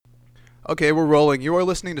Okay, we're rolling. You are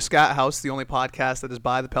listening to Scat House, the only podcast that is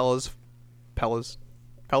by the fellas, by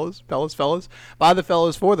the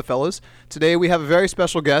fellas for the fellas. Today we have a very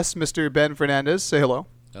special guest, Mr. Ben Fernandez. Say hello.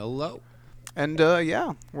 Hello. And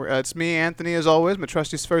it's me, Anthony, as always, my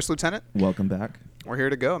trusty first lieutenant. Welcome back. We're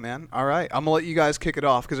here to go, man. All right, I'm gonna let you guys kick it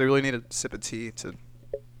off because I really need a sip of tea to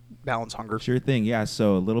balance hunger. Sure thing. Yeah.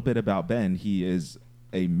 So a little bit about Ben. He is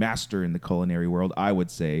a master in the culinary world, I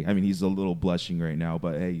would say. I mean, he's a little blushing right now,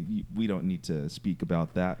 but hey, we don't need to speak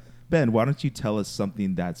about that. Ben, why don't you tell us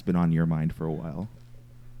something that's been on your mind for a while?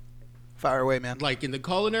 Fire away, man. Like in the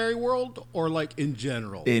culinary world or like in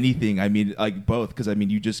general? Anything. I mean, like both, because I mean,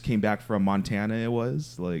 you just came back from Montana. It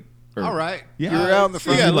was like. All right. Yeah. You were out in the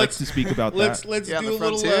front. Yeah, let's to speak about that. Let's do a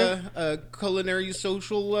little culinary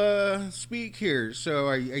social speak here. So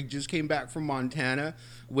I just came back from Montana.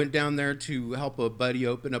 Went down there to help a buddy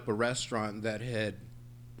open up a restaurant that had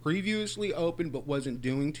previously opened but wasn't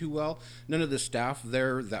doing too well. None of the staff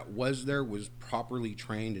there that was properly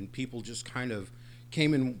trained, and people just kind of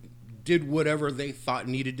came and did whatever they thought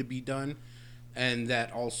needed to be done. And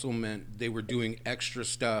that also meant they were doing extra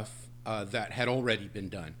stuff that had already been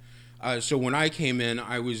done. So when I came in,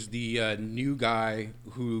 I was the new guy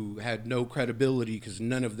who had no credibility because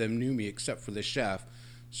none of them knew me except for the chef.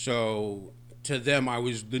 So to them, I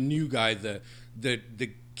was the new guy, the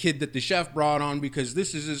kid that the chef brought on because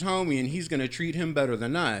this is his homie and he's going to treat him better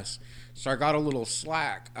than us. So I got a little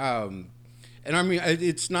slack. And I mean,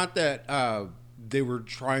 it's not that they were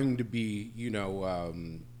trying to be,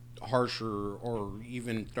 harsher or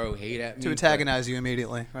even throw hate at me. To antagonize you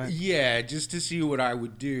immediately, right? Yeah, just to see what I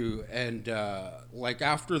would do. And like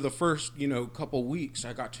after the first, couple weeks,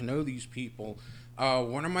 I got to know these people.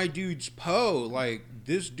 One of my dudes, Poe, like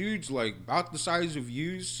this dude's like about the size of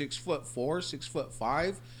you, 6'4",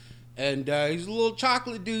 6'5", and he's a little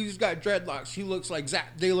chocolate dude. He's got dreadlocks. He looks like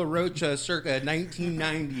Zach De La Rocha, circa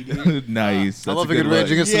 1990. Dude. Nice. I love a good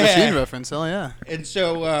Rage Against the Machine reference. Hell yeah. And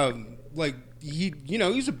so,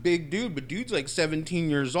 he's a big dude, but dude's like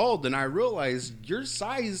 17 years old, and I realized your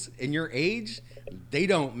size and your age, they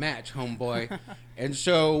don't match, homeboy. And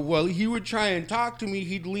so, while he would try and talk to me,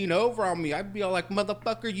 he'd lean over on me. I'd be all like,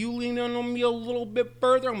 motherfucker, you lean in on me a little bit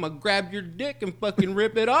further, I'm gonna grab your dick and fucking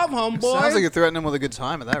rip it off, homeboy. Sounds like you're threatening him with a good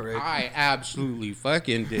time at that rate. I absolutely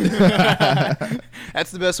fucking did.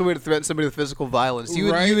 That's the best way to threaten somebody with physical violence.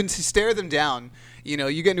 You would stare them down. You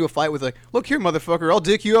get into a fight with like, look here, motherfucker, I'll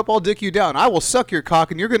dick you up, I'll dick you down. I will suck your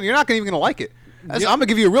cock, and you're not even gonna like it. I'm gonna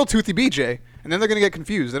give you a real toothy BJ, and then they're gonna get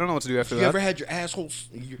confused. They don't know what to do after that. You ever had your asshole?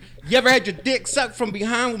 You ever had your dick sucked from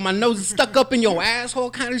behind with my nose stuck up in your asshole,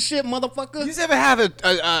 kind of shit, motherfucker? You ever have a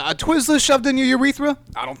Twizzler shoved in your urethra?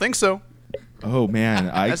 I don't think so. Oh man,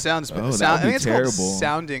 that sounds. that would be terrible.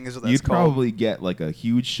 Sounding is what that's You'd called. probably get like a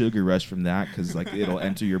huge sugar rush from that because like it'll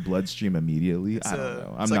enter your bloodstream immediately. I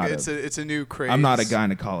don't know. It's a new craze. I'm not a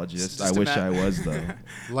gynecologist. I wish I was though.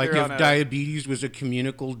 Like if diabetes was a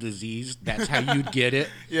communicable disease, that's how you'd get it.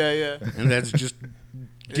 Yeah. And that's just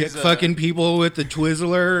get fucking people with the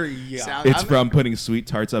Twizzler. Yeah. It's from putting sweet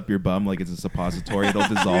tarts up your bum like it's a suppository. It'll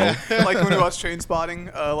dissolve. Yeah. Like when we watched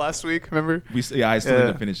Trainspotting last week, remember? I still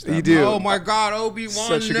need to finish that. You do. Oh my God,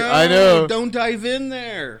 Obi-Wan, no. I know. Don't dive in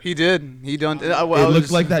there. He did. He don't. It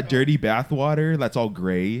looks like that dirty bathwater that's all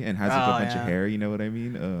gray and has like a bunch of hair. You know what I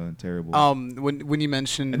mean? Terrible. When you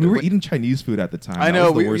mentioned, and we were eating Chinese food at the time. I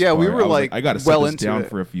know. We were like, I got to well sit this down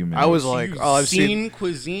for a few minutes. I was like, I've seen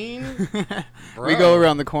cuisine. We go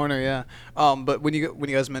around the corner, yeah. But when you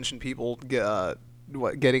guys mentioned people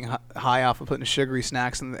getting high off of putting sugary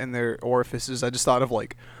snacks in their orifices, I just thought of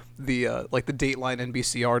like the Dateline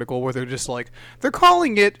NBC article where they're just like they're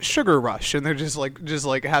calling it sugar rush, and they're just like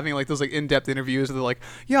having like those like in-depth interviews. And they're like,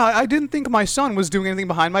 yeah, I didn't think my son was doing anything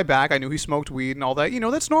behind my back. I knew he smoked weed and all that.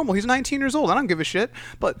 That's normal. He's 19 years old. I don't give a shit.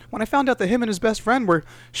 But when I found out that him and his best friend were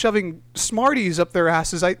shoving Smarties up their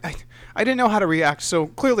asses, I didn't know how to react. So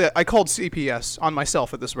clearly, I called CPS on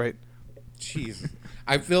myself at this rate. Jeez.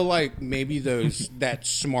 I feel like maybe that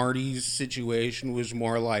Smarties situation was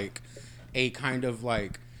more like a kind of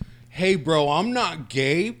like, hey, bro, I'm not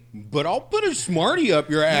gay, but I'll put a Smartie up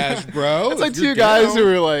your ass, bro. It's like two guys who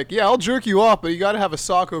were like, yeah, I'll jerk you off, but you got to have a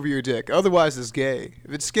sock over your dick. Otherwise, it's gay.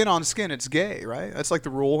 If it's skin on skin, it's gay, right? That's like the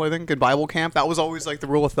rule, I think, in Bible camp. That was always like the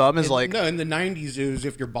rule of thumb is like... No, in the 90s, it was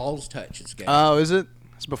if your balls touch, it's gay. Oh, is it?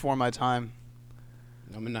 It's before my time.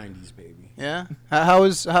 I'm a 90s baby. Yeah?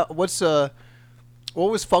 What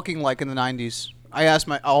was fucking like in the 90s? I asked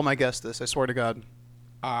all my guests this, I swear to God.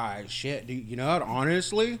 Shit, dude. You know what?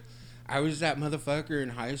 Honestly, I was that motherfucker in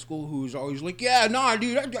high school who was always like, yeah, nah,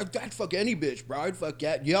 dude, I'd fuck any bitch, bro. I'd fuck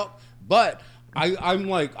that. Yep. But I'm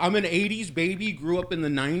an 80s baby, grew up in the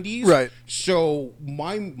 90s. Right. So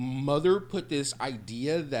my mother put this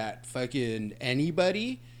idea that fucking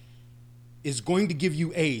anybody is going to give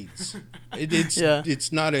you AIDS.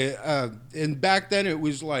 It's not and back then it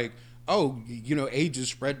was like, oh, AIDS is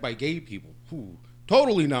spread by gay people. Ooh,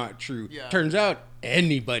 totally not true. Yeah. Turns out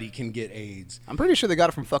anybody can get AIDS. I'm pretty sure they got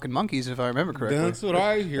it from fucking monkeys, if I remember correctly. That's what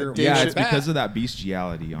I hear. Yeah, it's because of that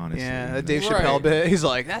bestiality, honestly. Yeah, that Dave Chappelle bit. He's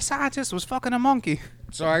like, that scientist was fucking a monkey.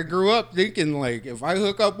 So I grew up thinking, like, if I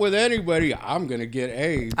hook up with anybody, I'm going to get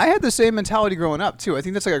AIDS. I had the same mentality growing up, too. I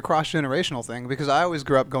think that's like a cross-generational thing, because I always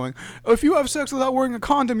grew up going, if you have sex without wearing a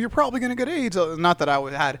condom, you're probably going to get AIDS. Not that I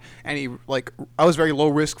had any, like, I was very low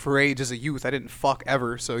risk for AIDS as a youth. I didn't fuck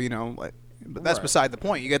ever, so, like, but that's beside the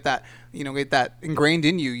point. You get that, get that ingrained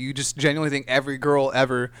in you. You just genuinely think every girl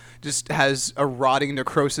ever just has a rotting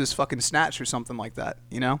necrosis fucking snatch or something like that,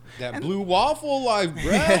 That blue waffle life,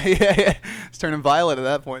 bro. Yeah. It's turning violet at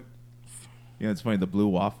that point. Yeah, it's funny. The blue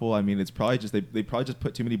waffle. I mean, it's probably just they probably just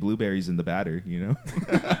put too many blueberries in the batter.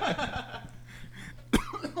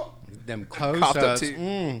 Them close Coughed up ups.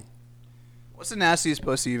 tea. What's the nastiest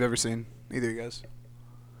pussy you've ever seen? Either of you guys?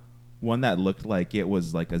 One that looked like it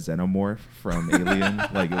was like a xenomorph from Alien.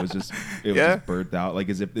 Like it was just birthed out. Like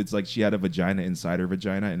as if it's like she had a vagina inside her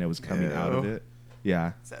vagina and it was coming out of it.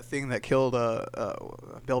 Yeah. It's that thing that killed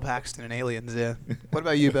Bill Paxton in Aliens, yeah. What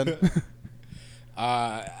about you, Ben?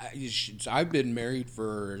 I've been married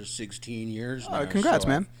for 16 years now. Congrats,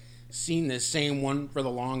 man. I've seen the same one for the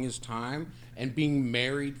longest time. And being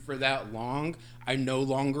married for that long, I no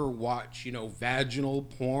longer watch, vaginal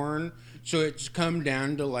porn. So it's come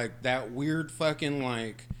down to, like, that weird fucking,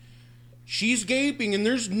 like, she's gaping and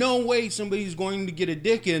there's no way somebody's going to get a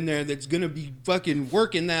dick in there that's going to be fucking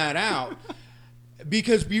working that out.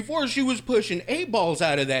 Because before she was pushing 8 balls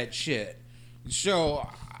out of that shit. So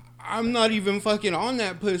I'm not even fucking on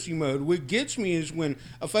that pussy mode. What gets me is when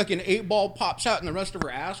a fucking 8 ball pops out and the rest of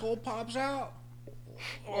her asshole pops out.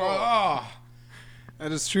 Oh.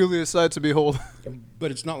 That is truly a sight to behold. But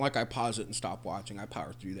it's not like I pause it and stop watching. I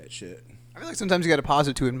power through that shit. I feel like sometimes you got to pause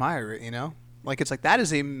it to admire it, Like, it's like, that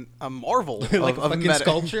is a marvel like a fucking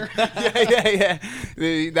sculpture? Yeah.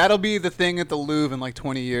 That'll be the thing at the Louvre in, like,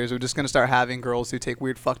 20 years. We're just going to start having girls who take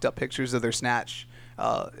weird fucked up pictures of their snatch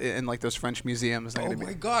in, like, those French museums. Oh,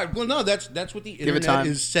 my God. Well, no, that's what the internet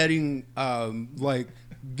is setting, like,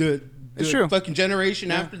 the fucking generation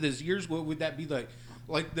after this. Years, what would that be like?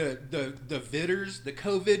 Like the vidders, the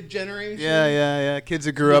COVID generation. Yeah. Kids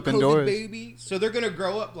that grew up COVID indoors. Baby. So they're going to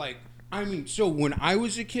grow up like, so when I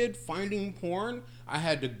was a kid finding porn, I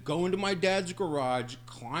had to go into my dad's garage,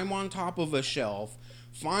 climb on top of a shelf,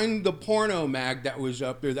 find the porno mag that was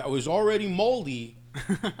up there that was already moldy,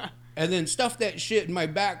 and then stuff that shit in my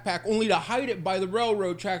backpack only to hide it by the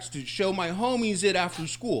railroad tracks to show my homies it after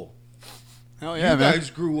school. Hell yeah, you guys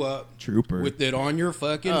grew up with it on your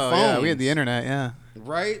fucking phone. Yeah, we had the internet, yeah.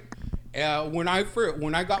 Right? When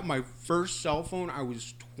I got my first cell phone, I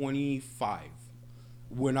was 25.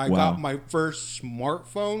 When I got my first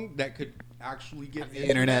smartphone that could actually get the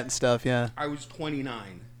internet and stuff, yeah, I was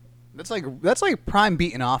 29. That's like prime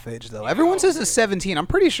beating off age, though. Everyone says it's 17. I'm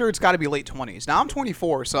pretty sure it's got to be late 20s. Now I'm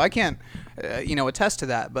 24, so I can't, attest to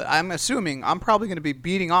that. But I'm assuming I'm probably going to be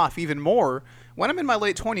beating off even more when I'm in my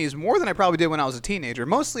late 20s, more than I probably did when I was a teenager.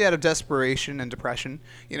 Mostly out of desperation and depression.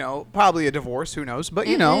 Probably a divorce. Who knows? But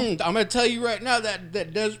I'm gonna tell you right now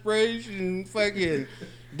that desperation, fucking.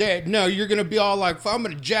 No, you're gonna be all like, I'm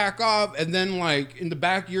gonna jack off, and then like in the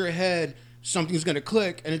back of your head, something's gonna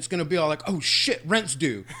click, and it's gonna be all like, oh shit, rent's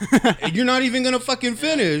due. And you're not even gonna fucking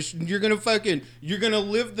finish. You're gonna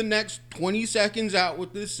live the next 20 seconds out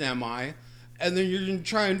with this semi, and then you're gonna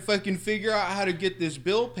try and fucking figure out how to get this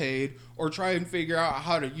bill paid, or try and figure out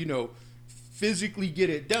how to, physically get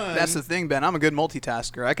it done. That's the thing, Ben. I'm a good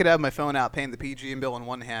multitasker. I could have my phone out paying the PG and bill in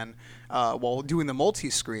one hand while doing the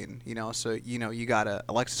multi-screen, So, you got a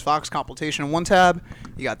Alexis Fox consultation in one tab.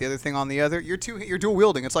 You got the other thing on the other. You're dual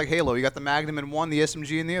wielding. It's like Halo. You got the Magnum in one, the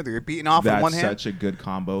SMG in the other. You're beating off in one hand. That's such a good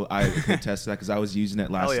combo. I can attest to that because I was using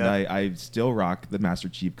it last night. I still rock the Master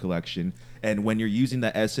Chief Collection. And when you're using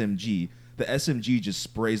the SMG just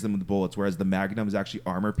sprays them with bullets, whereas the Magnum is actually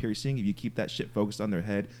armor piercing. If you keep that shit focused on their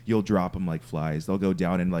head, you'll drop them like flies. They'll go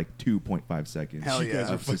down in like 2.5 seconds. Hell yeah. You guys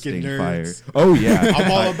are fucking nerds. Fire. Oh yeah. I'm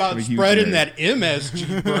all about spreading that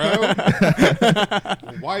MSG,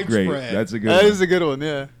 bro. Widespread. Great. That's a good one. That is a good one,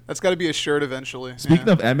 yeah. That's got to be a shirt eventually. Speaking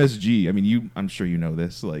of MSG, I mean, I'm sure you know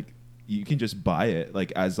this. Like, you can just buy it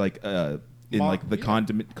like as like the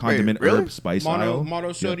condiment herb spice aisle.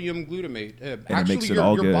 Monosodium glutamate. Actually,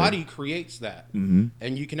 your body creates that. Mm-hmm.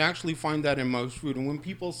 And you can actually find that in most food. And when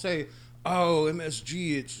people say, oh,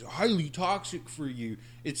 MSG, it's highly toxic for you.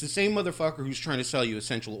 It's the same motherfucker who's trying to sell you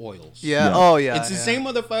essential oils. Yeah. Yeah. Oh yeah. It's the yeah. same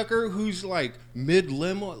motherfucker who's like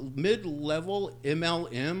mid-level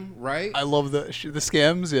MLM, right? I love the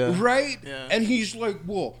scams. Yeah. Right? Yeah. And he's like,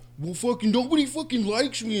 well, fucking nobody fucking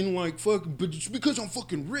likes me and like fucking, but it's because I'm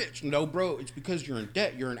fucking rich. No, bro, it's because you're in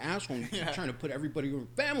debt. You're an asshole. And you're trying to put everybody in your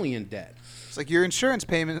family in debt. It's like your insurance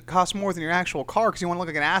payment costs more than your actual car because you want to look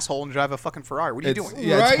like an asshole and drive a fucking Ferrari. What are you doing?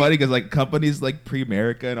 Yeah, Right? it's funny because like companies like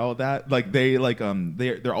Pre-America and all that, like they like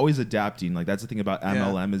they're always adapting. Like that's the thing about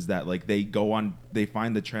MLM is that like they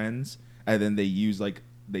find the trends and then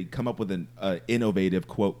they come up with an innovative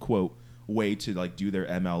quote way to like do their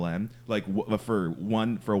MLM. Like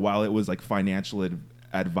for a while it was like financial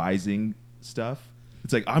advising stuff.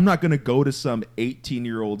 It's like, I'm not going to go to some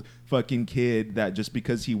 18-year-old fucking kid that just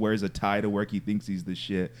because he wears a tie to work, he thinks he's the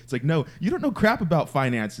shit. It's like, no, you don't know crap about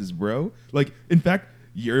finances, bro. Like, in fact,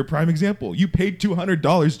 you're a prime example. You paid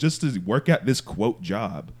 $200 just to work at this quote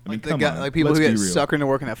job. I mean, come on. Like people Let's who get be real. suckered into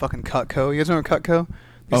working at fucking Cutco. You guys remember Cutco?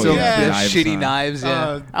 Oh, So yeah. the Knives, shitty huh? knives.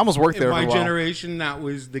 Yeah, I almost worked there In for my a while. generation, that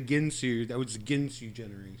was the Ginsu. That was the Ginsu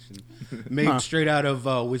generation. Made straight out of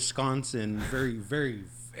Wisconsin. Very, very,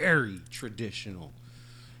 very traditional.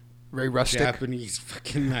 Very rustic. Japanese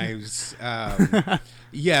fucking knives.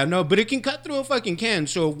 Yeah, no, but it can cut through a fucking can.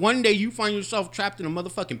 So if one day you find yourself trapped in a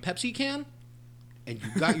motherfucking Pepsi can, and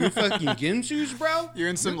you got your fucking Ginsus, bro, You're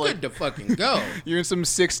in some, you're like- good to fucking go. You're in some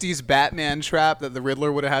 60s Batman trap that the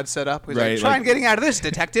Riddler would have had set up. He's Right, like, try like- and getting out of this,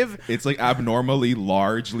 detective. It's like abnormally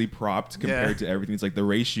largely propped compared to everything. It's like the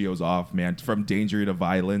ratio's off, man. From danger to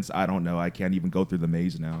violence, I don't know. I can't even go through the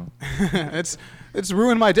maze now. it's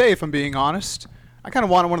ruined my day, if I'm being honest. I kind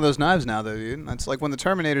of want one of those knives now, though, dude. It's like when the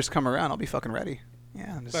Terminators come around, I'll be fucking ready.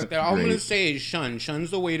 Yeah. I'm just, But all I'm Great. going to say is Shun.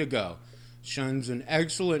 Shun's the way to go. Shun's an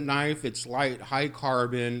excellent knife. It's light, high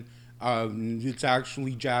carbon. It's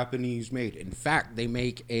actually Japanese made. In fact, they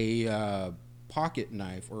make a pocket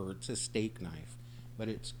knife, or it's a steak knife. But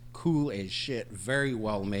it's cool as shit. Very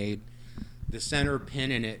well made. The center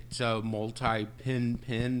pin in it's a multi-pin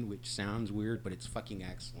pin, which sounds weird, but it's fucking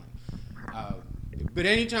excellent. But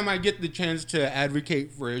anytime I get the chance to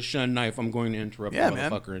advocate for a Shun knife, I'm going to interrupt the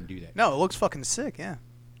man. motherfucker and do that. no, it looks fucking sick, yeah.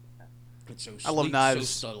 It's so I love sleek, knives.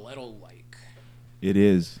 so stiletto-like. It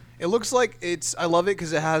is. It looks like I love it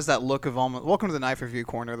because it has that look of almost, welcome to the knife review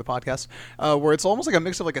corner of the podcast, where it's almost like a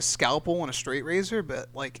mix of like a scalpel and a straight razor, but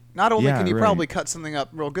like not only Yeah, can you right. probably cut something up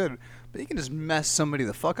real good, but you can just mess somebody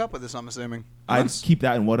the fuck up with this, I'm assuming. I keep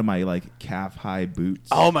that in one of my like calf high boots.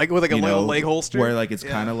 Oh my, with like a you little know, leg holster? where like it's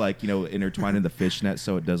Yeah. kind of like intertwined in the fishnet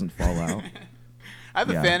so it doesn't fall out. I have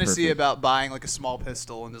a Yeah, fantasy perfect. about buying like a small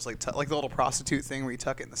pistol and just like like the little prostitute thing where you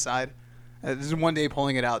tuck it in the side. Just one day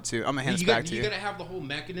pulling it out too. I'm gonna hand this back to you. You gotta have the whole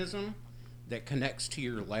mechanism that connects to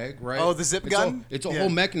your leg, right? Oh, the zip gun? It's a Yeah. whole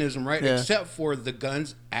mechanism, right? Yeah. Except for the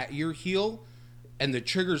guns at your heel, and the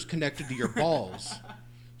trigger's connected to your balls.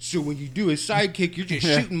 So when you do a side kick, you're just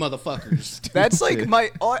shooting motherfuckers. That's like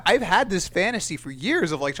I've had this fantasy for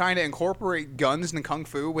years of like trying to incorporate guns and kung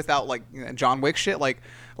fu without like John Wick shit. Like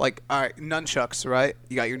all right, nunchucks, right?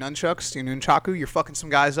 You got your nunchucks, your nunchaku. You're fucking some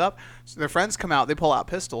guys up. So their friends come out, they pull out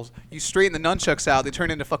pistols. You straighten the nunchucks out, they turn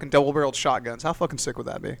into fucking double-barreled shotguns. How fucking sick would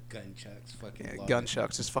that be? Gunchucks, fucking Yeah, love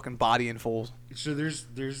gunchucks, just fucking body in fools. it. So there's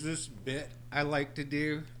this bit I like to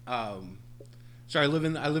do. So I live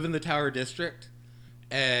in the Tower District,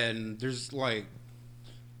 and there's like,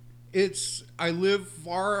 I live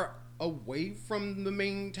far away from the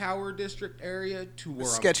main Tower District area to where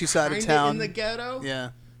Sketchy I'm side of kinda town. in the ghetto. Yeah.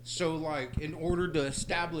 So, like, in order to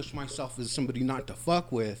establish myself as somebody not to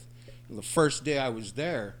fuck with, the first day I was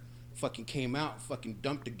there, fucking came out, fucking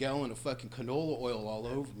dumped a gallon of fucking canola oil all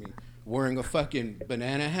over me, wearing a fucking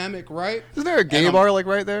banana hammock, right? Isn't there a gay And bar like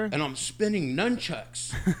right there? And I'm spinning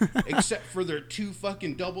nunchucks, except for their two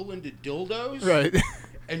fucking double-ended dildos. Right.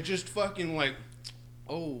 And just fucking like,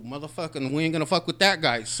 oh, motherfucking, we ain't gonna fuck with that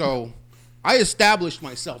guy. So, I established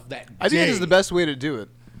myself that I think day. this is the best way to do it.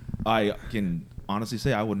 I can honestly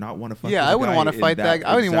say I would not want to fuck. Yeah, with I a wouldn't guy wanna in fight that-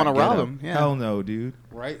 I wouldn't even exact wanna rob ghetto. him, yeah. Hell no, dude.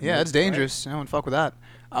 Right? Yeah, it's dangerous. I wouldn't fuck with that.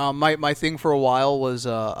 My thing for a while was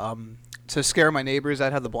to scare my neighbors.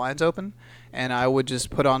 I'd have the blinds open, and I would just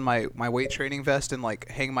put on my weight training vest and like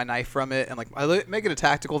hang my knife from it, and like make it a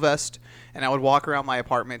tactical vest, and I would walk around my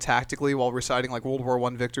apartment tactically while reciting like World War I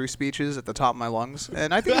victory speeches at the top of my lungs.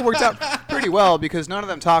 And I think it worked out pretty well because none of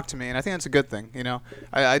them talked to me, and I think that's a good thing. You know,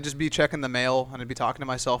 I'd just be checking the mail and I'd be talking to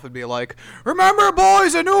myself and be like, "Remember,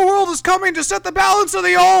 boys, a new world is coming to set the balance of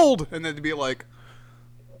the old," and then to be like,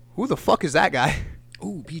 "Who the fuck is that guy?"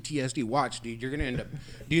 Ooh, PTSD. Watch, dude. You're gonna end up,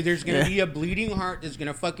 dude. There's gonna be a bleeding heart that's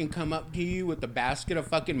gonna fucking come up to you with a basket of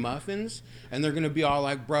fucking muffins, and they're gonna be all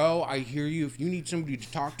like, "Bro, I hear you. If you need somebody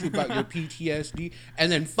to talk to about your PTSD,"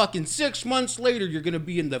 and then fucking 6 months later, you're gonna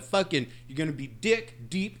be dick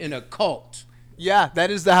deep in a cult. Yeah, that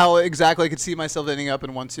is how exactly I could see myself ending up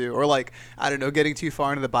in one too. Or like, I don't know, getting too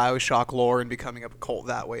far into the BioShock lore and becoming a cult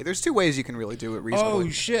that way. There's two ways you can really do it reasonably. Oh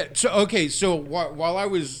shit! So while I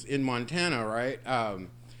was in Montana, right,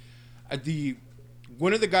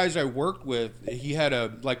 one of the guys I worked with, he had a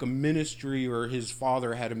ministry, or his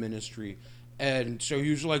father had a ministry, and so he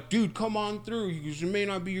was like, "Dude, come on through. He goes, it may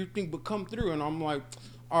not be your thing, but come through." And I'm like,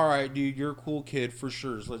 "All right, dude, you're a cool kid for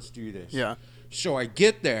sure. Let's do this." Yeah. So I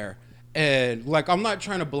get there. And, I'm not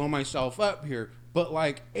trying to blow myself up here, but,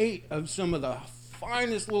 8 of some of the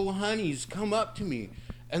finest little honeys come up to me.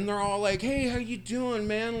 And they're all like, "Hey, how you doing,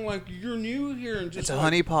 man? You're new here." And just it's a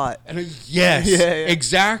honey pot. And yes, yeah.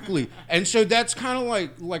 Exactly. And so that's kind of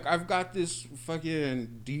like I've got this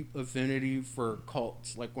fucking deep affinity for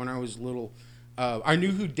cults. Like, when I was little, I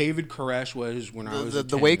knew who David Koresh was when I was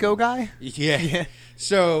the Waco guy? Yeah.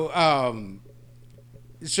 So,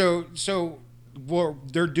 well,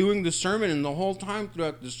 they're doing the sermon, and the whole time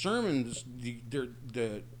throughout the sermon,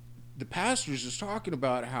 the pastor's just talking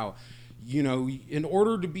about how, in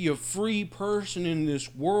order to be a free person in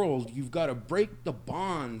this world, you've got to break the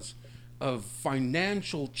bonds of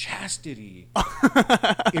financial chastity.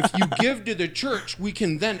 If you give to the church, we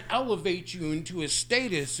can then elevate you into a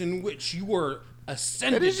status in which you are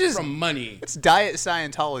ascended from money. It's diet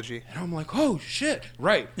Scientology. And I'm like, oh shit,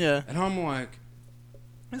 right? Yeah. And I'm like,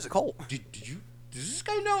 it's a cult. Does this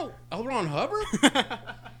guy know L. Ron Hubbard? Yeah.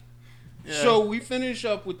 So we finish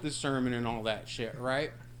up with the sermon and all that shit,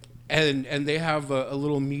 right? And they have a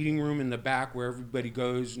little meeting room in the back where everybody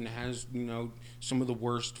goes and has, some of the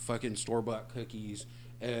worst fucking store-bought cookies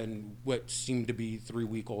and what seemed to be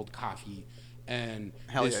 3-week-old coffee. And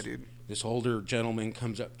hell yeah, dude. This older gentleman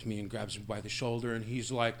comes up to me and grabs me by the shoulder, and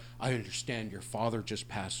he's like, "I understand your father just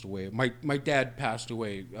passed away. My dad passed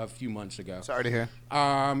away a few months ago." Sorry to hear.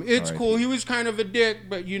 It's cool. He was kind of a dick,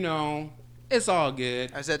 but it's all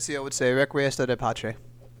good. As Ezio would say, Requiescat de Pace.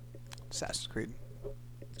 Assassin's Creed.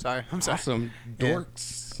 Sorry, I'm sorry. Awesome.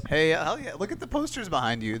 Dorks. Yeah. Hey, hell yeah. Look at the posters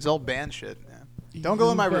behind you. It's all band shit. Yeah. Don't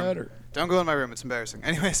go in my room. Don't go in my room. It's embarrassing.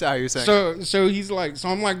 Anyway, sorry, you're saying. So he's like, so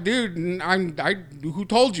I'm like, dude, who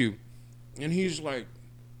told you? And he's like,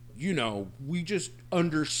 we just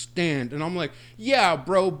understand. And I'm like, yeah,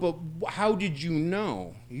 bro, but how did you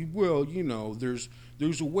know? Well, there's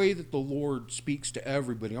a way that the Lord speaks to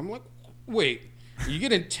everybody. I'm like, wait, are you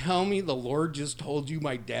going to tell me the Lord just told you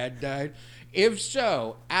my dad died? If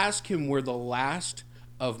so, ask him where the last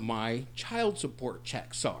of my child support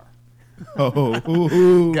checks are.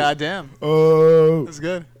 Oh, goddamn. Oh, that's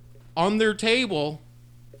good. On their table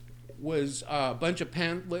was a bunch of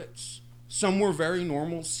pamphlets. Some were very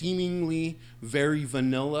normal, seemingly very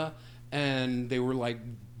vanilla, and they were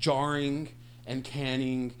jarring and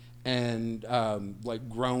canning and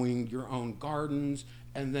growing your own gardens.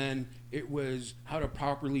 And then it was how to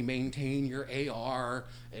properly maintain your AR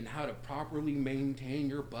and how to properly maintain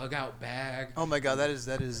your bug out bag. Oh my god, that is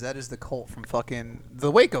the cult from fucking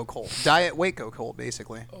the Waco cult. Diet Waco cult,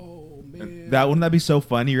 basically. Oh man. Wouldn't that be so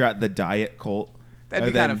funny? You're at the diet cult.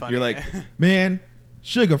 That'd be kind of funny. You're like, man,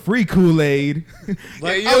 sugar-free Kool-Aid. You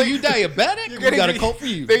diabetic? We got a cult for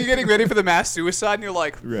you. Then you're getting ready for the mass suicide, and you're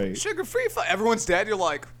like, right. Sugar-free. Everyone's dead. You're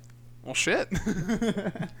like, well, shit.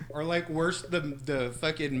 Or worse, the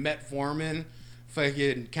fucking metformin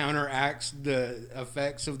fucking counteracts the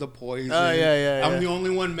effects of the poison. Oh, yeah. I'm the only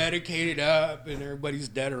one medicated up, and everybody's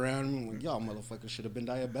dead around me. I'm like, y'all motherfuckers should have been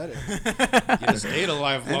diabetic. You'd have stayed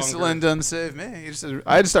alive longer. Insulin doesn't save me.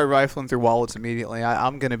 I had to start rifling through wallets immediately.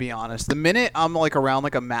 I'm going to be honest. The minute I'm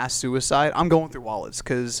around a mass suicide, I'm going through wallets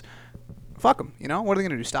because fuck them. What are they going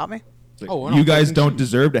to do? Stop me? You guys don't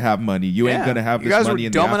deserve to have money. You ain't going to have this money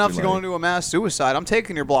in the afterlife. You guys were dumb enough to go into a mass suicide. I'm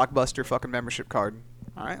taking your Blockbuster fucking membership card.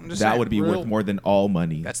 All right, I'm just saying. That would be worth more than all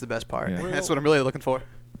money. That's the best part. Yeah. That's what I'm really looking for.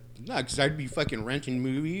 No, because I'd be fucking renting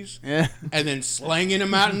movies. Yeah. And then slanging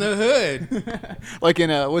them out in the hood. Like in,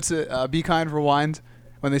 Be Kind, Rewind,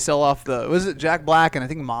 when they sell off was it Jack Black and I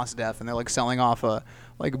think Mos Def, and they're selling off,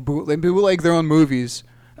 they bootleg their own movies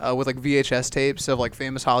with VHS tapes of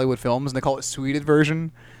famous Hollywood films, and they call it Sweeted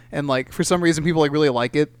version. And for some reason people really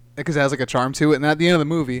like it because it has a charm to it. And then at the end of the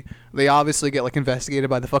movie, they obviously get investigated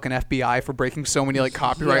by the fucking FBI for breaking so many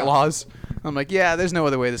copyright laws. I'm like, yeah, there's no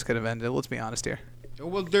other way this could have ended. Let's be honest here.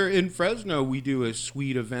 Well, they're in Fresno. We do a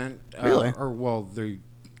sweet event. Really? They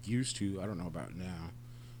used to. I don't know about now.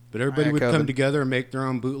 But everybody Alright, would Kevin. come together and make their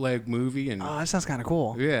own bootleg movie. And Oh, that sounds kind of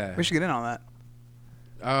cool. yeah. We should get in on that.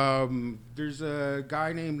 There's a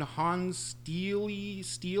guy named Hans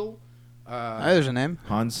Steele. There's a name.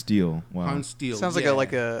 Hans Steele. Wow. Hans Steele. Sounds like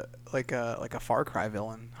yeah. a Far Cry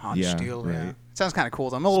villain. Hans Yeah, Steele. right. Yeah. Sounds kind of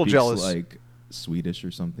cool. I'm a little Speaks jealous. like Swedish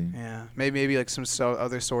or something. Yeah, maybe like some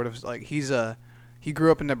other sort of like he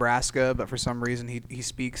grew up in Nebraska, but for some reason he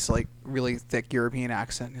speaks like really thick European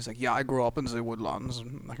accent. He's like, yeah, I grew up in the woodlands.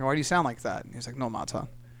 I'm like, why do you sound like that? And he's like, no matter.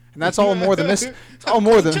 And that's all more than it's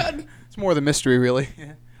more the mystery really.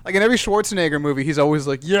 Yeah. Like in every Schwarzenegger movie, he's always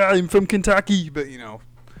like, yeah, I'm from Kentucky, but you know,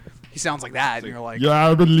 he sounds like that, and you're like,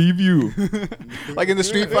 Yeah, I believe you. like in the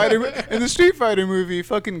Street Fighter movie,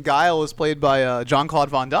 fucking Guile is played by Jean-Claude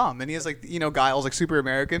Van Damme, and he has like, you know, Guile's like super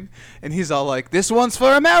American, and he's all like, this one's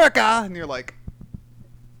for America, and you're like,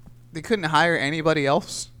 they couldn't hire anybody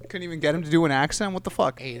else, couldn't even get him to do an accent. What the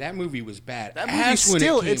fuck? Hey, that movie was bad. That movie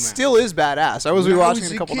still is badass. I was rewatching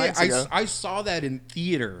it a couple nights ago. I saw that in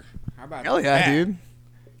theater. How about Hell yeah, that? dude!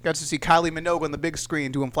 Got to see Kylie Minogue on the big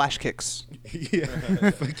screen doing flash kicks. Yeah,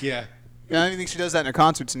 fuck yeah. Yeah, I don't think she does that in her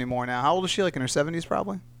concerts anymore now. How old is she? Like in her 70s,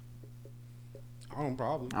 probably. I don't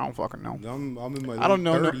probably. I don't fucking know. I'm in my I don't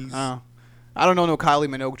know. late 30s. I don't know no Kylie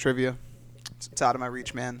Minogue trivia. It's out of my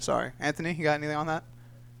reach, man. Sorry, Anthony. You got anything on that?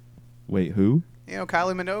 Wait, who? You know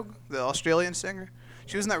Kylie Minogue, the Australian singer.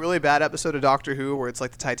 She was in that really bad episode of Doctor Who where it's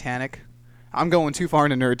like the Titanic. I'm going too far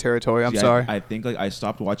into nerd territory. I'm See, sorry. I think like I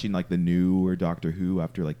stopped watching like the newer Doctor Who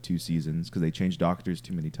after like 2 seasons because they changed doctors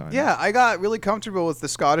too many times. Yeah, I got really comfortable with the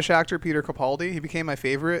Scottish actor Peter Capaldi. He became my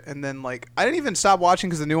favorite, and then like I didn't even stop watching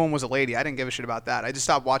because the new one was a lady. I didn't give a shit about that. I just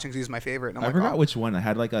stopped watching because he was my favorite. And I'm I like, forgot oh. which one. I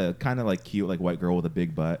had like a kind of like cute like white girl with a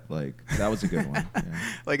big butt. Like that was a good one. Yeah.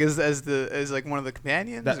 Like as like one of the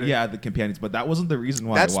companions. Or? Yeah, the companions. But that wasn't the reason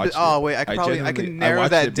why I watched it. Oh wait, I can narrow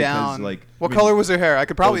watched that it because, down. like, What I mean, color was her hair? I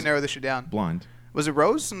could probably was narrow this shit down. blonde. Was it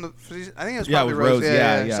Rose? I think it was Yeah, it probably was Rose.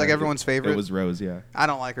 Yeah. It's like everyone's favorite. It was Rose. Yeah. I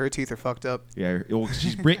don't like her. Her teeth are fucked up. Yeah. Well,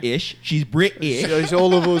 she's British. She's British. It's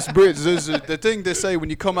all of us Brits. There's the thing they say when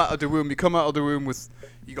you come out of the room, with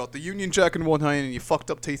you got the Union Jack in one hand and you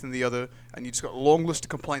fucked up teeth in the other, and you just got a long list of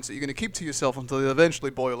complaints that you're gonna keep to yourself until they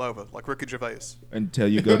eventually boil over, like Ricky Gervais. Until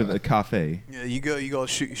you go to the cafe. Yeah, you gotta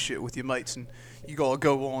shoot your shit with your mates, and you gotta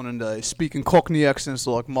go on and speak in Cockney accents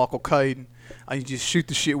like Michael Caine, and you just shoot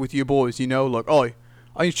the shit with your boys, you know, like, oi,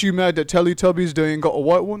 ain't you mad that Teletubbies they ain't got a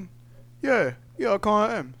white one? Yeah, I kinda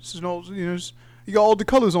am. This is not, you know, you got all the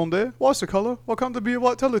colours on there. What's the colour? Why can't there be a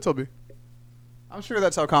white Teletubby? I'm sure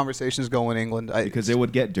that's how conversations go in England. Because it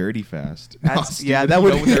would get dirty fast. Yeah, that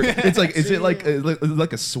would. It's like, is it like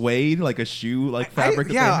a suede, like a shoe, like fabric?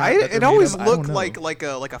 It always looked like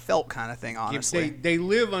a felt kind of thing. Honestly, they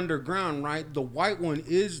live underground, right? The white one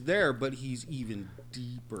is there, but he's even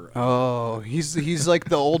deeper. Oh, he's like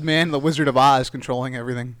the old man, in the Wizard of Oz, controlling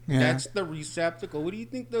everything. Yeah. That's the receptacle. What do you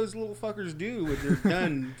think those little fuckers do when they're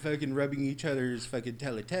done fucking rubbing each other's fucking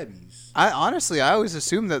Teletubbies? I always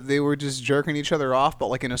assumed that they were just jerking each other off, but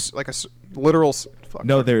like in a literal.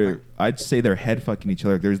 No, I'd say they're head fucking each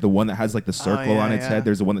other. There's the one that has like the circle on its head.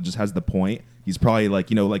 There's the one that just has the point. He's probably like,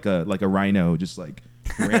 you know, like a rhino, just like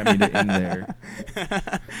ramming it in there.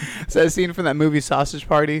 Is that a scene from that movie Sausage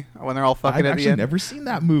Party when they're all fucking I've at the actually end? never seen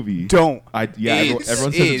that movie. Don't. Everyone says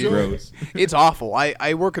it's gross. It's awful.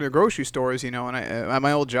 I work in a grocery stores, you know, and at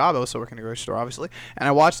my old job I also work in a grocery store, obviously. And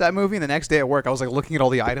I watched that movie, and the next day at work I was like looking at all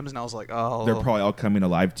the items, and I was like, oh. They're probably all coming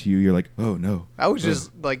alive to you. You're like, oh no. I was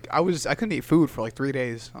just like, I couldn't eat food for like 3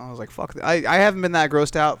 days. I was like, fuck. I haven't been that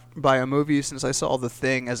grossed out by a movie since I saw The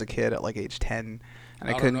Thing as a kid at like age 10. And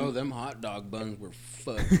I couldn't. Don't know. Them hot dog buns were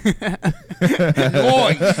fucking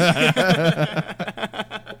noise.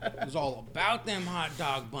 It was all about them hot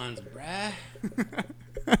dog buns, bruh.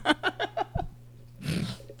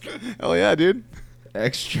 Oh yeah, dude.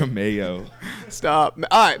 Extra mayo. Stop.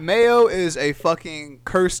 All right, mayo is a fucking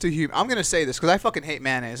curse to human. I'm gonna say this because I fucking hate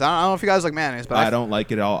mayonnaise. I don't know if you guys like mayonnaise, but I don't like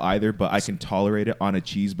it at all either. But I can tolerate it on a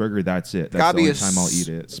cheeseburger. That's it. That's the only time I'll eat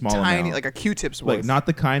it. Small tiny, amount. like a Q-tip's worth. Like not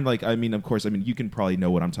the kind like of course you can probably know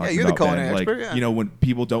what I'm talking you're about. The culinary Ben. expert, like yeah. you know when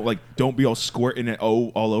people don't be all squirting it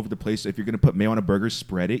all over the place. If you're gonna put mayo on a burger,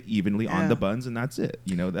 spread it evenly on the buns, and that's it.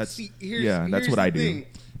 You know that's that's what I do. Thing.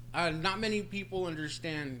 Not many people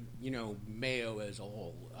understand, you know, mayo as a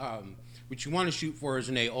whole. What you want to shoot for is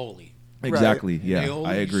an aioli. Exactly. Right? Yeah, Aioli,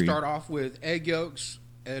 I agree. Start off with egg yolks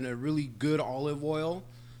and a really good olive oil,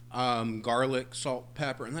 garlic, salt,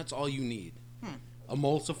 pepper, and that's all you need.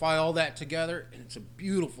 Emulsify all that together, and it's a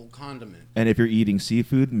beautiful condiment. And if you're eating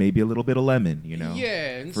seafood, maybe a little bit of lemon, you know,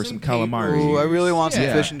 and for some caper calamari. Ooh, I really want some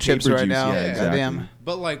fish and chips caper right juice, now. Yeah, exactly. Goddamn.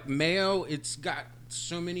 But like mayo, it's got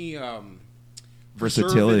so many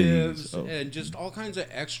Versatilities. preservatives and just all kinds of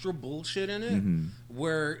extra bullshit in it,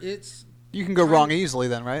 where it's You can go wrong easily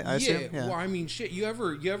then, right? I assume. Yeah. Well, I mean, shit. You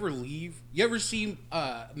ever see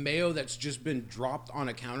mayo that's just been dropped on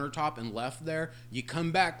a countertop and left there? You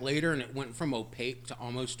come back later and it went from opaque to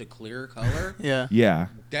almost a clear color. Yeah. Yeah.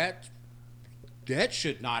 That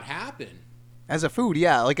should not happen. As a food,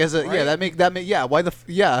 yeah. Like as a Right? yeah, that make yeah. Why the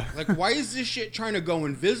yeah? Like, why is this shit trying to go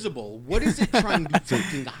invisible? What is it trying to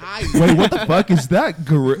fucking hide? Wait, what the fuck is that?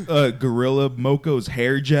 Gorilla Moco's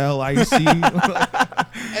hair gel I see?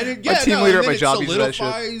 And it, My team leader at my it job uses that shit.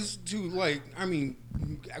 solidifies to like, I mean,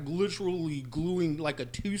 literally gluing like a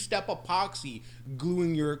 2-step epoxy,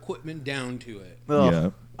 gluing your equipment down to it. Ugh. Yeah.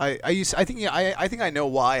 I think I know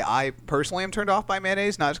why I personally am turned off by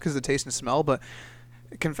mayonnaise, not just because of the taste and smell, but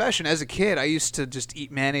confession, as a kid, I used to just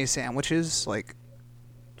eat mayonnaise sandwiches, like,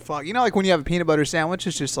 fuck, you know, like when you have a peanut butter sandwich,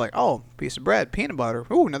 it's just like, oh, piece of bread, peanut butter,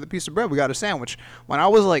 ooh, another piece of bread, we got a sandwich. When I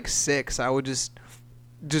was like 6, I would just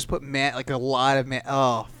put like a lot of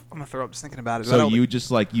oh, I'm gonna throw up just thinking about it. So you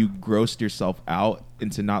just like you grossed yourself out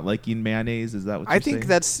into not liking mayonnaise? Is that what you're saying?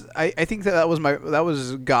 I think that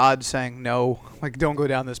was God saying no, like don't go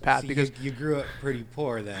down this path. See, because you grew up pretty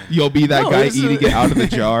poor then. You'll be that guy eating it out of the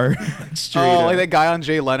jar. Straight up. like that guy on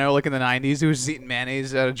Jay Leno, like in the '90s, who was just eating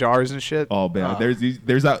mayonnaise out of jars and shit. Oh man,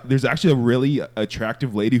 there's actually a really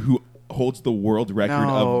attractive lady who holds the world record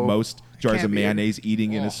of most jars of mayonnaise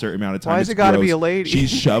eating in a certain amount of time. Why has it got to be a lady?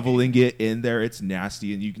 She's shoveling it in there. It's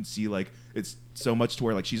nasty, and you can see like it's so much to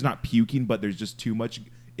where like she's not puking, but there's just too much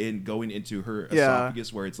going into her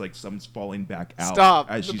esophagus where it's like something's falling back out.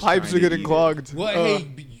 Stop! As The she's pipes trying are to getting eat it. clogged. Well,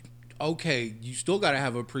 hey, okay, you still got to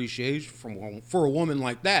have appreciation for a woman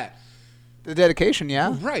like that. The dedication,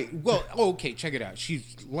 yeah. Right. Well, okay, check it out.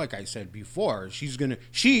 She's, like I said before,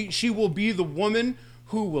 she will be the woman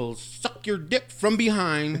who will suck your dick from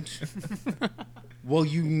behind while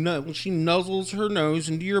she nuzzles her nose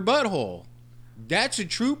into your butthole. That's a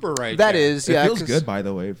trooper right That there. is, yeah. It feels good, by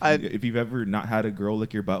the way. If you've ever not had a girl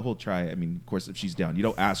lick your butthole, try it. I mean, of course, if she's down, you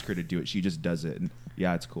don't ask her to do it; she just does it, and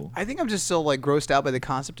yeah, it's cool. I think I'm just so like grossed out by the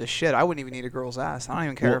concept of shit. I wouldn't even eat a girl's ass. I don't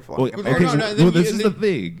even care if like. This is the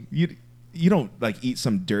thing. You don't like eat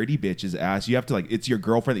some dirty bitch's ass. You have to like it's your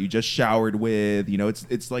girlfriend that you just showered with. You know,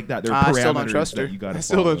 it's like that. There are parameters I still don't trust her. that you got to I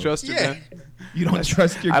still don't trust her. Yeah. Man. You don't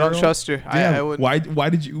trust your girl? I don't trust her. Damn, I would. Why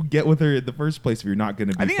did you get with her in the first place if you're not going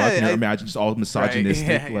to be fucking her? Imagine just all misogynistic.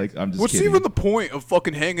 Right, yeah. Like I'm just What's kidding. even the point of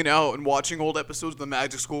fucking hanging out and watching old episodes of the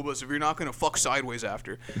Magic School Bus if you're not gonna fuck sideways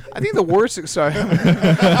after? I think the worst. Sorry.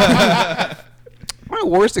 My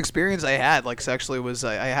worst experience I had, like sexually, was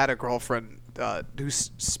I had a girlfriend who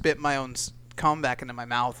spit my own cum back into my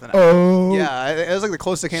mouth. And it was like the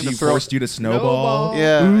closest I came to She throw. forced you to snowball.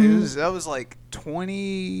 Yeah, that was like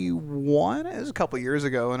 21. It was a couple years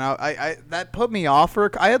ago, and I that put me off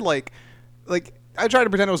her. I had like I tried to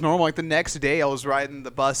pretend it was normal. Like the next day, I was riding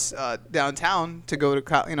the bus downtown to go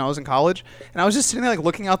to I was in college, and I was just sitting there like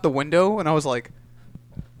looking out the window, and I was like,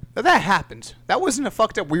 that happened. That wasn't a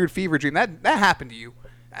fucked up weird fever dream. That happened to you.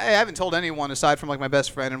 I haven't told anyone aside from like my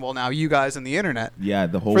best friend and well now you guys and the internet. Yeah,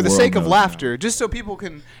 the whole for the world sake of knows laughter, now. just so people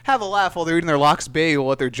can have a laugh while they're eating their lox bagel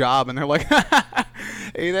at their job, and they're like,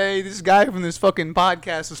 "Hey, this guy from this fucking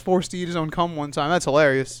podcast was forced to eat his own cum one time. That's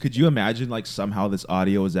hilarious." Could you imagine like somehow this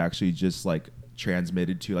audio is actually just like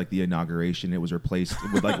transmitted to like the inauguration? It was replaced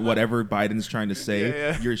with like whatever Biden's trying to say.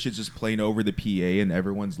 Yeah. Your shit's just playing over the PA and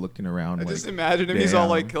everyone's looking around. I like, just imagine him. He's all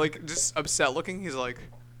damn. like just upset looking. He's like,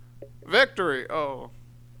 "Victory! Oh."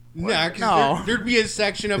 Nah, 'cause No. there'd be a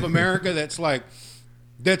section of America that's like,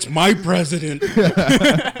 that's my president.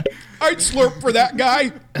 I'd slurp for that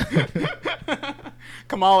guy.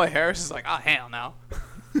 Kamala Harris is like, "Oh hell no."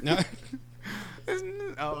 No.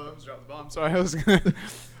 I was dropping the bomb. Sorry, I was gonna.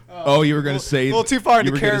 Oh, you were gonna say a little too far into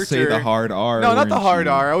you were gonna say character. the hard R. No, not the weren't hard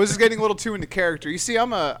you? R. I was just getting a little too into character. You see,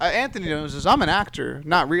 Anthony knows this. I'm an actor.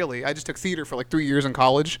 Not really. I just took theater for like 3 years in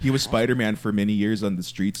college. He was Spider-Man for many years on the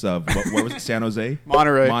streets of what was it, San Jose?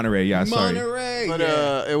 Monterey. Monterey, yeah, sorry. Monterey. But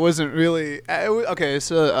yeah. it wasn't really. Okay,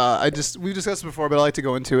 so we've discussed it before, but I like to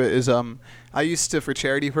go into it. Is I used to, for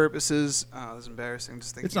charity purposes. Oh, that's embarrassing.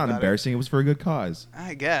 Just thinking. It's not about embarrassing. It was for a good cause.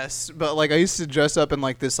 I guess, but like I used to dress up in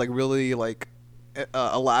like this like really like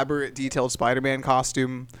elaborate, detailed Spider-Man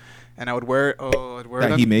costume, and I would wear it. Oh, I'd wear it.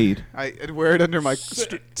 That he made. I'd wear it under my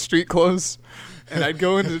street clothes, and I'd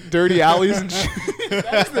go into dirty alleys and shit.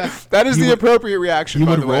 That is the appropriate reaction, You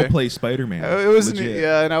by would the way. roleplay Spider-Man. It was Legit.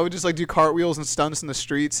 yeah, and I would just like do cartwheels and stunts in the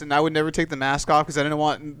streets, and I would never take the mask off because I didn't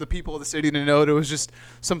want the people of the city to know that it was just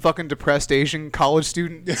some fucking depressed Asian college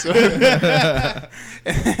student. So,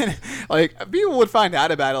 and, like people would find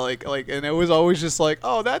out about it, and it was always just like,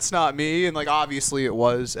 oh, that's not me, and like obviously it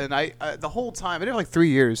was, and I the whole time I did it for like 3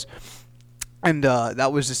 years. And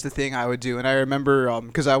that was just the thing I would do. And I remember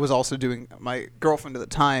because I was also doing, my girlfriend at the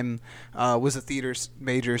time was a theater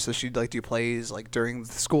major, so she'd like do plays like during the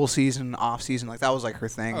school season, off season, like that was like her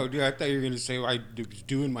thing. Oh, dude, I thought you were gonna say I was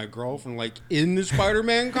doing my girlfriend like in the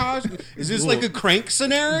Spider-Man costume. Is this like a crank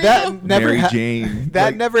scenario? That never Mary Jane.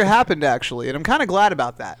 That never happened actually, and I'm kind of glad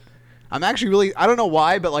about that. I'm actually really, I don't know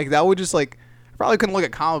why, but like that would just like, I probably couldn't look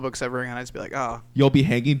at comic books ever again. I'd just be like, oh. You'll be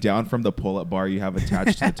hanging down from the pull-up bar you have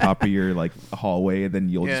attached to the top of your like hallway, and then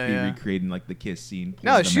you'll just be recreating like the kiss scene.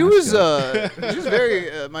 No, she was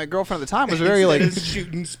very. My girlfriend at the time was very like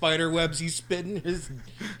shooting spider webs. He's spitting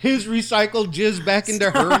his recycled jizz back into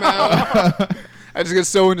her mouth. I just get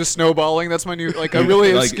so into snowballing. That's my new, like, a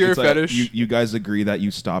really like, obscure it's like fetish. you guys agree that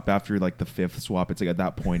you stop after like the 5th swap. It's like at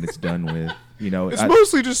that point it's done with. You know, it's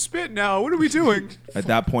mostly just spit now. What are we doing? At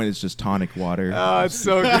that point, it's just tonic water. Oh, it's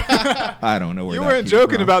so good. I don't know where you that weren't came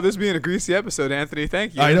joking from. about this being a greasy episode, Anthony.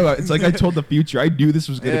 Thank you. I know. It's like I told the future. I knew this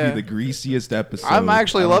was going to be the greasiest episode. I'm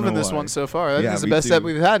actually I don't loving know this why. one so far. This Yeah, is the me best too. set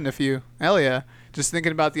we've had in a few. Hell yeah. Just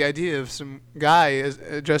thinking about the idea of some guy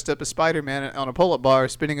dressed up as Spider-Man on a pull-up bar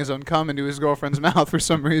spitting his own cum into his girlfriend's mouth for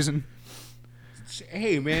some reason.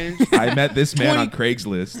 Hey, man. I met this man on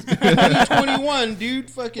Craigslist. 2021,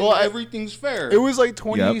 dude. Fucking Well, everything's fair. It was like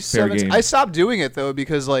fair 2017. game. I stopped doing it, though,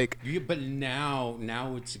 because, like, But now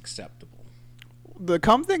it's acceptable. the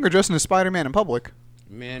cum thing or dressing as Spider-Man in public?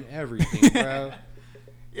 Man, everything, bro.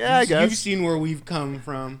 Yeah, I guess. You've seen where we've come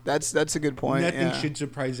from. That's a good point. Nothing yeah. should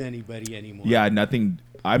surprise anybody anymore. Yeah, nothing.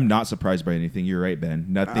 I'm not surprised by anything. You're right, Ben.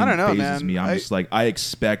 Nothing I don't know, phases man. me. I'm just like, I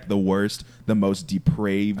expect the worst, the most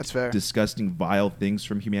depraved, That's fair. disgusting, vile things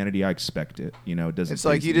from humanity. I expect it. You know, it doesn't. It's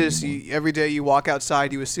like faze you me just anymore. every day you walk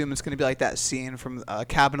outside, you assume it's going to be like that scene from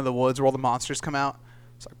Cabin in the Woods where all the monsters come out.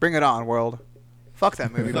 It's like, bring it on, world. Fuck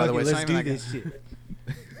that movie, by the way. It's Let's not do even that this good. shit.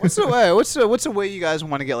 What's the way? What's the way you guys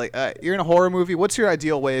want to get like? You're in a horror movie. What's your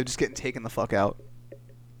ideal way of just getting taken the fuck out?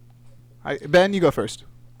 Ben, you go first.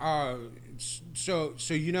 So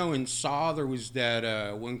you know, in Saw there was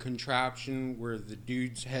that one contraption where the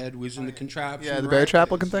dude's head was in the contraption. Yeah, the right? bear trap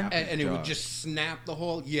looking thing. And it would just snap the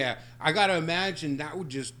whole. Yeah, I gotta imagine that would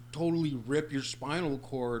just totally rip your spinal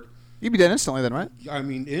cord. You'd be dead instantly then, right? I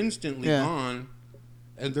mean, instantly Yeah. gone.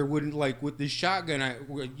 And there wouldn't, like, with the shotgun,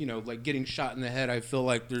 like getting shot in the head, I feel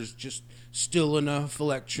like there's just still enough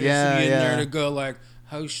electricity in there to go like,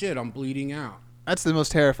 oh shit, I'm bleeding out. That's the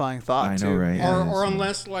most terrifying thought. I know, too. right? Yeah. Or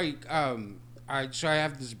unless, like, I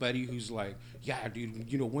have this buddy who's like, yeah,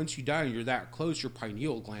 dude, you know, once you die and you're that close, your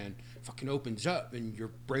pineal gland fucking opens up and your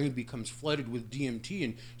brain becomes flooded with DMT,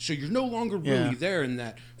 and so you're no longer really there, and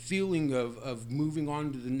that feeling of moving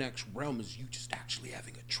on to the next realm is you just actually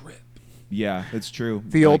having a trip. Yeah, it's true.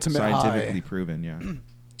 The ultimate scientifically high. proven. Yeah.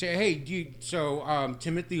 Hey, dude, so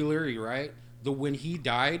Timothy Leary, right? When he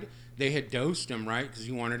died, they had dosed him, right? Because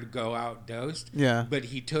he wanted to go out dosed. Yeah. But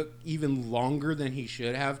he took even longer than he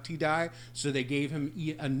should have to die, so they gave him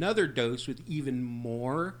another dose with even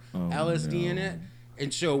more LSD in it.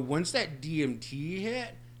 And so once that DMT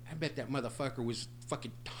hit, I bet that motherfucker was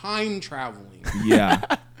fucking time traveling. Yeah.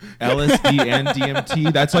 LSD and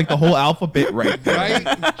DMT. That's like the whole alphabet right there.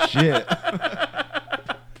 Right? Shit.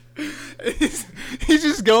 He's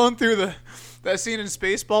just going through that scene in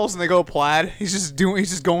Spaceballs and they go plaid. He's just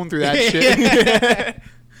going through that shit.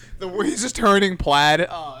 He's just turning plaid.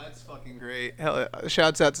 Oh, that's fucking great. Hell,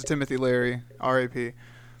 shouts out to Timothy Leary, R.A.P.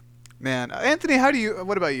 Man, Anthony,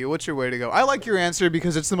 what about you? What's your way to go? I like your answer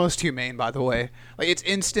because it's the most humane, by the way. Like, it's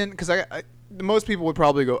instant, because most people would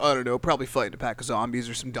probably go, I don't know, probably fighting a pack of zombies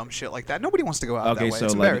or some dumb shit like that. Nobody wants to go out that way. Okay, so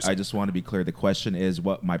It's embarrassing. I just want to be clear. The question is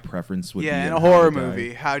what my preference would be. Yeah, in and a how horror to die.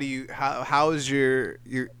 movie, how do you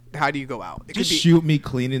go out? It Just could be, shoot me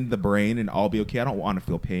clean in the brain and I'll be okay. I don't want to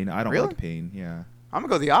feel pain. I don't Really? like pain. Yeah. I'm gonna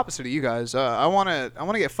go the opposite of you guys. I wanna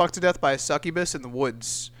get fucked to death by a succubus in the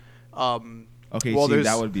woods. Okay, well, see,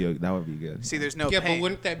 that would be good. See, there's no Yeah, pain. but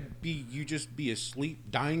wouldn't that be you just be asleep,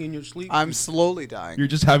 dying in your sleep? I'm slowly dying. You're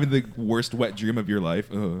just having the worst wet dream of your life.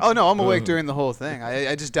 Oh no, I'm awake during the whole thing.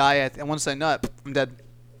 I just die and once I nut, I'm dead.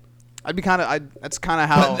 That's kind of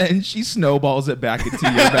how. But then she snowballs it back into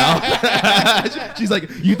your mouth. She's like,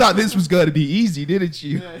 "You thought this was going to be easy, didn't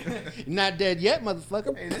you?" Not dead yet,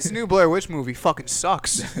 motherfucker. Hey, this new Blair Witch movie fucking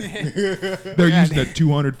sucks. They're using a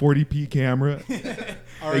 240p camera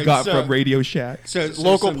they got from Radio Shack. So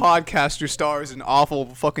Local podcaster stars an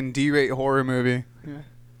awful fucking D-rate horror movie. Yeah.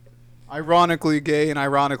 Ironically gay and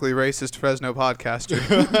ironically racist Fresno podcaster.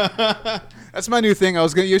 That's my new thing.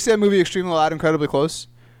 You see that movie Extremely Loud, Incredibly Close?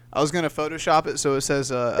 I was gonna Photoshop it so it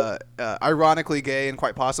says ironically gay and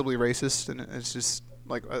quite possibly racist, and it's just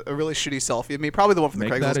like a really shitty selfie of me. Probably the one from the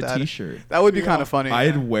Craigslist Make that a ad. T-shirt. That would be kind of funny.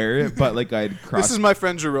 I'd wear it, but like I'd cross. This is my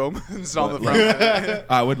friend Jerome. It's on the front.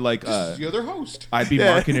 I would like. This is the other host. I'd be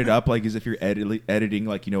marking it up like as if you're editing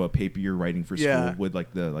like a paper you're writing for school with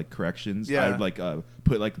like the corrections. Yeah. I'd like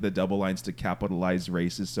put like the double lines to capitalize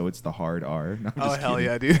racist so it's the hard R. No, I'm just hell kidding.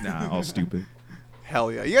 yeah, dude. Nah, all stupid. Hell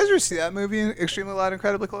yeah. You guys ever see that movie, Extremely Loud,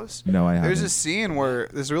 Incredibly Close? No, I haven't. There's a scene where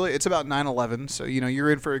it's about 9/11, so, you're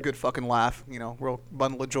in for a good fucking laugh, real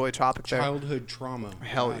bundle of joy topic there. Childhood trauma.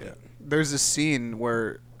 Hell Got yeah. it. There's a scene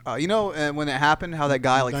where, and when it happened, how that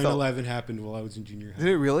guy, like, 9/11 happened while I was in junior high. Did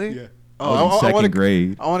it really? Yeah. I was in second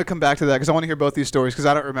grade. I want to come back to that because I want to hear both these stories because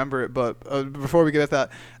I don't remember it. But before we get at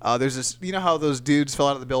that, there's this. You know how those dudes fell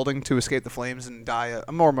out of the building to escape the flames and die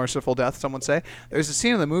a more merciful death, some would say? There's a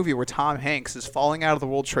scene in the movie where Tom Hanks is falling out of the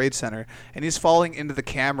World Trade Center and he's falling into the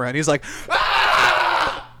camera and he's like,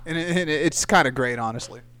 ah! And it's kind of great,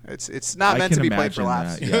 honestly. It's not meant to be played for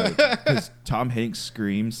laughs. Because Tom Hanks'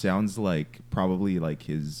 scream sounds like probably like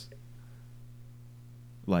his.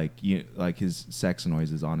 Like his sex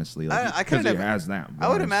noises, honestly. Like, I couldn't has that. I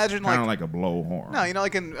would imagine kind of like a blowhorn. No,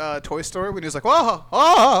 like in Toy Story when he's like, "Whoa!"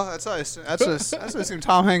 That's what I assume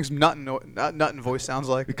Tom Hanks' nuttin' voice sounds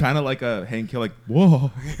like. Kind of like a Hank Hill, like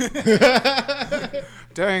whoa.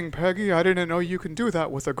 Dang, Peggy, I didn't know you can do that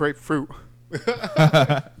with a grapefruit.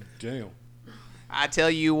 Damn. I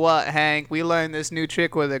tell you what, Hank, we learned this new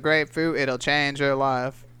trick with a grapefruit. It'll change your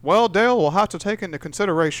life. Well, Dale, we'll have to take into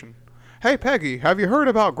consideration. Hey, Peggy, have you heard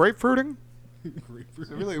about grapefruiting?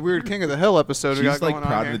 It's a really weird King of the Hill episode we got She's like going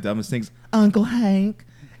proud on of here. the dumbest things. Uncle Hank,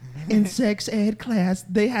 in sex ed class,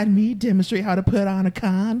 they had me demonstrate how to put on a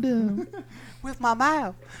condom. With my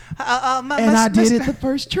mouth. And I did it the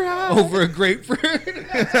first try. Over a grapefruit.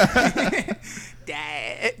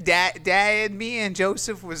 Dad, me and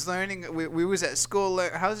Joseph was learning. We was at school.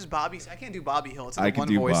 How's Bobby? I can't do Bobby Hill. It's in I the can one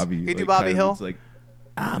do voice. Bobby. Can you do like, Bobby Hill? It's like,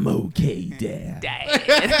 I'm okay, Dad.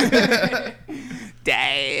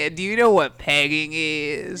 Dad, do you know what pegging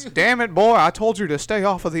is? Damn it, boy, I told you to stay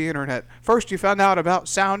off of the internet. First you found out about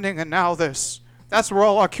sounding, and now this. That's where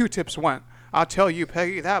all our Q-tips went. I tell you,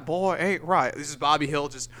 Peggy, that boy ain't right. This is Bobby Hill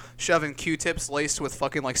just shoving Q-tips laced with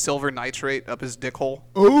fucking like silver nitrate up his dick hole.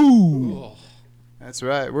 Ooh. That's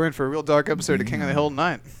right. We're in for a real dark episode of King of the Hill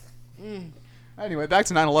tonight. Anyway, back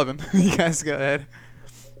to 9/11. You guys go ahead.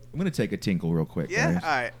 I'm gonna take a tinkle real quick. Yeah. guys. All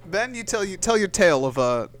right. Ben, you tell your tale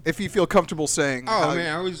of if you feel comfortable saying. Oh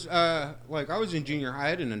man, I was in junior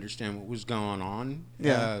high. I didn't understand what was going on.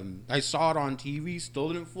 Yeah. I saw it on TV. Still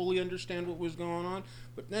didn't fully understand what was going on.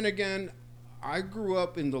 But then again, I grew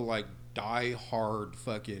up in the like Die Hard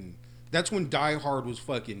fucking. That's when Die Hard was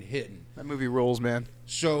fucking hitting. That movie rules, man.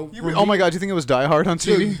 So Oh my god, do you think it was Die Hard on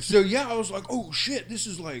TV? So yeah, I was like, oh shit, this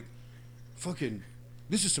is like, fucking,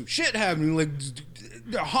 this is some shit happening. Like,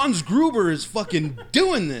 Hans Gruber is fucking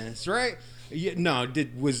doing this, right? Yeah, no,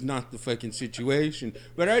 it was not the fucking situation.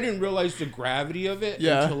 But I didn't realize the gravity of it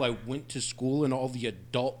until I went to school and all the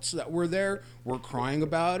adults that were there were crying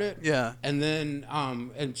about it. Yeah. And then,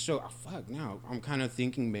 and so, fuck, now I'm kind of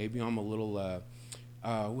thinking maybe I'm a little,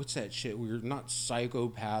 what's that shit? We're not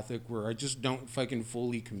psychopathic, where I just don't fucking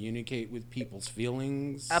fully communicate with people's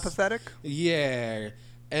feelings. Apathetic? Yeah.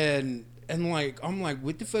 And like, I'm like,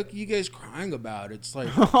 what the fuck are you guys crying about? It's like,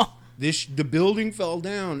 the building fell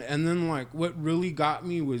down. And then like, what really got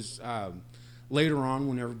me was, later on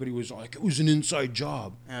when everybody was like, it was an inside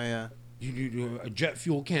job. Oh, yeah. A jet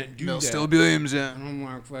fuel can't do that. Still Williams, yeah. And I'm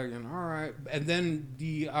like, fucking, all right. And then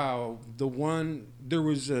there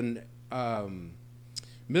was an,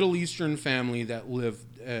 Middle Eastern family that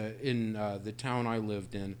lived in the town I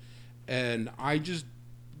lived in, and I just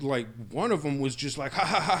like one of them was just like ha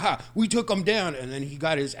ha ha ha, we took him down, and then he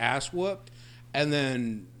got his ass whooped, and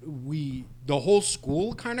then the whole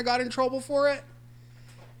school kind of got in trouble for it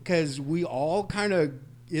because we all kind of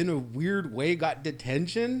in a weird way got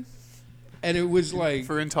detention, and it was like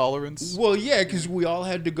for intolerance. Well, yeah, because we all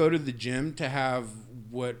had to go to the gym to have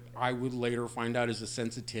what I would later find out is a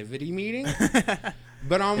sensitivity meeting.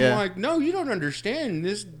 But I'm like, no, you don't understand.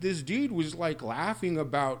 This dude was like laughing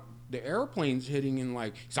about the airplane's hitting, and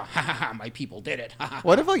like, so ha ha ha, my people did it. Ha, ha,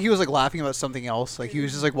 What if like he was like laughing about something else? Like he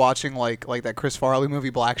was just like watching like that Chris Farley movie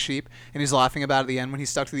Black Sheep, and he's laughing about it at the end when he's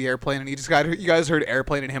stuck to the airplane, and you guys heard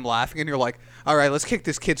airplane and him laughing, and you're like, all right, let's kick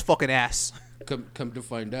this kid's fucking ass. Come to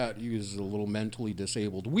find out, he was a little mentally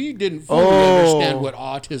disabled. We didn't fully understand what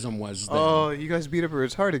autism was then. Oh, you guys beat up a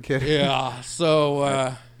retarded kid. Yeah,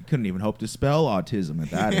 so Couldn't even hope to spell autism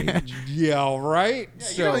at that age. yeah, right. Yeah,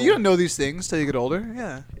 So you don't know these things till you get older.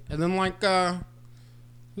 Yeah. and then like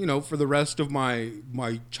for the rest of my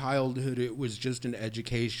childhood, it was just an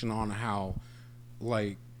education on how,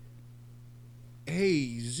 like,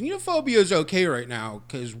 hey, xenophobia is okay right now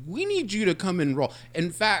because we need you to come enroll.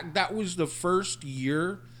 In fact, that was the first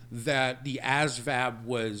year that the ASVAB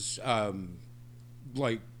was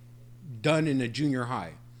like done in a junior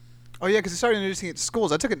high. Oh yeah, because they started introducing it to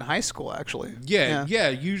schools. I took it in high school actually. Yeah.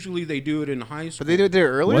 Usually they do it in high school. But they did it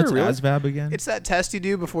earlier. What's really? ASVAB again? It's that test you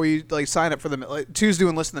do before you like sign up for choose to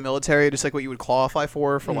enlist in the military, just like what you would qualify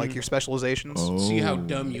for like your specializations. Oh. See how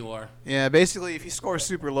dumb you are. Yeah, basically, if you score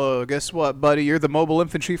super low, guess what, buddy? You're the mobile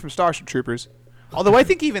infantry from Starship Troopers. Although I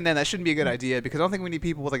think even then that shouldn't be a good idea because I don't think we need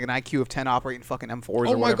people with like an IQ of 10 operating fucking M4s or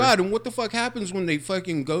whatever. Oh my god! And what the fuck happens when they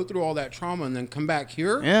fucking go through all that trauma and then come back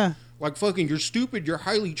here? Yeah. Like fucking, you're stupid, you're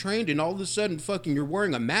highly trained, and all of a sudden, fucking, you're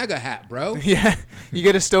wearing a MAGA hat, bro. Yeah, you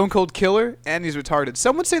get a stone cold killer, and he's retarded.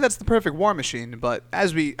 Some would say that's the perfect war machine, but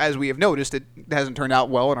as we have noticed, it hasn't turned out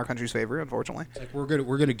well in our country's favor, unfortunately. It's like we're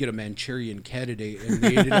gonna get a Manchurian candidate, and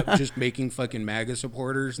they ended up just making fucking MAGA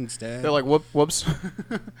supporters instead. They're like, whoops.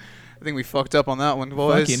 I think we fucked up on that one,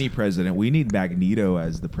 boys. Fuck any president. We need Magneto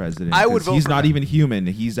as the president. I would vote He's for not Mag- even human.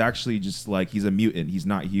 He's actually just like he's a mutant. He's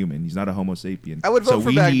not human. He's not a Homo sapien. I would vote so for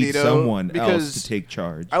we Magneto need someone because else to take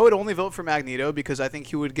charge. I would only vote for Magneto because I think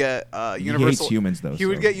he would get universal. He hates humans though. He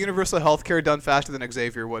would get universal health care done faster than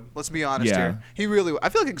Xavier would. Let's be honest Yeah. here. He really would. I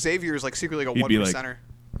feel like Xavier is like secretly like a He'd be 1%er. like,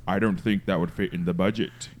 I don't think that would fit in the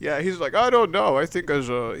budget. Yeah, he's like, I don't know. I think he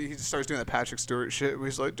just starts doing that Patrick Stewart shit. Where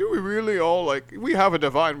he's like, do we really all like we have a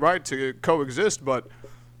divine right to coexist, but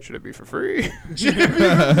should it be for free?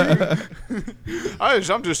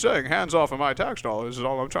 I'm just saying, hands off of my tax dollars is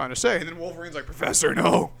all I'm trying to say. And then Wolverine's like, Professor,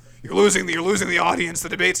 no. You're losing the audience. The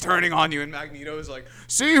debate's turning on you. And Magneto is like,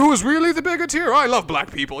 see who's really the bigot here? I love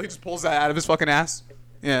black people. He just pulls that out of his fucking ass.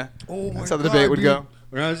 Yeah. Oh my That's how the God, debate would dude. go.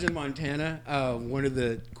 When I was in Montana, one of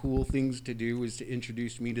the cool things to do was to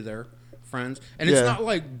introduce me to their friends. And it's Yeah. not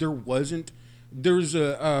like there's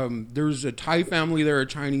a Thai family there, a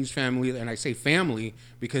Chinese family, and I say family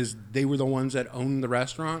because they were the ones that owned the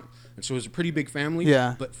restaurant. And so it was a pretty big family,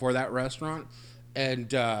 Yeah. but for that restaurant.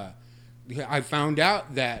 And I found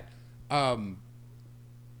out that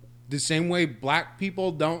the same way black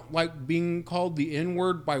people don't like being called the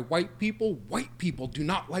N-word by white people do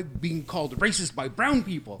not like being called racist by brown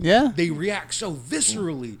people. Yeah. They react so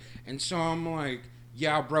viscerally. And so I'm like,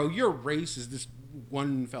 yeah, bro, you're racist. This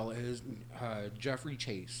one fella is Jeffrey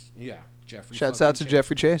Chase. Yeah, Jeffrey. Shouts out to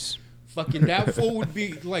Jeffrey Chase. Fucking that fool would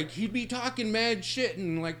be like, he'd be talking mad shit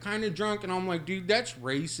and like kind of drunk. And I'm like, dude, that's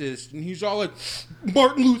racist. And he's all like,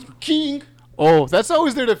 Martin Luther King. Oh, that's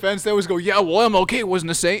always their defense. They always go, yeah, well, MLK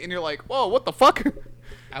wasn't a saint. And you're like, whoa, what the fuck?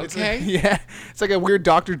 It's Okay. yeah. It's like a weird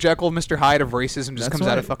Dr. Jekyll, Mr. Hyde of racism just comes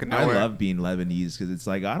why out of fucking nowhere. I love being Lebanese because it's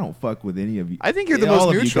like I don't fuck with any of you. I think you're the All most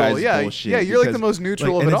of you neutral. guys Yeah, bullshit yeah, you're like the because, most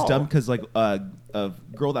neutral like, of it and all. it's dumb because like a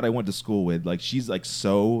girl that I went to school with, like she's like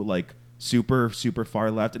so like super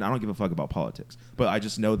far left, and I don't give a fuck about politics, but I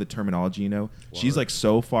just know the terminology. She's like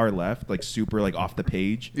so far left, like super like off the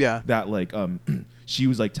page. Yeah. That like she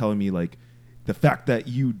was like telling me like the fact that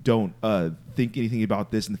you don't think anything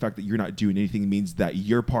about this and the fact that you're not doing anything means that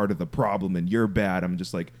you're part of the problem and you're bad. I'm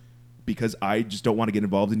just like, because I just don't want to get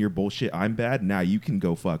involved in your bullshit. I'm bad. Now you can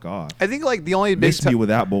go fuck off. I think like the only big Miss me with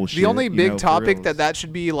that bullshit. the only big for topic reals. that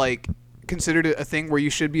should be like considered a thing where you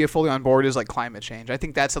should be fully on board is like climate change. I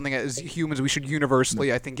think that's something that as humans we should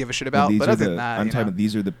universally I think give a shit about. These But are other the- than that, I'm you talking know. about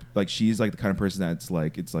these are the like she's like the kind of person that's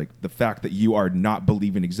like it's like the fact that you are not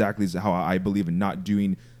believing exactly how I believe and not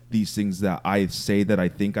doing these things that I say that I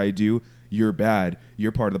think I do. You're bad.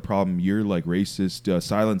 You're part of the problem. You're like racist.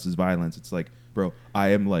 Silence is violence. It's like, bro, I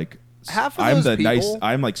am like Half of I'm those the people- nice.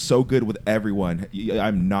 I'm like so good with everyone.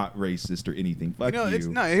 I'm not racist or anything. Fuck You know, you. it's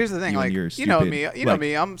no. Here's the thing, You and like your you know stupid, me, you know like,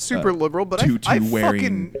 me. I'm super liberal, but tutu I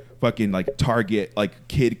wearing fucking like Target like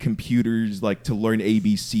kid computers like to learn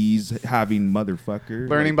ABCs having motherfucker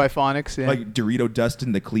learning like, by phonics. Yeah. like Dorito dust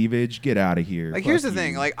in the cleavage. Get out of here. Like here's the Fuck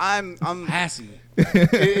thing, you. like I'm Passy.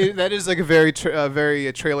 That is like a very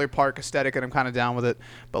trailer park aesthetic, and I'm kind of down with it.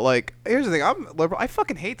 But like, here's the thing: I'm liberal. I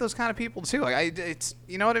fucking hate those kind of people too. Like, it's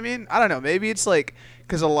you know what I mean? I don't know. Maybe it's like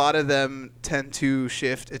because a lot of them tend to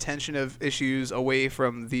shift attention of issues away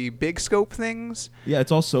from the big scope things. Yeah,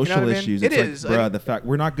 it's all social You know what I mean? issues. It It's is. like, bruh, the fact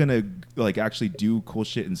we're not gonna like actually do cool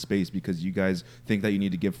shit in space because you guys think that you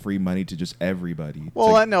need to give free money to just everybody. It's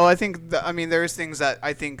Well, like, I know. I think. I mean, there's things that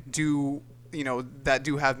I think do that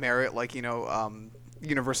do have merit, like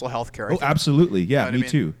universal health care. oh, absolutely. Yeah, You know what I me mean?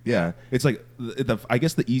 too. Yeah. Yeah. It's like I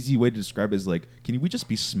guess the easy way to describe it is like, can we just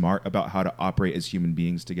be smart about how to operate as human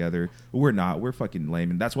beings together? We're not. We're fucking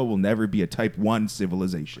lame, and that's why we'll never be a type 1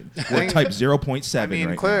 civilization. We're type 0.7 I mean,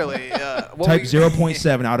 right clearly, now. Type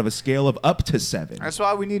 0.7 out of a scale of up to 7. That's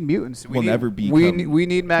why we need mutants. We'll never be. We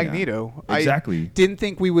need Magneto. Yeah, exactly. I didn't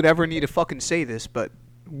think we would ever need to fucking say this, but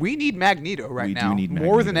we need Magneto right We now do need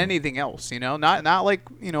more than Magneto. anything else. Not like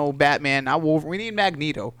Batman, not Wolverine. We need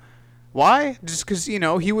Magneto. Why? Just because he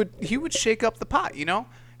would shake up the pot.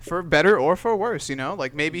 For better or for worse.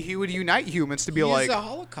 Like maybe he would unite humans to be He's like a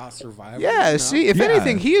Holocaust survivor. Yeah. See, if Yeah.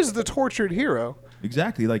 anything, he is the tortured hero.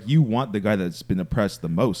 Exactly. Like you want the guy that's been oppressed the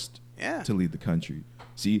most Yeah. to lead the country.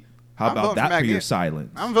 See, how I'm about voting that for Magneto. your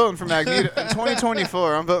silence? I'm voting for Magneto. In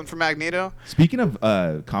 2024, I'm voting for Magneto. Speaking of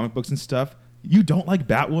comic books and stuff, you don't like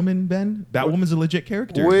Batwoman, Ben? Batwoman's a legit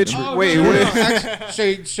character. Which Oh, wait, no, no, wait. no.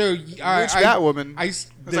 Actually, so Which Batwoman?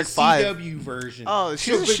 the like 5. CW version. Oh, but-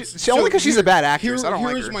 she only because she's a bad actress. Here, I don't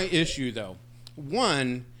like here's her. my issue, though.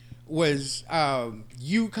 One was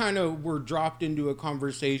you kind of were dropped into a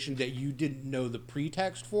conversation that you didn't know the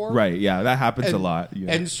pretext for. Right, yeah, that happens a lot.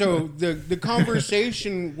 Yeah. And so the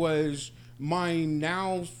conversation was my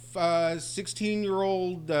now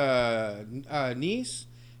 16-year-old niece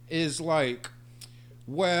is like,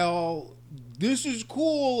 well, this is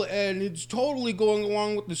cool and it's totally going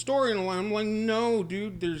along with the story. And I'm like, no,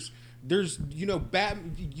 dude, there's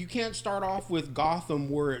you can't start off with Gotham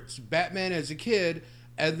where it's Batman as a kid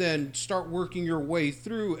and then start working your way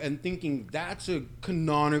through and thinking that's a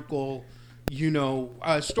canonical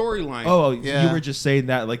storyline. Oh, Yeah. you were just saying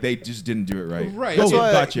that like they just didn't do it right. Right. Oh, That's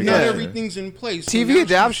why- gotcha. Not gotcha. everything's in place. So now TV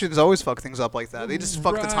she's- adaptations always fuck things up like that. They just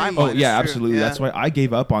fuck the Right. timeline. Oh It's yeah, true. absolutely. Yeah. That's why I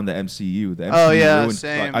gave up on the MCU. The MCU Oh, yeah, ruined,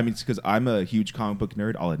 same. I mean, it's because I'm a huge comic book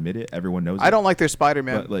nerd. I'll admit it. Everyone knows. I it. don't like their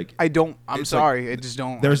Spider-Man. But, like, I don't. I'm it's sorry. like- I just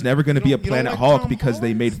don't. There's never going to be a You don't Planet like Hulk Tom because they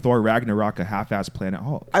Holland? made Thor Ragnarok a half-ass Planet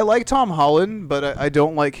Hulk. I like Tom Holland, but I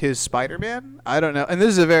don't like his Spider-Man. I don't know. And this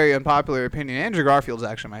is a very unpopular opinion. Andrew Garfield's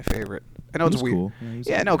actually my favorite. I know He it's was weird. cool. Yeah, he was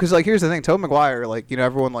Yeah, cool. no, because like here's the thing. Tobey Maguire, like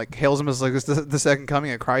everyone like hails him as like the second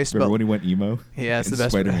coming of Christ. Remember but when he went emo? Yeah, it's in the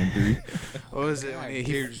best Spider-Man 3. what was it? God, When he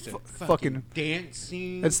there's a fucking. dance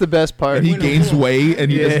scene. That's the best part. And he Wait, no, gains hold on. weight and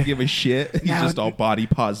he Yeah. doesn't give a shit. He's Now- just all body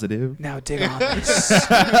positive. Now dig on this.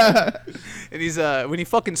 And he's when he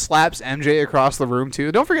fucking slaps MJ across the room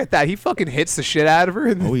too. Don't forget that he fucking hits the shit out of her.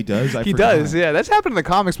 Oh, he does? I he forgot. does. Yeah, that's happened in the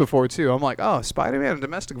comics before too. I'm like, oh, Spider-Man and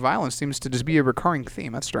domestic violence seems to just be a recurring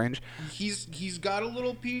theme. That's strange. He's got a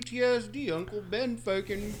little PTSD. Uncle Ben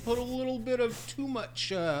fucking put a little bit of too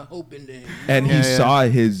much hope into him. And Yeah, he yeah. saw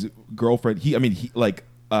his girlfriend. He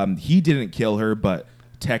didn't kill her, but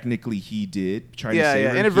technically he did try to Yeah, save yeah.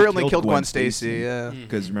 her. He Inadvertently killed Gwen Stacy. Yeah.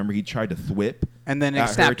 Because remember, he tried to thwip And then at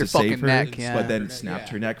he snapped her her to save fucking her, neck. Yeah. but then Yeah. snapped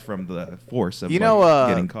her neck from the force of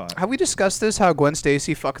getting caught. have we discussed this? How Gwen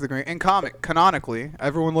Stacy fucked the Green in canonically?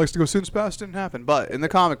 Everyone likes to go since past didn't happen, but in the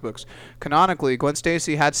comic books, canonically, Gwen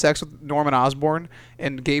Stacy had sex with Norman Osborn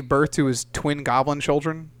and gave birth to his twin goblin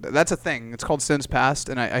children. That's a thing. It's called sins past,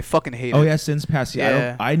 and I fucking hate Oh it. yeah, Sins Past. Yeah,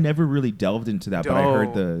 Yeah. I never really delved into that, but I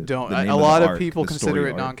heard the don't. the name A of the lot of arc, people the consider story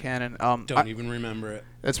it arc. non-canon. Don't even remember it.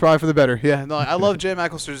 It's probably for the better. Yeah, no, I love J.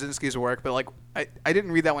 Michael Straczynski's work, but like I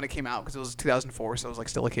didn't read that when it came out because it was 2004, so I was like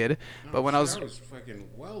still a kid. But when I was fucking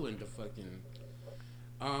well into fucking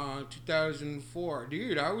 2004,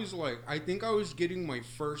 dude, I think I was getting my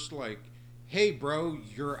first like, hey bro,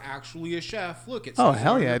 you're actually a chef. Look, it's Oh,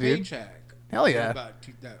 hell yeah, dude. paycheck. Hell yeah.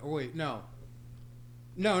 Oh wait, no,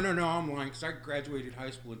 I'm lying because I graduated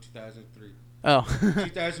high school in 2003. oh,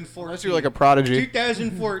 2014. unless you're like a prodigy.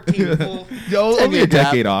 2014, fool. Yo, Ten only year a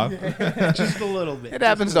decade gap. off. Just a little bit. It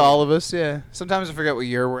happens to all of us. Yeah. Sometimes I forget what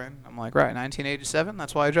year we're in. I'm like, right, 1987.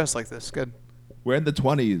 That's why I dress like this. Good. We're in the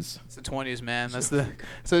 20s. It's the 20s, man. That's the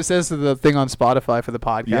so it says the thing on Spotify for the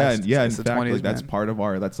podcast. Yeah. It's In the fact, 20s, like, that's man. part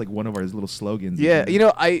of that's like one of our little slogans. Yeah, you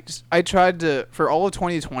know, I tried to, for all of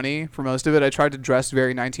 2020, for most of it, I tried to dress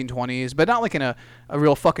very 1920s, but not like in a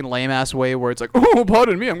real fucking lame-ass way where it's like, oh,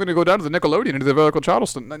 pardon me, I'm going to go down to the Nickelodeon and do the Vertical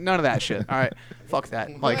Charleston. None of that shit. All right, fuck that.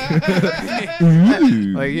 Like,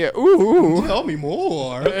 like yeah, ooh. Tell me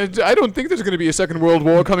more. I don't think there's going to be a second world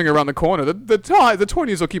war coming around the corner. The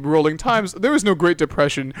 20s will keep rolling. There is no Great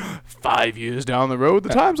Depression 5 years down the road. The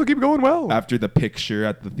times will keep going well. After the picture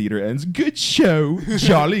at the theater ends, good show,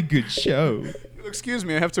 jolly good show. Excuse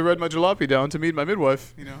me, I have to ride my jalopy down to meet my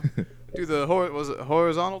midwife. You know, do the was it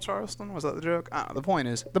horizontal Charleston? Was that the joke? The point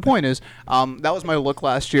is, that was my look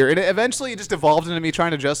last year, and eventually it just evolved into me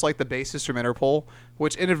trying to dress like the bassist from Interpol,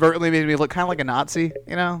 which inadvertently made me look kind of like a Nazi.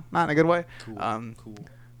 You know, not in a good way. Cool.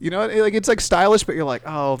 You know, it's like stylish, but you're like,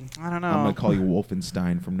 oh, I don't know. I'm gonna call you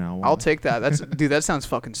Wolfenstein from now on. I'll take that. Dude, that sounds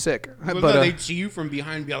fucking sick. But But they'd see you from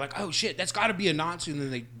behind and be like, oh shit, that's got to be a Nazi.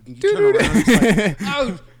 And then you turn around and it's like,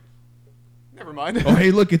 oh. never mind. Oh, hey,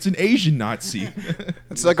 look, it's an Asian Nazi.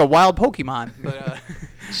 It's like a wild Pokemon. But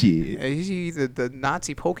Shit. is he the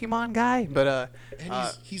Nazi Pokemon guy? But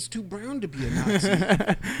And he's too brown to be a Nazi.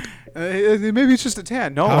 maybe it's just a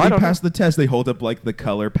tan. No, How I do you don't pass the test? They hold up like the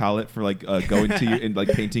color palette for like going to you and like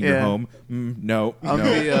painting your Yeah. home. No, I'm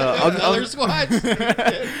no. Other squads.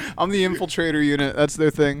 I'm the infiltrator unit. That's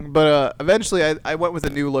their thing. But eventually, I went with a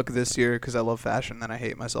new look this year because I love fashion and I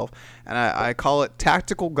hate myself. And I call it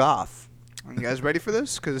tactical goth. Are you guys ready for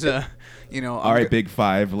this? Because you know. All right, Big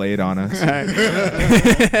Five, lay it on us.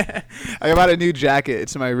 I bought a new jacket.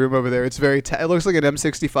 It's in my room over there. It's very. It looks like an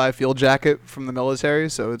M65 field jacket from the military,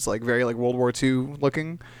 so it's like very like World War II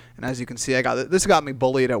looking. And as you can see, I got this. Got me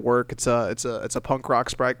bullied at work. It's a punk rock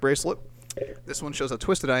Sprite bracelet. This one shows how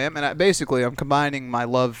twisted I am, and I'm combining my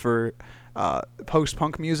love for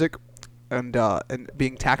post-punk music and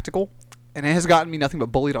being tactical. And it has gotten me nothing but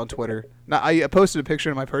bullied on Twitter. Now, I posted a picture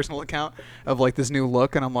in my personal account of like this new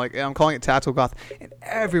look, and I'm like, I'm calling it tactical goth, and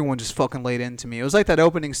everyone just fucking laid into me. It was like that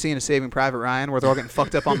opening scene of Saving Private Ryan where they're all getting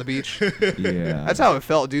fucked up on the beach. Yeah. That's how it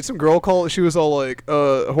felt, dude. Some girl called. She was all like,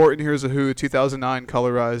 Horton Hears a Who 2009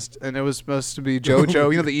 colorized, and it was supposed to be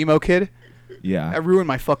JoJo, you know, the emo kid. Yeah. That ruined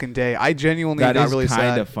my fucking day. I genuinely That got is really sad.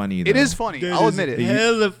 kind of funny, though. It is funny. I'll admit it.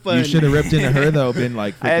 Hella fun. You should have ripped into her though. Been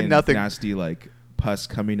like I had freaking nothing. nasty like pus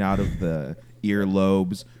coming out of the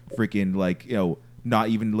earlobes. Freaking like not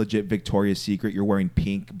even legit Victoria's Secret. You're wearing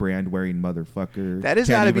pink brand wearing motherfucker. That has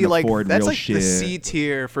got to be like that's like shit. the C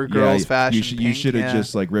tier for girls' fashion. You should have yeah.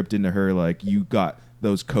 just like ripped into her like you got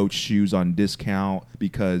those Coach shoes on discount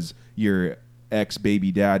because your ex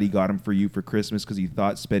baby daddy got them for you for Christmas because he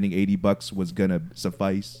thought spending $80 was gonna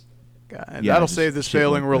suffice. God, Yeah, that'll just save this shit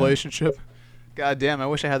failing like that. relationship. God damn, I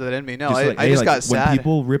wish I had that in me. No, Just like, I hey, just like, got sad. When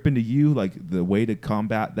people rip into you, like the way to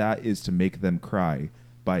combat that is to make them cry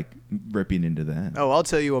by ripping into them. Oh, I'll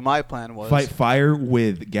tell you what my plan was. Fight fire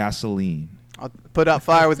with gasoline. I'll put out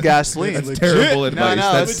fire with gasoline. That's terrible advice.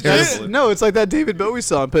 No, That's terrible. no, it's like that David Bowie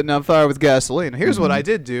song, putting out fire with gasoline. Here's what I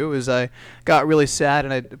did do: is I got really sad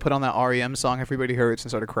and I put on that REM song "Everybody Hurts"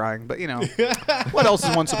 and started crying. But you know, what else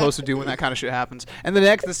is one supposed to do when that kind of shit happens? And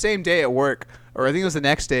the same day at work, or I think it was the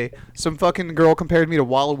next day, some fucking girl compared me to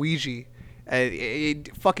Waluigi.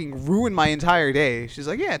 It fucking ruined my entire day. She's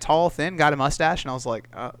like, "Yeah, tall, thin, got a mustache," and I was like,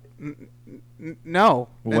 "No."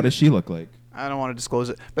 Well, what does she look like? I don't want to disclose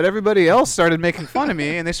it, but everybody else started making fun of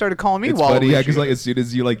me, and they started calling me It's Waluigi. funny, yeah, because like as soon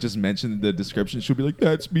as you like just mention the description, she'll be like,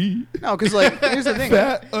 "That's me." No, because like here's the thing.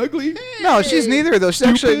 Fat, ugly. No, she's neither of those. She's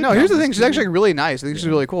actually Stupid. no. Here's the thing. She's actually really nice. I think she's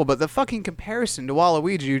really cool. But the fucking comparison to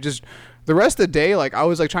Waluigi, just the rest of the day, like I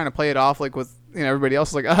was like trying to play it off like with everybody else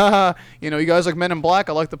is like, you guys like Men in Black.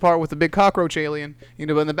 I like the part with the big cockroach alien.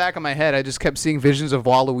 But in the back of my head, I just kept seeing visions of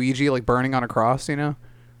Waluigi like burning on a cross.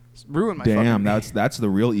 It's ruined my Damn, fucking that's the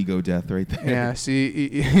real ego death right there. Yeah,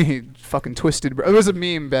 see, he fucking twisted. Bro. It was a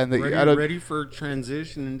meme, Ben. That I don't. Ready for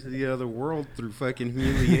transition into the other world through fucking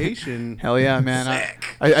humiliation. Hell yeah, man!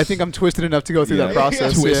 I think I'm twisted enough to go through that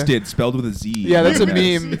process. Twisted, spelled with a Z. Yeah, that's a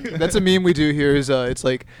Yes. meme. That's a meme we do here. Is it's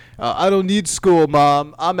like I don't need school,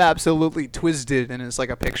 Mom. I'm absolutely twisted, and it's like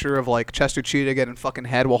a picture of like Chester Cheetah getting fucking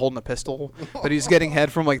head while holding a pistol, but he's getting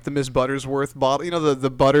head from like the Miss Buttersworth bottle.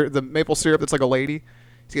 The maple syrup that's like a lady.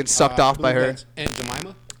 He's getting sucked off by her. And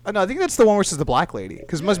Jemima? No, I think that's the one where she's the black lady.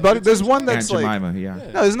 Because Miss Butter, there's one that's Aunt like Jemima,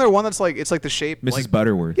 yeah. no, isn't there one that's like it's like the shape Mrs. like,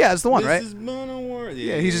 Butterworth. Yeah, it's the one, right? Mrs. Butterworth.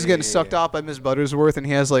 Yeah, he's just getting sucked off by Miss Buttersworth, and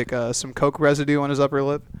he has like some coke residue on his upper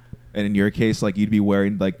lip. And in your case, like you'd be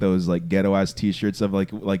wearing like those like ghetto ass T-shirts of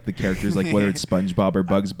like the characters, like whether it's SpongeBob or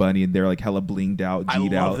Bugs Bunny, and they're like hella blinged out,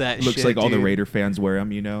 G'd out. That Looks shit, like all the dude. Raider fans wear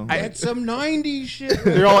them, you know. I had some '90s shit.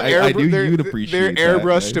 They're all I knew you'd appreciate they're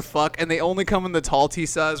airbrushed that, to fuck, and they only come in the tall tee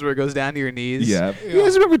size where it goes down to your knees. Yeah. You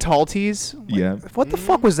guys remember tall tees? Like, Yeah. What the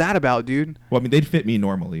fuck was that about, dude? Well, I mean, they'd fit me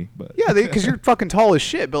normally, but Yeah, because you're fucking tall as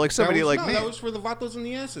shit. But like somebody that was, like no, me, that was for the vatos and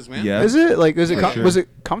the asses, man. Yeah. is it like sure. was it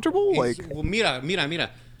comfortable? Like Well, mira.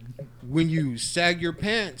 When you sag your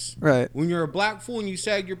pants, Right. When you're a black fool and you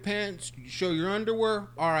sag your pants, you show your underwear.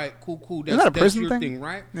 All right, cool. Isn't that a That's prison your thing?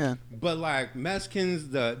 right? Yeah. But like Mexicans,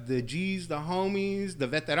 the G's, the homies, the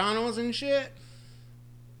veteranos and shit,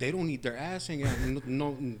 they don't need their ass hanging out.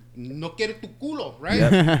 No quiere tu culo, right?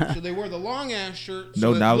 Yep. So they wear the long ass shirt.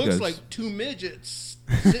 No So it nalgas. looks like two midgets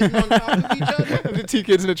sitting on top of each other. the two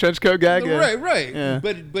kids in a trench coat gag. Yeah. Right. Yeah.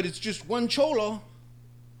 But it's just one cholo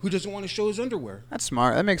who doesn't want to show his underwear. That's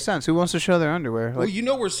smart. That makes sense. Who wants to show their underwear? Well, Like you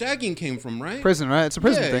know where sagging came from, right? prison, right? It's a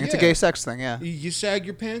prison Yeah, thing. It's a yeah. gay sex thing. Yeah. You sag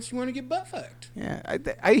your pants, you want to get butt fucked. Yeah,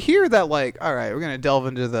 I hear that. Like, all right, we're gonna delve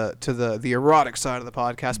into the erotic side of the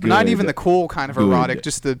podcast, but not Good. even the cool kind of Good. erotic,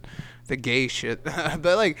 just the gay shit. But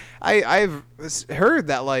like, I've heard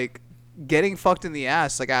that like getting fucked in the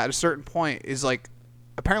ass like at a certain point is like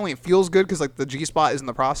apparently it feels good because like the G spot is in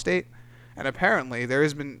the prostate, and apparently there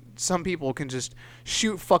has been some people can just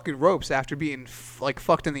shoot fucking ropes after being like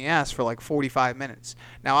fucked in the ass for like 45 minutes.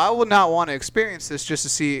 Now I would not want to experience this just to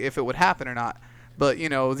see if it would happen or not. But you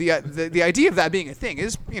know the idea of that being a thing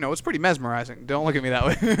is it's pretty mesmerizing. Don't look at me that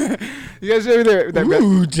way. You guys ever there?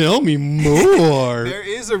 Ooh, tell me more. There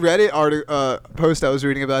is a Reddit post I was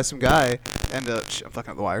reading about some guy, and I'm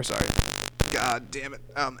fucking up the wire. Sorry. God damn it.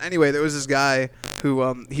 Anyway, there was this guy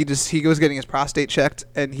who he was getting his prostate checked,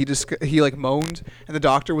 and he like moaned, and the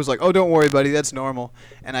doctor was like, "Oh, don't worry, buddy, that's normal."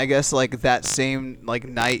 And I guess like that same like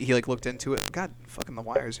night he like looked into it. God, fucking the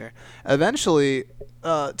wires here. Eventually,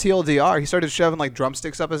 TLDR, he started shoving like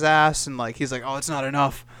drumsticks up his ass, and like he's like, "Oh, it's not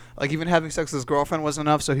enough." Like even having sex with his girlfriend wasn't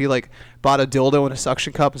enough, so he like bought a dildo and a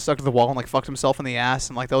suction cup and stuck to the wall and like fucked himself in the ass,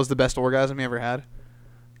 and like that was the best orgasm he ever had.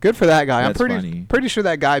 Good for that guy. That's I'm funny. pretty sure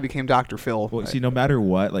that guy became Dr. Phil. Well, see, no matter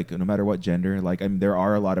what gender, like I mean, there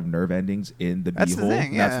are a lot of nerve endings in the That's the beehole.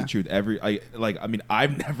 thing, That's yeah. the truth.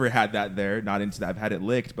 I've never had that there. Not into that. I've had it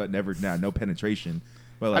licked, but no penetration.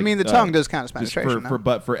 But like, the tongue does count as just penetration.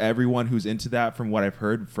 but for everyone who's into that, from what I've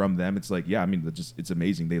heard from them, it's like, yeah, I mean, it's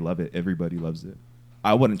amazing. They love it. Everybody loves it.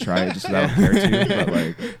 I wouldn't try it just because I don't care to. But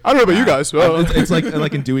like, I don't know about you guys. it's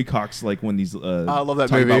like in Dewey Cox, like when these I love that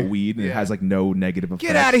talk movie. about weed and it Yeah. has like no negative effects.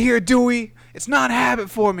 Get out of here, Dewey. It's not habit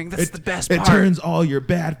forming. That's the best It part. turns all your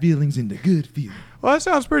bad feelings into good feelings. Well, that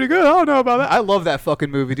sounds pretty good. I don't know about that. I love that fucking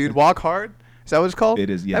movie, dude. Walk Hard. Is that what it's called? It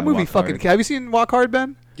is, yeah, That movie Walk fucking. Hard. Have you seen Walk Hard,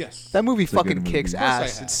 Ben? Yes. That movie a good fucking movie. kicks Of course I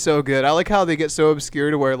ass. have. It's so good. I like how they get so obscure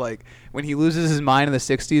to where like when he loses his mind in the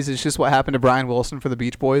 '60s, it's just what happened to Brian Wilson for the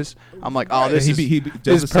Beach Boys. I'm like, oh, this he is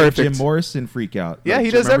does the same perfect. Jim Morrison freak out. Yeah, Like,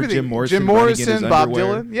 he does remember everything. Jim Morrison, Jim running in his Morrison, Bob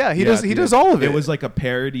underwear? Dylan. Yeah, he does all of it. It was like a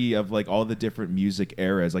parody of like all the different music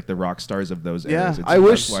eras, like the rock stars of those Yeah, eras. I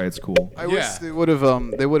wish- that's why it's cool. I wish Yeah. they would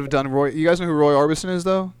have done Roy. You guys know who Roy Orbison is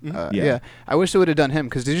though? Yeah. Yeah. I wish they would have done him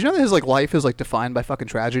because did you know that his like life is like defined by fucking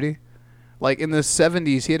tragedy? Like in the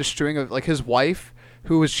 '70s, he had a string of like his wife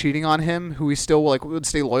who was cheating on him, who he still like would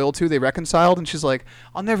stay loyal to. They reconciled, and she's like,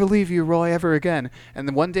 "I'll never leave you, Roy, ever again." And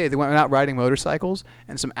then one day they went out riding motorcycles,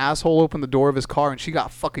 and some asshole opened the door of his car, and she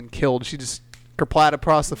got fucking killed. She just kerplat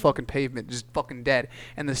across the fucking pavement, just fucking dead.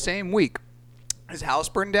 And the same week, his house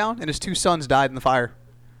burned down, and his two sons died in the fire.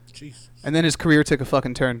 Jesus. And then his career took a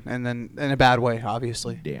fucking turn, and then in a bad way,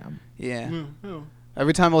 obviously. Damn. Yeah. Yeah.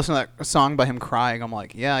 Every time I listen to that song by him crying, I'm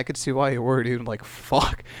like, yeah, I could see why you were, dude. I'm like,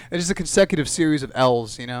 fuck. It's just a consecutive series of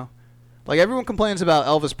L's, you know? Like, everyone complains about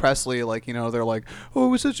Elvis Presley, like, you know, they're like, oh, it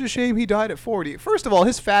was such a shame he died at 40. First of all,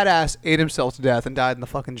 his fat ass ate himself to death and died in the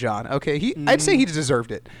fucking John. Okay, I'd say he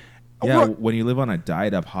deserved it. Yeah, when you live on a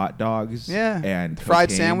diet of hot dogs and fried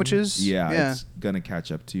cocaine, sandwiches. yeah, it's going to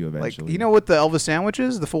catch up to you Like, eventually. you know what the Elvis sandwich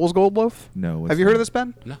is? The Fool's Gold Loaf? No. what's Have you heard that? of this,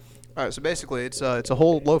 Ben? No. All right, so basically, it's a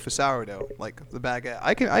whole loaf of sourdough, like the baguette.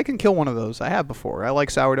 I can kill one of those. I have before. I like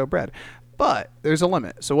sourdough bread, but there's a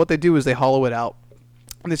limit. So what they do is they hollow it out,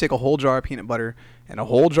 and they take a whole jar of peanut butter and a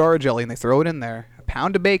whole jar of jelly, and they throw it in there, a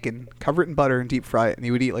pound of bacon, cover it in butter, and deep fry it. And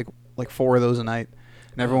you would eat like 4 of those a night.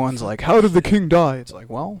 And everyone's like, "How did the king die?" It's like,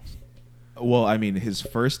 well, Well, I mean, his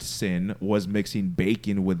first sin was mixing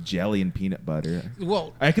bacon with jelly and peanut butter.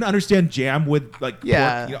 Well, I can understand jam with like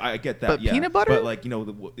Yeah. pork. You know, I get that. But yeah. peanut butter? But like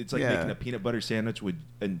it's like Yeah. making a peanut butter sandwich with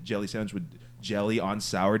and jelly sandwich with jelly on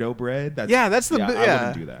sourdough bread. that's the I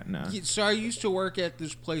wouldn't do that. No. so I used to work at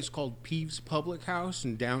this place called Peeves Public House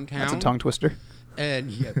in downtown. That's a tongue twister.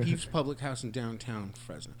 And Peeves Public House in downtown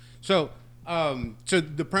Fresno. So, so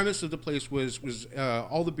the premise of the place was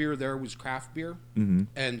all the beer there was craft beer,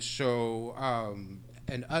 and so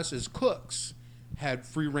and us as cooks had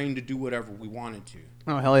free reign to do whatever we wanted to.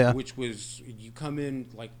 Oh hell yeah! Which was you come in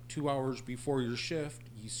like 2 hours before your shift,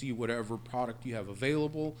 you see whatever product you have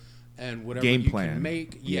available, and whatever Game you plan. can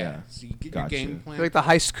make. Yeah. So you get Gotcha. your game plan. Like the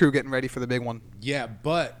heist crew getting ready for the big one. Yeah,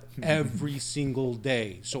 but every single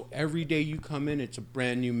day. So every day you come in, it's a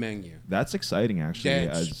brand new menu. That's exciting, actually.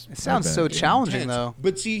 That's- It sounds so challenging Intense. though.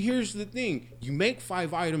 But see, here's the thing. You make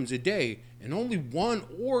 5 items a day, and only 1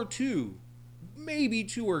 or 2, maybe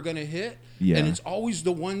 2 are going to hit. Yeah. And it's always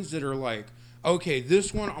the ones that are like, okay,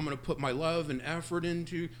 this one I'm going to put my love and effort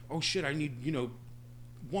into. Oh, shit, I need,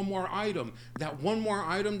 one more item. That one more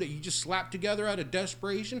item that you just slap together out of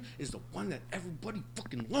desperation is the one that everybody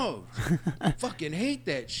fucking loves. I fucking hate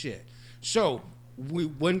that shit. So,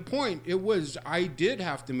 one point, I did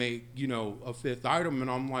have to make, a 5th item, and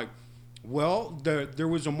I'm like, well, there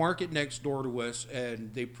was a market next door to us,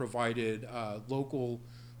 and they provided locally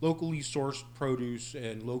sourced produce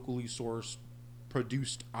and locally sourced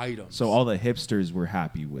produced items. So all the hipsters were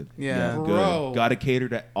happy with. Yeah. good. Bro. Got to cater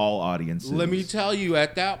to all audiences. Let me tell you,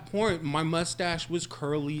 at that point, my mustache was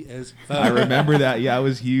curly as fuck. I remember that. Yeah, it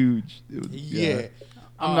was huge. It was, Yeah.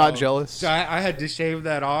 I'm not jealous. So I had to shave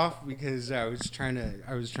that off because I was trying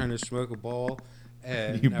to smoke a bowl,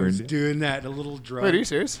 and You I was burned it. doing that a little drunk. Wait, are you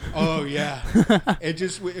serious? Oh yeah,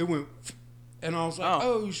 it went, and I was like,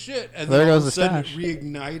 oh shit, and There then all goes of a the sudden stash. it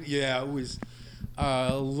reignited. Yeah, it was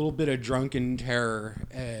a little bit of drunken terror,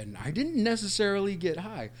 and I didn't necessarily get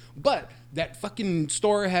high, but that fucking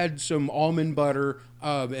store had some almond butter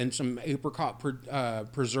and some apricot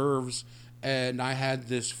preserves, and I had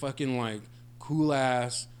this fucking like cool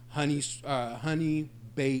ass honey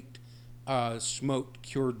baked smoked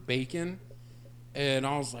cured bacon. And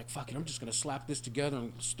I was like, fuck it, I'm just going to slap this together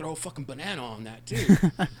and throw a fucking banana on that, too.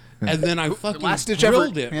 And then I fucking Last-ditch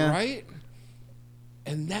grilled effort. it, Yeah. right?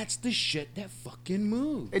 And that's the shit that fucking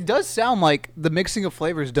moved. It does sound like the mixing of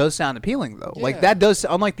flavors does sound appealing though. Yeah. Like that does,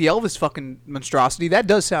 unlike the Elvis fucking monstrosity, that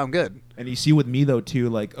does sound good. And you see with me though too,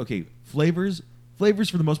 like okay, flavors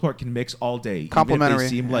for the most part can mix all day. Complementary, Even if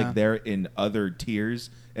they seem yeah. like they're in other tiers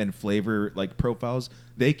and flavor like profiles.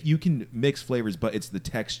 You can mix flavors, but it's the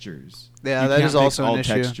textures. Yeah, You that can't is mix also an all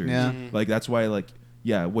issue. textures. Yeah. Like that's why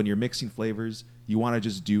when you're mixing flavors, you want to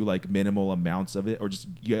just do like minimal amounts of it, or just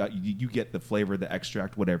you get the flavor, the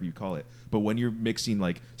extract, whatever you call it. But when you're mixing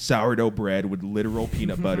like sourdough bread with literal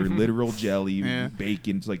peanut butter, literal jelly, Yeah.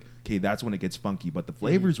 bacon, it's like okay, that's when it gets funky. But the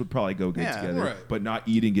flavors would probably go good Yeah. together, Right. but not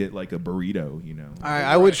eating it like a burrito.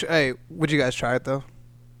 I would. Hey, would you guys try it though?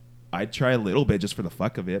 I'd try a little bit just for the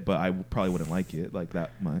fuck of it, but I probably wouldn't like it like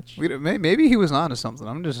that much. Maybe he was onto something.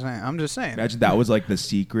 I'm just saying. Imagine that was like the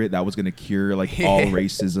secret that was going to cure like all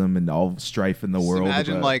racism and all strife in the Just world.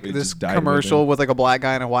 imagine but like it this just died commercial with with like a black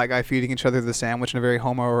guy and a white guy feeding each other the sandwich in a very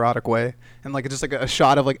homoerotic way, and like just like a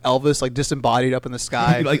shot of like Elvis like disembodied up in the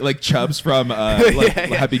sky. it. like Chubbs from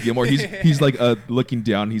Happy Gilmore. He's like looking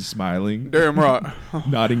down, he's smiling, Damn right.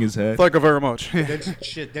 nodding his head. Thank you very much.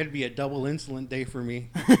 That'd be a double insulin day for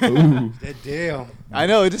me. Ooh. Damn. I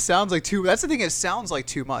know, it just sounds like too. That's the thing. It sounds like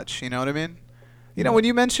too much. You know what I mean? You know, when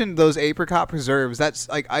you mentioned those apricot preserves, that's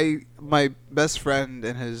like my best friend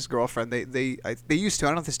and his girlfriend. They used to. I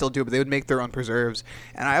don't know if they still do, but they would make their own preserves.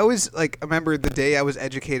 And I always like remember the day I was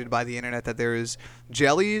educated by the internet that there is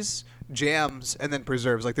jellies, jams, and then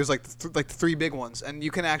preserves. Like there's like the 3 big ones, and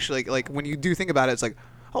you can actually like when you do think about it, it's like,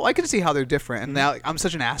 oh, I can see how they're different. And now I'm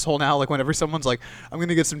such an asshole now. Like whenever someone's like, I'm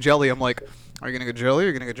gonna get some jelly, I'm like, are you gonna get jelly or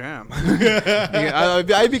are you gonna get jam?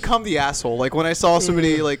 I become the asshole. Like when I saw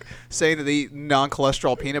somebody like saying that they eat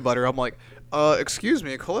non-cholesterol peanut butter, I'm like, excuse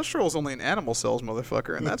me, cholesterol is only in animal cells,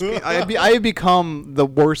 motherfucker. And that's I become the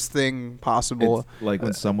worst thing possible. It's like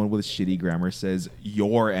when someone with shitty grammar says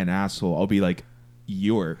you're an asshole, I'll be like,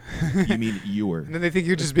 you mean you're. And then they think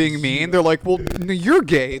you're just being mean. They're like, well, no, you're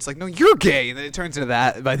gay. It's like, no, you're gay. And then it turns into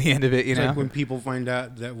that by the end of it, you It's know? like when people find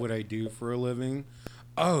out that what I do for a living.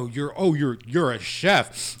 You're a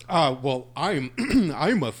chef. Well, I'm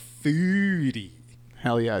a foodie.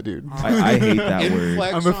 Hell yeah, dude. I hate that word.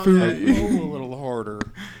 Inflex I'm a on foodie. that O a little harder.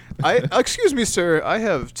 Excuse me, sir. I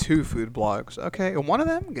have 2 food blogs. Okay, and one of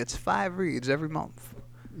them gets 5 reads every month.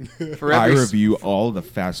 For I every review all the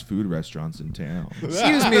fast food restaurants in town.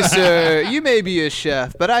 Excuse me, sir. You may be a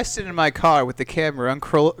chef, but I sit in my car with the camera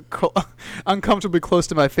uncomfortably close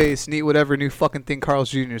to my face and eat whatever new fucking thing Carl's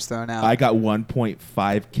Jr.'s throwing out. I got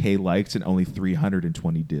 1.5K likes and only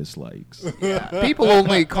 320 dislikes. Yeah. People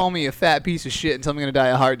only call me a fat piece of shit and tell me I'm going to die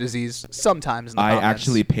of heart disease sometimes in the I comments.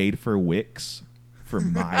 actually paid for Wix for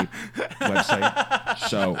my website.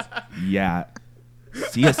 So, yeah.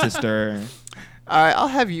 See ya, sister. All right, I'll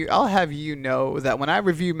have you know that when I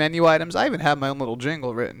review menu items, I even have my own little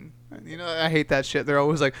jingle written. You know, I hate that shit. They're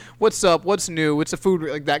always like, "What's up? What's new? What's the food?"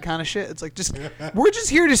 Like that kind of shit. It's like, we're just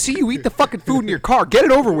here to see you eat the fucking food in your car. Get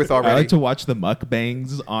it over with already. I like to watch the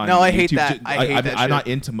mukbangs on No, I YouTube. hate that. I hate that I'm shit. not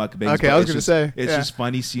into mukbangs. Okay, but I was it's gonna just- say, It's yeah. just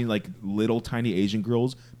funny seeing like little tiny Asian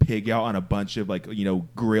girls pig out on a bunch of like,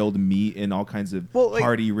 grilled meat and all kinds of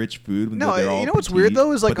hearty, rich food. When No, they're all you know what's weird,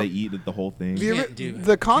 though, is, like, but they eat the whole thing. Can't do it.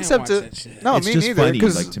 The Can't concept watch of that shit. no, It's me just neither. funny,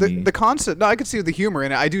 Because like, to me. the concept, no, I can see the humor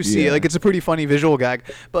in it. I do see it. Yeah. Like, it's a pretty funny visual gag.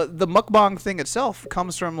 But the mukbang thing itself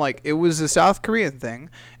comes from like it was a South Korean thing,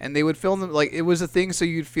 and they would film them like it was a thing, so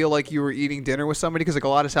you'd feel like you were eating dinner with somebody because like a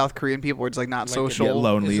lot of South Korean people were just like not Like social. Yeah,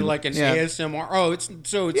 lonely. Is it like an Yeah. ASMR? Oh, it's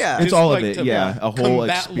Yeah. It's just all of like it, to yeah, a whole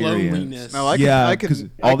combat experience. loneliness. No, I Yeah, can- because I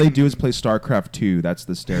all they can- do is play StarCraft 2. That's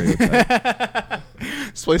the stereotype.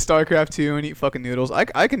 Just play StarCraft 2 and eat fucking noodles.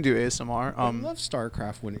 I can do ASMR. I love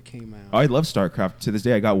StarCraft when it came out. I love StarCraft. To this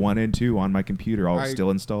day, I got 1 and 2 on my computer, all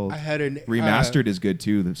still installed. I had an Remastered is good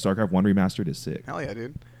too. The StarCraft 1 remastered is sick. Hell yeah,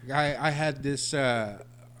 dude. I had this.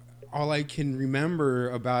 All I can remember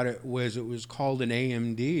about it was called an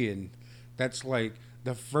AMD, and that's like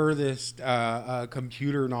the furthest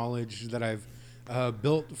computer knowledge that I've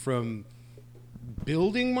built from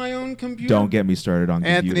building my own computer. Don't get me started on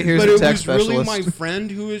Anthony, computers. here's But a it tech was really specialist. my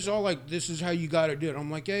friend who is all like, "This is how you got to do it."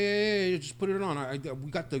 I'm like, "Yeah, just put it on."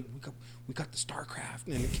 We got the StarCraft,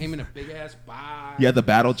 and it came in a big ass box. Yeah, the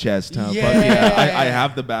battle chest. Huh? Fuck Yeah. I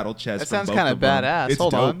have the battle chest. That for sounds both kinda of them. badass. It's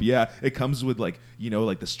Hold dope. on. Yeah, it comes with like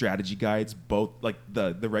like the strategy guides, both like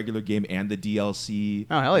the regular game and the DLC.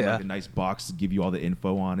 Oh, hell And, yeah. Like a nice box to give you all the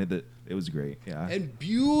info on it. It was great. Yeah. And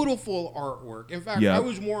beautiful artwork. In fact, Yeah. I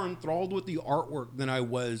was more enthralled with the artwork than I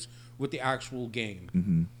was with the actual game.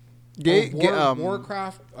 Mm-hmm.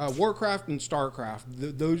 Warcraft and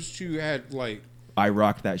StarCraft. Those two had like. I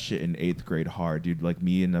rocked that shit in 8th grade hard, dude. Like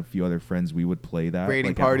me and a few other friends, we would play that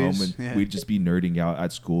Raiding like at home, parties, and yeah. we'd just be nerding out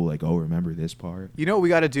at school. Like, oh, remember this part? You know what we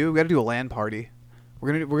got to do? We got to do a LAN party.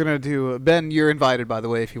 We're gonna do Ben. You're invited, by the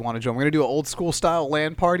way, if you want to join. We're gonna do an old school style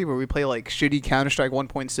LAN party where we play like shitty Counter-Strike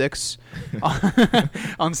 1.6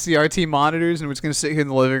 on CRT monitors, and we're just gonna sit here in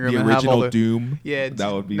the living room The and have all original the Doom. yeah.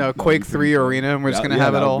 that would be no that would Quake be 3 pretty fun. Arena, and we're just That- gonna yeah,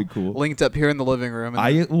 have it that would all be cool. linked up here in the living room.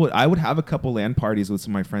 And I would have a couple LAN parties with some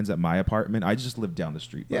of my friends at my apartment. I just live down the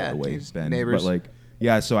street, by Yeah, the way, geez, Ben. neighbors. But like,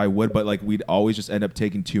 yeah, so I would, but like we'd always just end up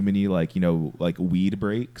taking too many like weed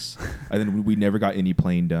breaks, and then we never got any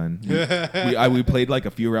playing done. We played like a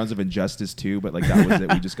few rounds of Injustice 2, but like that was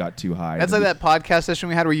it. We just got too high. That's like that podcast session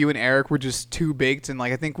we had where you and Eric were just too baked, and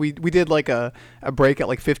like I think we did like a break at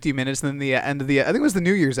like 50 minutes, and then the end of the I think it was the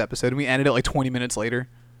New Year's episode, and we ended it like 20 minutes later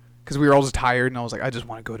because we were all just tired, and I was like, I just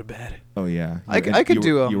want to go to bed. Oh yeah, I could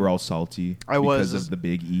do, You were all salty. I was. because of the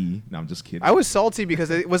big E. No, I'm just kidding. I was salty because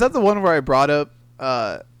was that the one where I brought up?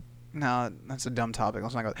 No, that's a dumb topic.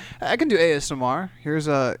 Let's not go. I can do ASMR. Here's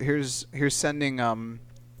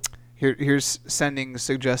sending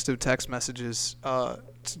suggestive text messages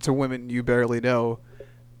to women you barely know.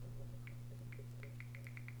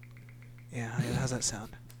 Yeah, how's that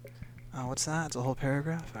sound? What's that? It's a whole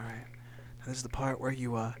paragraph. All right. Now, this is the part where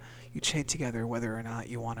you chain together whether or not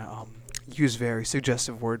you want to use very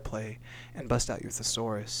suggestive wordplay and bust out your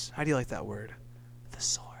thesaurus. How do you like that word?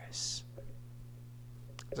 Thesaurus.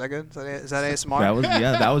 Is that good? Is that ASMR? That was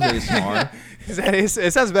ASMR. Is that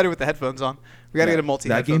it sounds better with the headphones on. We gotta get a multi.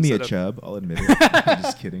 That gave me a chub. I'll admit it. I'm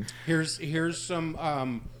just kidding. Here's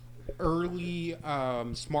some early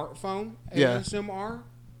smartphone Yeah. ASMR.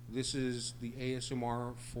 This is the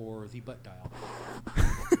ASMR for the butt dial.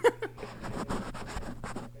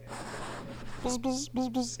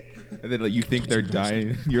 And then like you think they're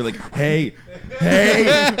dying. You're like, hey,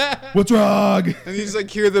 what's wrong? And you just like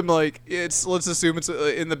hear them like let's assume it's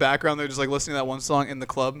in the background. They're just like listening to that one song in the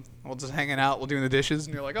club. We'll just hanging out. We'll doing the dishes,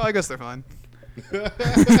 and you're like, oh, I guess they're fine.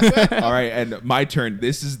 All right, and my turn.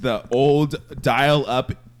 This is the old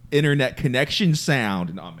dial-up internet connection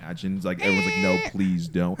sound. No, imagine it's like everyone's like, no, please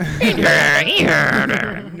don't. No,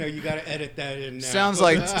 you gotta edit that in now. Sounds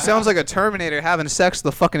like a Terminator having sex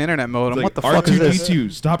with the fucking internet modem. It's What the like, fuck is this?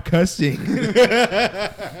 R2D2, stop cussing.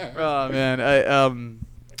 Oh man,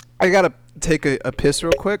 I got a take a piss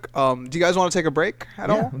real quick. Do you guys want to take a break at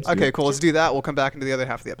Yeah, all? let's do Okay, it. cool. Let's do that. We'll come back into the other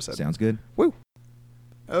half of the episode. Sounds good. Woo.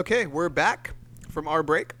 Okay, we're back from our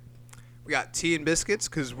break. We got tea and biscuits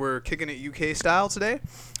because we're kicking it UK style today.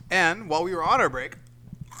 And while we were on our break,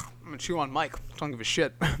 I'm gonna chew on Mike. Don't give a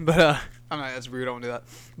shit. But I'm not. That's rude. I don't do that.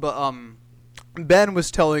 But Ben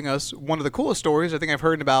was telling us one of the coolest stories I think I've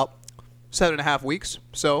heard in about 7.5 weeks.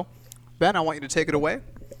 So, Ben, I want you to take it away.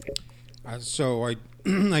 So I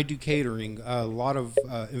I do catering.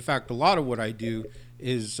 In fact, a lot of what I do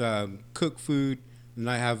is cook food, and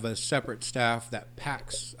I have a separate staff that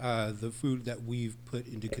packs the food that we've put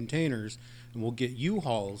into containers, and we'll get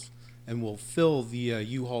U-Hauls, and we'll fill the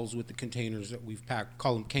U-Hauls with the containers that we've packed.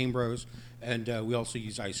 Call them Cambros, and we also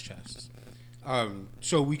use ice chests.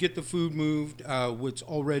 So we get the food moved. What's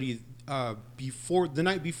already before the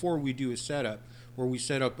night before we do a setup, where we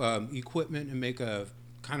set up equipment and make a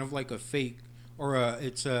kind of like a fake, or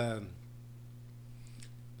it's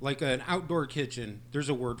like an outdoor kitchen. There's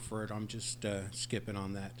a word for it. I'm just skipping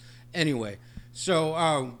on that. Anyway,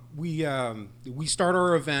 so we start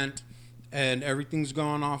our event, and everything's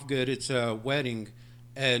going off good. It's a wedding,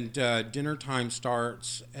 and dinner time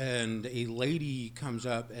starts, and a lady comes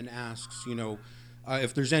up and asks,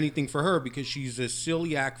 if there's anything for her, because she's a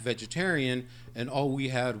celiac vegetarian, and all we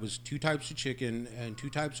had was 2 types of chicken and 2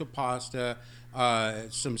 types of pasta,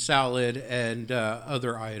 some salad, and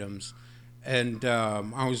other items. And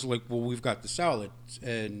I was like, well, we've got the salad.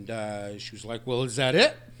 And she was like, well, is that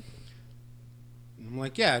it? And I'm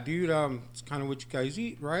like, yeah, dude, it's kind of what you guys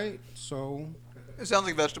eat, right? So It sounds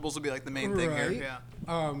like vegetables would be like the main thing here. Yeah.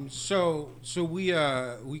 So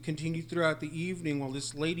we continue throughout the evening while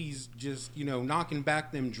this lady's just knocking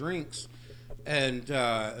back them drinks, and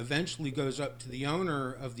eventually goes up to the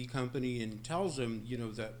owner of the company and tells him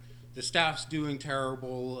that the staff's doing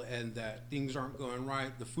terrible and that things aren't going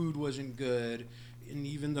right. The food wasn't good, and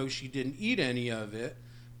even though she didn't eat any of it,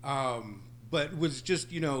 but was just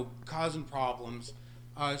causing problems.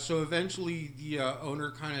 So eventually the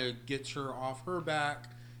owner kind of gets her off her back,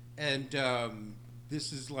 and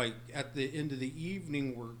this is like at the end of the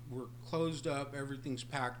evening. We're closed up, everything's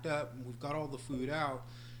packed up, and we've got all the food out,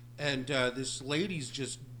 and this lady's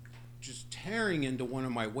just tearing into one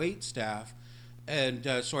of my wait staff, and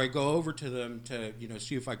so I go over to them to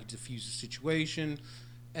see if I could defuse the situation,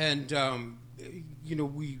 and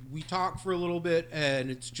we talk for a little bit,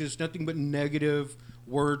 and it's just nothing but negative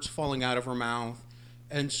words falling out of her mouth.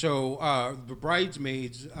 And so the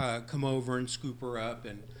bridesmaids come over and scoop her up,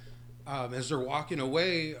 and as they're walking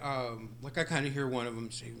away, I kind of hear one of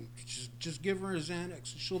them say, just give her a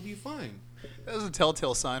Xanax and she'll be fine. That was a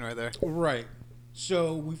telltale sign right there. Right.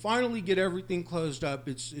 So we finally get everything closed up.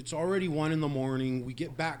 It's already 1 a.m. We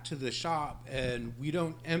get back to the shop, and we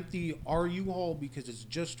don't empty our U-Haul because it's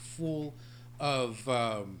just full of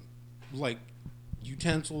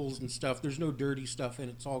utensils and stuff. There's no dirty stuff in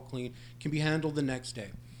it. It's all clean. Can be handled the next day.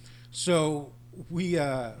 So we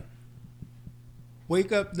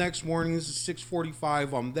wake up next morning. This is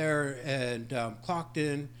 6:45. I'm there and clocked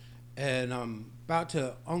in, and I'm about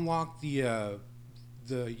to unlock the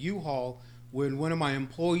U-Haul when one of my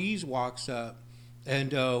employees walks up,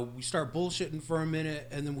 and we start bullshitting for a minute,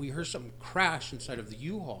 and then we hear something crash inside of the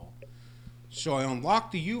U-Haul. So I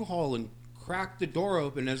unlocked the U-Haul and cracked the door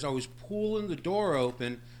open. As I was pulling the door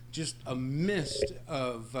open, just a mist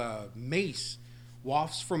of mace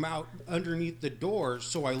wafts from out underneath the door.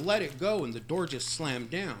 So I let it go, and the door just slammed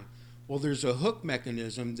down. Well, there's a hook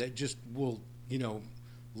mechanism that just will,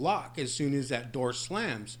 lock as soon as that door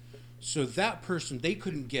slams. So that person, they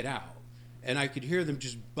couldn't get out, and I could hear them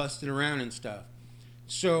just busting around and stuff.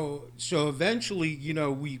 So eventually,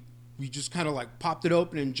 we just kind of popped it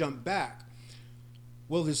open and jumped back.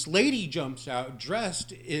 Well, this lady jumps out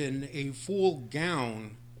dressed in a full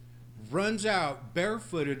gown, runs out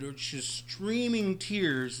barefooted, just streaming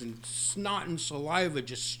tears and snot and saliva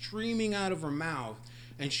just streaming out of her mouth,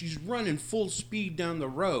 and she's running full speed down the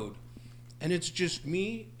road, and it's just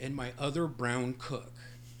me and my other brown cook.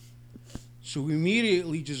 So we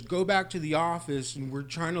immediately just go back to the office, and we're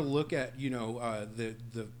trying to look at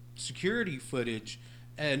the security footage.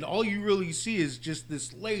 And all you really see is just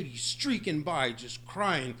this lady streaking by, just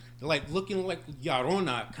crying, looking like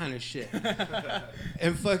Yarona kind of shit.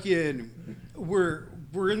 And fucking, we're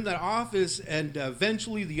in the office, and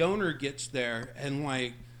eventually the owner gets there,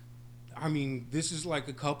 and this is a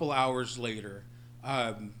couple hours later.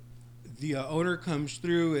 The owner comes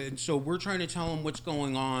through, and so we're trying to tell him what's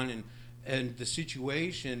going on and the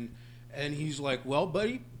situation, and he's like, well,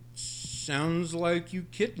 buddy, sounds like you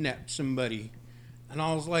kidnapped somebody. And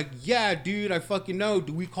I was like, yeah, dude, I fucking know.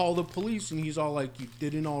 Do we call the police? And he's all like, you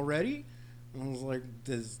didn't already? I was like,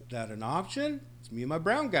 is that an option? It's me and my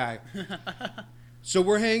brown guy. So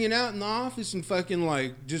we're hanging out in the office and fucking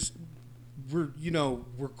like just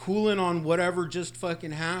we're cooling on whatever just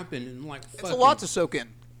fucking happened, and like It's a lot to soak in.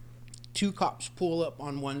 2 cops pull up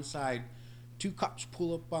on one side, 2 cops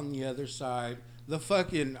pull up on the other side. The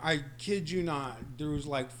fucking, I kid you not, there was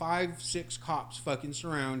like 5-6 cops fucking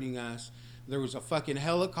surrounding us. There was a fucking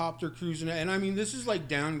helicopter cruising, and I mean this is like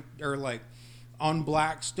down or like on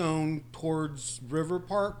Blackstone towards River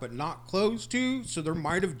Park, but not close to. So there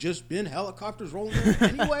might have just been helicopters rolling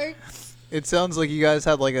in anyway. It sounds like you guys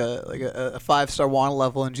had like a 5-star wanted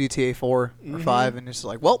level in GTA 4 or 5, and it's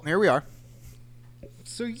like, well, here we are.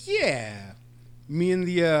 So yeah, me and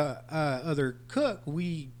the other cook,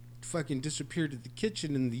 we fucking disappeared to the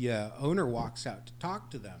kitchen, and the owner walks out to talk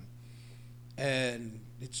to them, and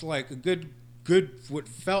it's like a good what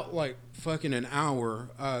felt like fucking an hour,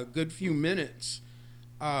 good few minutes,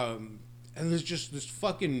 and there's just this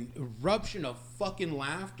fucking eruption of fucking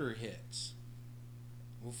laughter hits.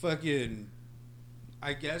 Well, fucking,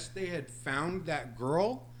 I guess they had found that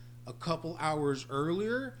girl a couple hours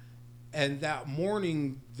earlier, and that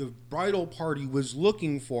morning the bridal party was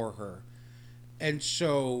looking for her. And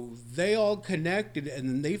so they all connected, and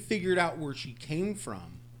then they figured out where she came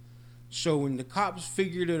from. So when the cops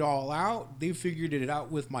figured it all out, they figured it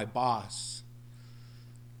out with my boss.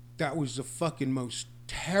 That was the fucking most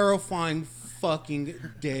terrifying fucking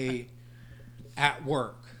day at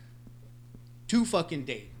work. 2 fucking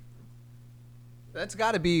days. That's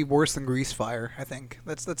got to be worse than grease fire. I think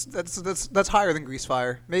that's higher than grease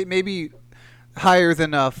fire. Maybe higher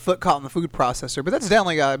than a foot caught in the food processor. But that's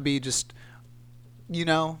definitely got to be just,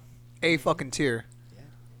 a fucking tier. Yeah.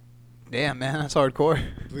 Damn, man, that's hardcore.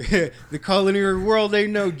 The culinary world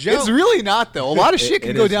ain't no joke. It's really not though. A lot of shit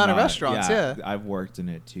can go down in restaurants. Yeah, I've worked in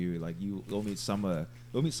it too. Like you'll meet some of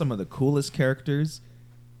the coolest characters.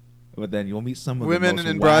 But then you'll meet some of women the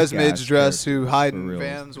most in bridesmaids dress who hide in in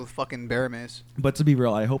vans with fucking bear mace. But to be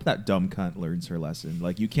real, I hope that dumb cunt learns her lesson.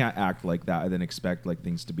 Like, you can't act like that and then expect like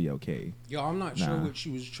things to be okay. Yo, I'm not sure what she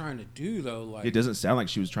was trying to do though. Like, it doesn't sound like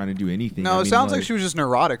she was trying to do anything. No, it sounds like she was just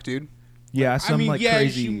neurotic, dude. Yeah,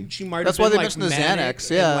 crazy. She might have That's been why they like mentioned the Xanax.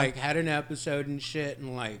 Yeah, and, like had an episode and shit,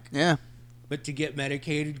 and like yeah. But to get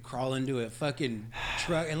medicated, crawl into a fucking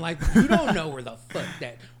truck, and like you don't know where the fuck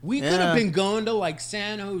that we could have been going to like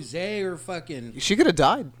San Jose or fucking. She could have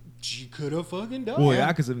died. She could have fucking died. Well,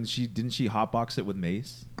 yeah, because she hotbox it with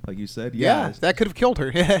mace, like you said. Yeah, that could have killed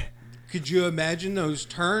her. Yeah. Could you imagine those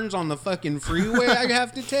turns on the fucking freeway I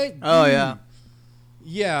have to take? Oh yeah.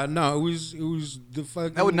 Yeah, no, it was the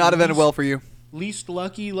fucking. That would not have ended well for you. Least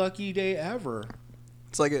lucky day ever.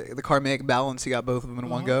 It's like the karmic balance. You got both of them in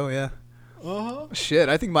one go. Yeah. Uh-huh. Shit,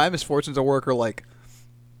 I think my misfortunes at work are like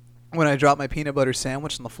when I drop my peanut butter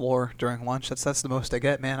sandwich on the floor during lunch. That's the most I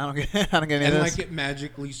get, man. I don't get any of this. And like it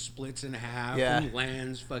magically splits in half and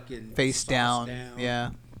lands fucking face down. Yeah.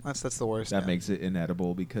 That's the worst. That makes it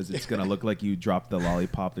inedible because it's gonna look like you dropped the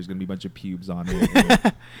lollipop. There's gonna be a bunch of pubes on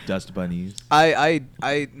it, dust bunnies. I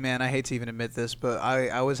hate to even admit this, but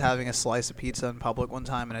I was having a slice of pizza in public one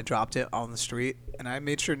time and I dropped it on the street and I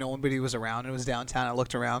made sure nobody was around. It was downtown. I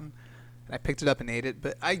looked around and I picked it up and ate it.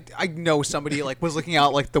 But I know somebody like was looking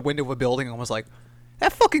out like the window of a building and was like,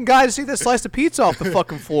 "That fucking guy just ate that slice of pizza off the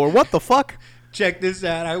fucking floor. What the fuck?" Check this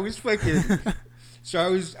out. I was fucking. So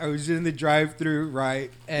I was in the drive-thru,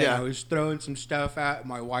 right, and I was throwing some stuff out.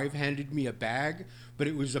 My wife handed me a bag, but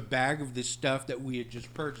it was a bag of this stuff that we had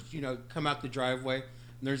just purchased. Come out the driveway, and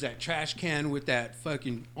there's that trash can with that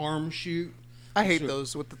fucking arm chute. I hate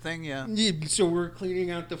those with the thing, yeah. So we're cleaning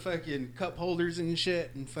out the fucking cup holders and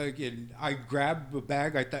shit, and fucking I grabbed the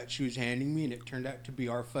bag I thought she was handing me, and it turned out to be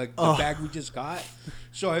the bag we just got.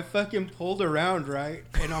 So I fucking pulled around, right,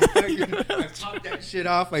 and I pop that shit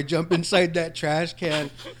off. I jump inside that trash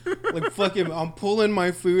can, like fucking. I'm pulling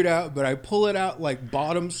my food out, but I pull it out like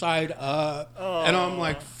bottom side up, and I'm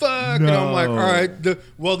like fuck, and I'm like, all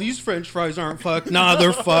right, these French fries aren't fucked. Nah,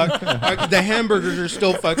 they're fucked. The hamburgers are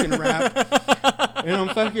still fucking wrapped. And I'm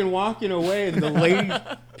fucking walking away, and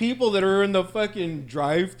the people that are in the fucking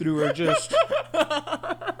drive-thru are just.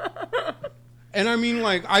 And I mean,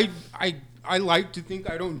 like, I like to think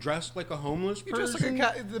I don't dress like a homeless person.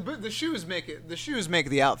 The shoes make it. The shoes make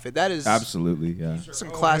the outfit. That is absolutely, yeah.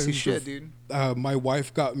 Some classy shit, dude. My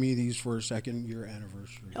wife got me these for a second-year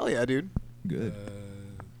anniversary. Hell yeah, dude. Good.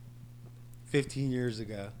 15 years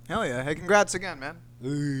ago. Hell yeah. Hey, congrats again, man.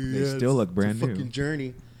 They still look brand new. Fucking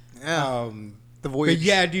journey. Yeah. The voyage. But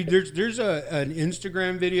yeah, dude, there's an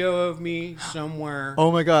Instagram video of me somewhere.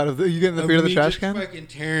 Oh my god, are you getting the fear of the trash just can? fucking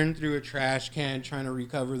tearing through a trash can trying to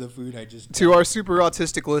recover the food I just. To our super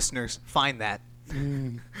autistic listeners, find that.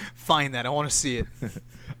 Find that. I want to see it.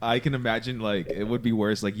 I can imagine, like, it would be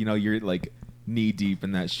worse. Like, you know, you're like knee deep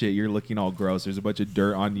in that shit. You're looking all gross. There's a bunch of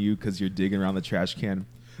dirt on you because you're digging around the trash can.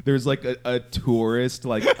 There's like a tourist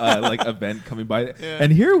like event coming by,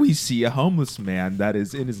 and here we see a homeless man that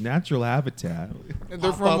is in his natural habitat. And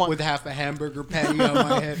they're from with half a hamburger patty on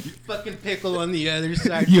my head, fucking pickle on the other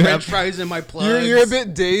side, French fries in my plugs. You're a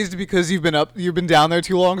bit dazed because you've been down there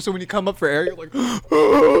too long. So when you come up for air, you're like,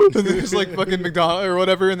 and then there's like fucking McDonald's or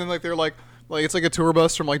whatever, and then like they're like it's like a tour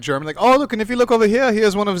bus from like Germany. Like, oh look, and if you look over here,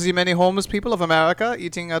 here's one of the many homeless people of America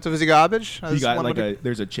eating out of the garbage. You got like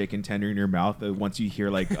there's a chicken tender in your mouth. Once you hear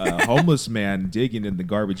like a homeless man digging in the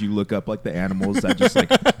garbage, you look up like the animals that just like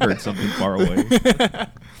heard something far away.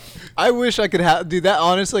 I wish I could do that.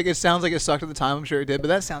 Honestly, like, it sounds like it sucked at the time. I'm sure it did, but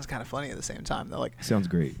that sounds kind of funny at the same time. Though, like, sounds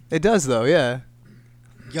great. It does, though. Yeah.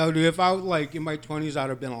 Yo, dude, if I was like in my 20s, I'd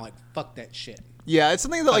have been like, fuck that shit. Yeah, it's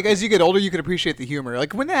something that, like, as you get older, you can appreciate the humor.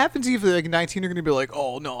 Like, when that happens to you for, like, 19, you're going to be like,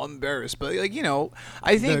 oh, no, I'm embarrassed. But, like, you know,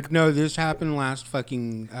 I think... No, this happened last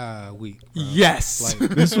fucking week. Bro. Yes. Like,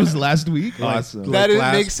 this was last week? Awesome. That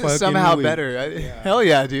makes it somehow better. Hell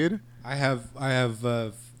yeah, dude. I have.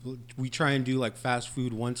 We try and do, like, fast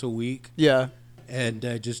food once a week. Yeah. And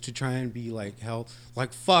just to try and be, like, health.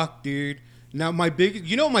 Like, fuck, dude. Now, my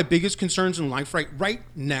biggest concerns in life right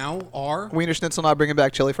now are... Wiener Schnitzel not bringing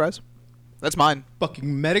back chili fries? That's mine.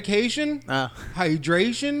 Fucking medication,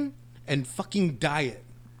 hydration, and fucking diet.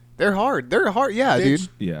 They're hard. Yeah, dude.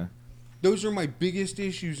 Yeah. Those are my biggest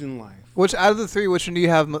issues in life. Which out of the three, which one do you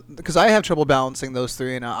have? Because I have trouble balancing those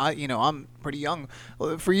three, and I'm pretty young.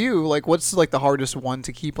 For you, like, what's like the hardest one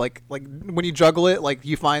to keep? Like when you juggle it, like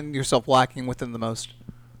you find yourself lacking within the most.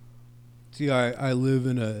 See, I live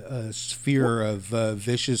in a sphere of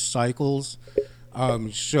vicious cycles.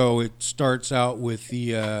 So it starts out with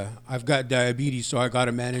I've got diabetes, so I got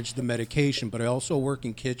to manage the medication, but I also work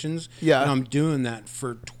in kitchens. Yeah. And I'm doing that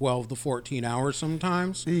for 12 to 14 hours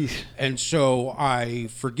sometimes. Eesh. And so I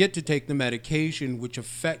forget to take the medication, which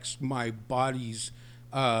affects my body's,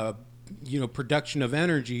 production of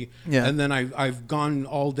energy. Yeah. And then I've gone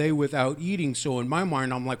all day without eating. So in my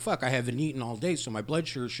mind, I'm like, fuck, I haven't eaten all day, so my blood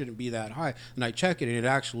sugar shouldn't be that high. And I check it, and it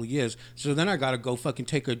actually is. So then I got to go fucking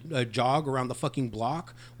take a jog around the fucking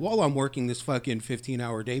block while I'm working this fucking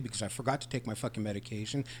 15-hour day because I forgot to take my fucking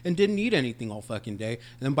medication and didn't eat anything all fucking day.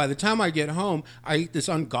 And then by the time I get home, I eat this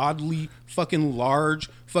ungodly fucking large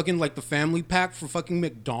fucking like the family pack for fucking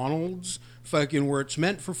McDonald's. Fucking where it's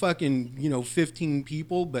meant for fucking 15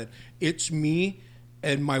 people, but it's me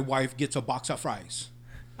and my wife gets a box of fries.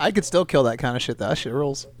 I could still kill that kind of shit. That shit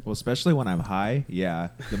rules. Well, especially when I'm high. Yeah,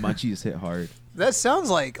 the munchies hit hard. That sounds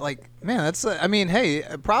like man. That's I mean, hey,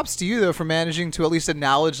 props to you though for managing to at least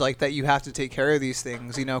acknowledge like that you have to take care of these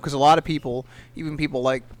things. Because a lot of people, even people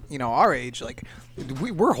like our age, like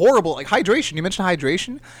we're horrible. Like hydration. You mentioned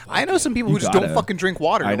hydration. I know some people who just don't fucking drink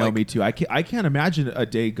water. I know, me too. I can't imagine a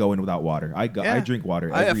day going without water. I drink water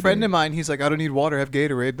every a friend day. of mine, he's like, I don't need water. I have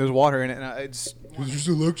Gatorade. There's water in it, and it's there's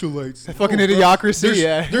electrolytes. Fucking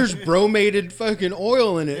idiocracy. There's bromated fucking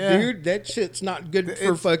oil in it, dude. That shit's not good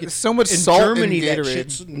for fucking. So much in salt Germany, in Gatorade.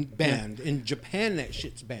 that shit's banned. In Japan, that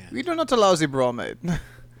shit's banned. We do not allow the bromide.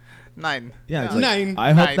 9. Yeah, it's Nine.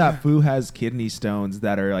 I hope 9. that Fu has kidney stones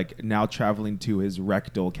that are like now traveling to his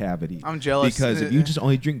rectal cavity. I'm jealous because if you just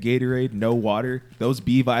only drink Gatorade, no water, those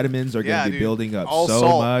B vitamins are going to be building up all so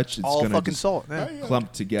salt. much. It's all going fucking to salt.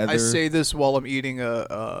 clump together. I say this while I'm eating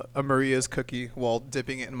a Maria's cookie while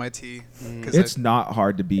dipping it in my tea. It's not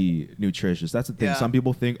hard to be nutritious. That's the thing. Yeah. Some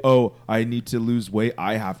people think, oh, I need to lose weight.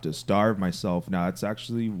 I have to starve myself. No, it's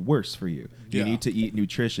actually worse for you. You need to eat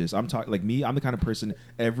nutritious. I'm talking like me. I'm the kind of person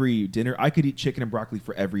every dinner I could eat chicken and broccoli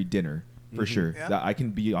for every dinner for sure. Yeah. That I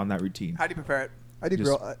can be on that routine. How do you prepare it? I like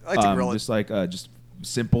to grill it. Just like just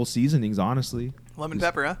simple seasonings, honestly. Lemon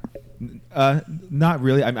pepper, huh? Not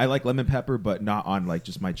really. I like lemon pepper, but not on like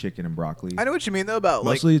just my chicken and broccoli. I know what you mean though about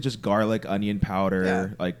mostly just garlic, onion powder, Yeah.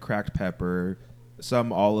 like cracked pepper,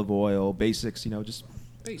 some olive oil, basics. Just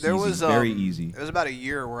There easy, was very easy. It was about a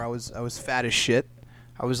year where I was fat as shit.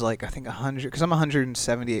 I was like, I think 100, because I'm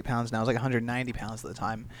 178 pounds now. I was like 190 pounds at the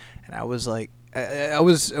time, and I was like, I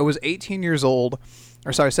was 18 years old,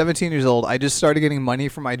 or sorry, 17 years old. I just started getting money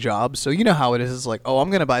from my job, so you know how it is. It's like, oh,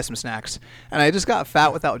 I'm gonna buy some snacks, and I just got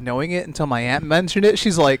fat without knowing it until my aunt mentioned it.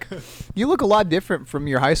 She's like, you look a lot different from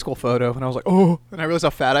your high school photo, and I was like, oh, and I realized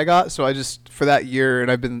how fat I got. So I just for that year,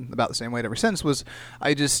 and I've been about the same weight ever since.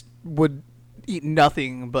 I just would eat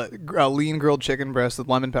nothing but lean grilled chicken breast with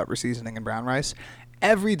lemon pepper seasoning and brown rice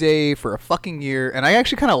every day for a fucking year, and I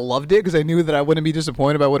actually kind of loved it because I knew that I wouldn't be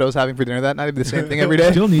disappointed by what I was having for dinner that night. It'd be the same thing every day.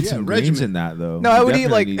 Still need Yeah, some regimen. greens in that though. No, I would eat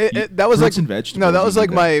like that was fruits like and vegetables. no, that was You like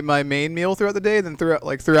need my main meal throughout the day. Then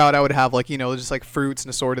throughout I would have like just like fruits and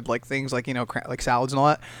assorted like things like like salads and all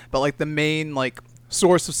that. But like the main like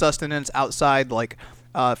source of sustenance outside like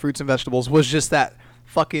fruits and vegetables was just that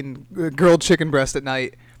fucking grilled chicken breast at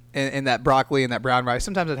night. And that broccoli and that brown rice.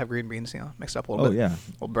 Sometimes I'd have green beans, mixed up a little bit. Oh yeah,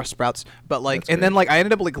 Little breast sprouts. But like, That's and good. then like I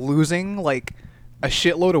ended up like losing like a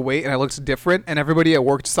shitload of weight, and I looked different. And everybody at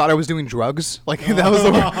work just thought I was doing drugs. Like that was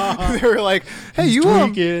the word. They were like, "Hey, He's you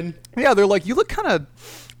tweaking. yeah." They're like, "You look kind of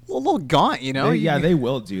a little gaunt, they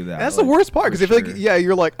will do that. That's the like, worst part because for I feel like sure.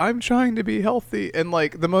 you're like I'm trying to be healthy and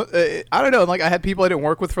like I don't know, and like I had people I didn't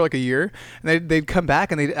work with for like a year and they'd come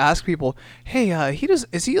back and they'd ask people, hey,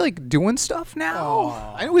 is he like doing stuff now?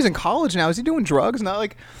 Aw. I know he's in college now. Is he doing drugs? And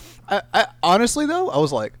I honestly though I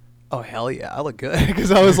was like, oh hell yeah, I look good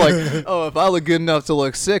because I was like, oh, if I look good enough to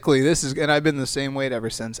look sickly, and I've been the same weight ever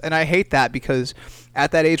since. And I hate that because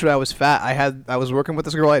at that age when I was fat, I was working with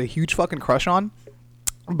this girl I had a huge fucking crush on.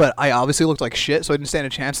 But I obviously looked like shit, so I didn't stand a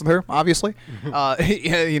chance with her, obviously.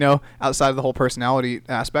 Outside of the whole personality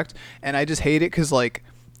aspect. And I just hate it because, like,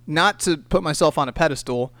 not to put myself on a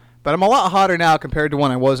pedestal, but I'm a lot hotter now compared to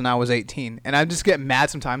when I was 18. And I just get mad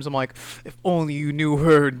sometimes. I'm like, if only you knew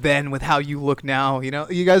her then with how you look now.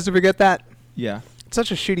 You guys ever get that? Yeah. It's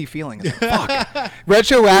such a shitty feeling. It's like, fuck.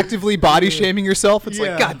 Retroactively body shaming yourself. It's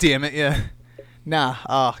Yeah. like, God damn it, yeah.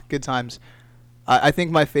 Nah, good times. I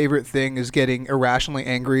think my favorite thing is getting irrationally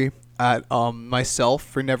angry at myself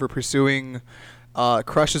for never pursuing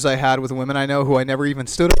crushes I had with women I know who I never even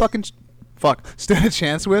stood a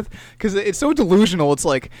chance with, because it's so delusional. It's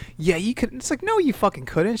like, yeah, you could. It's like, no, you fucking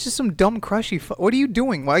couldn't. It's just some dumb crush. What are you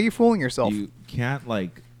doing? Why are you fooling yourself? You can't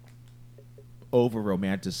like over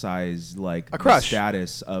romanticize like A crush. the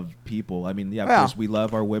status of people. I mean, yeah, of Yeah. course we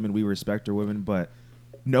love our women, we respect our women, but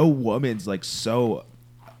no woman's like so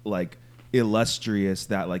like illustrious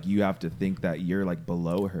that like you have to think that you're like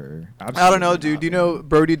below her. I don't know, Absolutely dude. not, Do you man. know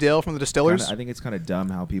Brody Dale from the Distillers? I think it's kind of dumb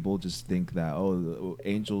how people just think that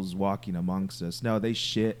angels walking amongst us. No, they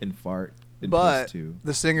shit and fart and But piss too.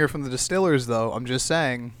 the singer from the Distillers, though, I'm just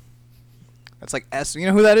saying, that's like S. You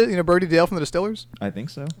know who that is? You know Brody Dale from the Distillers? I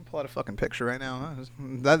think so. I'll pull out a fucking picture right now.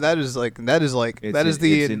 That is It's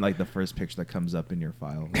the in like the first picture that comes up in your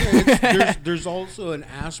file. There's also an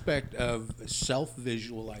aspect of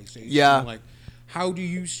self-visualization. Yeah. Like, how do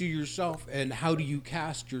you see yourself and how do you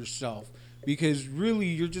cast yourself? Because really,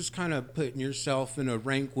 you're just kind of putting yourself in a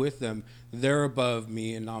rank with them. They're above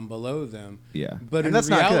me and I'm below them. Yeah. But And in that's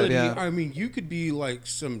not good, reality, yeah. I mean, you could be like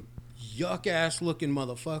some yuck-ass looking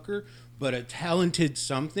motherfucker, but a talented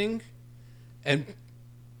something, and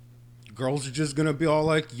girls are just gonna be all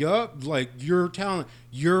like, yup, like, you're talent,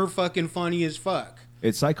 you're fucking funny as fuck.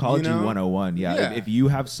 It's psychology 101. Yeah. Yeah. If you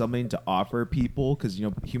have something to offer people, because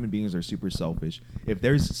human beings are super selfish. If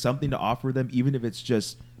there's something to offer them, even if it's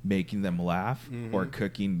just making them laugh or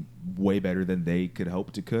cooking way better than they could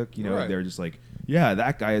hope to cook, Right. they're just like, yeah,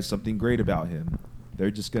 that guy has something great about him. They're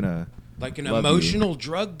just gonna Like an love you. emotional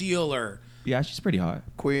drug dealer. Yeah, she's pretty hot.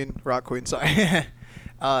 rock queen. Sorry,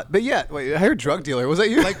 but yeah, wait, I heard drug dealer. Was that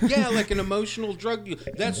you? Like an emotional drug dealer.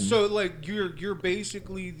 That's so like you're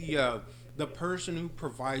basically the person who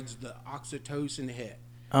provides the oxytocin hit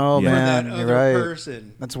oh Yeah. for man, that you're other right.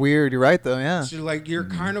 person. That's weird. You're right though. Yeah. So like you're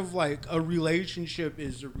kind of like a relationship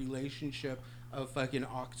is a relationship of fucking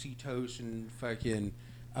oxytocin, fucking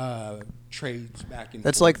trades back and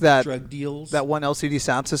That's forth, like that drug deals. That one LCD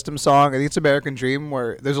Sound System song. I think it's American Dream,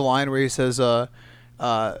 where there's a line where he says,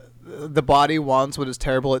 "The body wants what is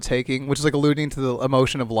terrible at taking," which is like alluding to the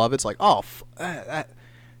emotion of love. It's like, oh, that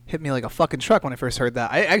hit me like a fucking truck when I first heard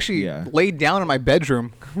that. I actually laid down in my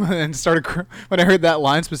bedroom and started when I heard that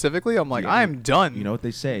line specifically. I'm like, I am done. You know what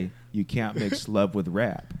they say? You can't mix love with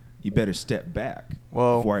rap. You better step back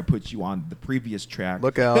Whoa. before I put you on the previous track.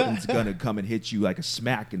 Look out. And it's gonna come and hit you like a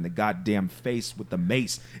smack in the goddamn face with the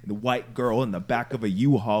mace. And the white girl in the back of a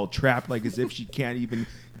U-Haul trapped like as if she can't even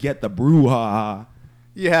get the brouhaha.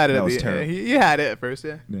 You had it. That was terrible. You had it at first,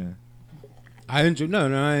 yeah. Yeah. I enjoy. No,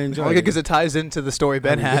 I enjoy. I like it because it ties into the story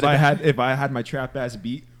Ben had. If I had my trap ass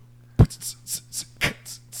beat.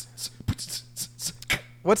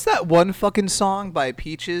 What's that one fucking song by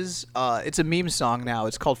Peaches? It's a meme song now.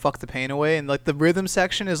 It's called "Fuck the Pain Away," and like the rhythm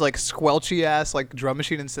section is like squelchy ass like drum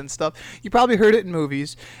machine and synth stuff. You probably heard it in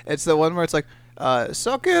movies. It's the one where it's like,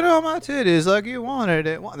 "Suck it on my titties like you wanted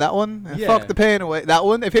it." That one. Yeah. Fuck the pain away. That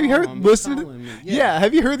one. Have you heard? Oh, Listen to. calling me. Yeah.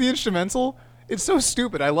 Have you heard the instrumental? It's so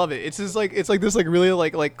stupid. I love it. It's just like this like really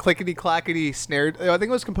like clickety clackety snare. I think it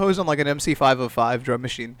was composed on like an MC505 drum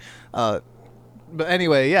machine. But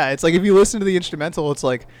anyway, yeah, it's like if you listen to the instrumental, it's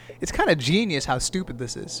like it's kind of genius how stupid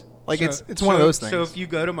this is. Like it's one of those things. So if you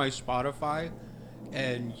go to my Spotify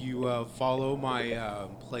and you follow my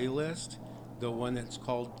playlist, the one that's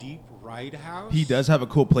called Deep Ride House. He does have a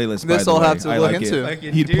cool playlist. This by the I'll way. have to I look like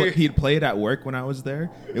into. It. He'd play it at work when I was there.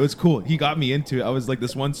 It was cool. He got me into it. I was like,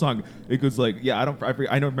 this one song. It goes like, yeah, I don't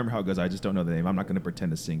remember how it goes. I just don't know the name. I'm not going to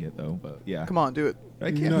pretend to sing it though. But yeah, Come on, do it.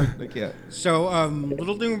 I can't. I can't. So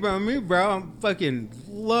little thing about me, bro. I'm fucking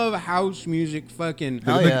love house music. Fucking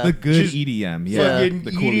The good Just EDM. Yeah, fucking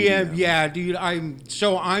the cool EDM. Yeah, dude. I'm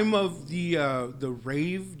of the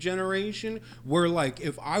rave generation where like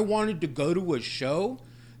if I wanted to go to a show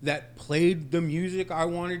that played the music I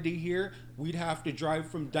wanted to hear, we'd have to drive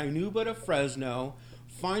from Dinuba to Fresno,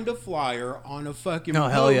 find a flyer on a fucking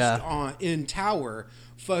post in Tower,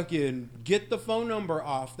 fucking get the phone number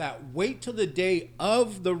off that, wait till the day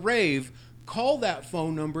of the rave, call that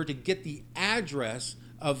phone number to get the address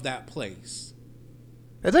of that place.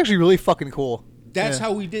 That's actually really fucking cool. That's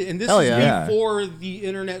how we did, and this Hell is yeah. before the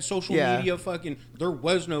internet, social media. Fucking, there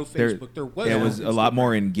was no Facebook. There was. It no was a lot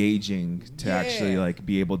more engaging to actually Yeah. like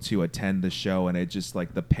be able to attend the show, and it just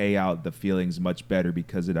like the payout, the feeling's much better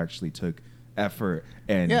because it actually took effort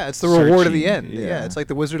and Yeah, it's the reward of the searching. end. Yeah, it's like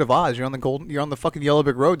the Wizard of Oz. You're on the fucking Yellow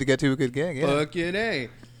Brick Road to get to a good gig. Yeah. Fucking A.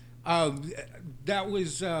 That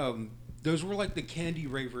was those were like the candy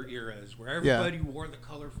raver eras where everybody wore the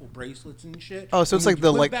colorful bracelets and shit. Oh, so And it's when like you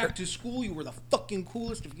the, went like- back to school, you were the fucking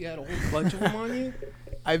coolest if you had a whole bunch of them on you.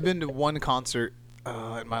 I've been to one concert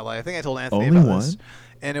in my life. I think I told Anthony Only about this. one?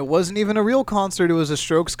 And it wasn't even a real concert. It was a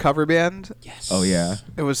Strokes cover band. Yes. Oh yeah.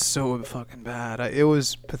 It was so fucking bad. It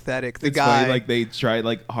was pathetic. The It's guy, funny, like they tried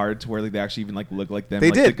like hard to where like they actually even like look like them. They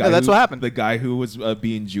like, did. The guy No, that's what happened. The guy who was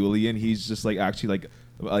being Julian, he's just like actually like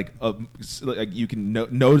you can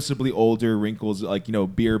noticeably older, wrinkles, like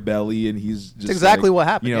beer belly, and he's just exactly like, what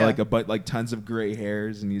happened, yeah. like like tons of gray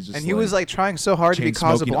hairs, and he's just and he was like trying so hard to be chain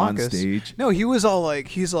smoking on Casablancas. stage. No, he was all like,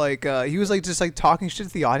 he was like just like talking shit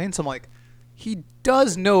to the audience. I'm like, he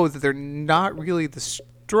does know that they're not really the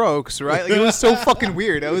Strokes, right? Like, it was so fucking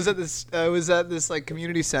weird. I was at this like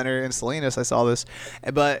community center in Salinas. I saw this,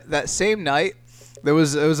 but that same night. There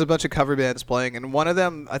was a bunch of cover bands playing, and one of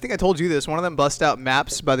them, I think I told you this, one of them bust out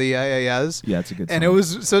Maps by the Yeah. Yeah, it's a good song. And it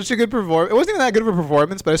was such a good performance. It wasn't even that good of a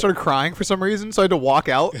performance, but I started crying for some reason, so I had to walk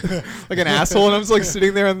out like an asshole, and I was like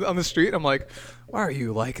sitting there on the street. I'm like, why are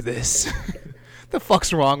you like this? The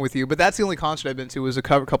fuck's wrong with you? But that's the only concert I've been to was a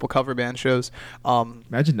couple cover band shows.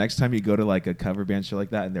 Imagine next time you go to like a cover band show like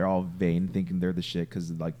that, and they're all vain, thinking they're the shit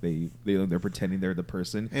because like they're pretending they're the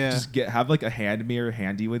person. Yeah. Just have like a hand mirror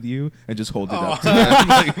handy with you and just hold it up to them.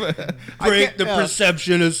 Like, Break the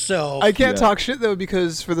perception of self. I can't Yeah. talk shit though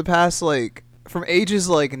because for the past like from ages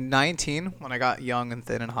like 19 when I got young and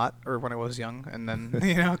thin and hot, or when I was young, and then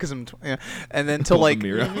because I'm and then till Pull the like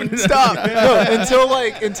mirror out. stop no,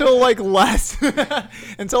 until like last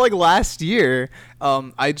year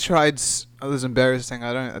I tried. It was embarrassing.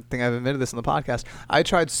 I think I've admitted this on the podcast. I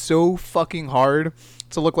tried so fucking hard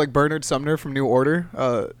to look like Bernard Sumner from New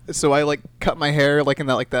Order. So I like cut my hair like in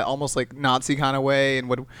that almost like Nazi kind of way, and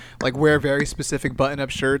would like wear very specific button-up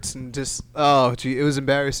shirts, and just it was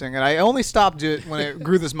embarrassing. And I only stopped it when I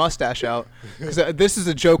grew this mustache out, because this is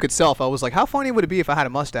a joke itself. I was like, how funny would it be if I had a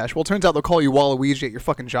mustache? Well, it turns out they'll call you Waluigi at your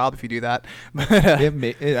fucking job if you do that.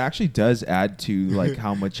 it actually does add to like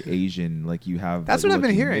how much Asian like you have. That's like, what I've been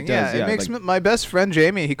looking. hearing. It does, It makes my best friend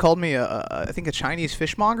Jamie. He called me I think a Chinese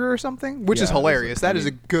fishmonger or something, which is Yeah, hilarious. That is I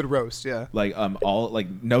a mean- good roast. Yeah. like all like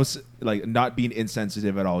no like not being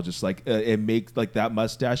insensitive at all, just like it makes like that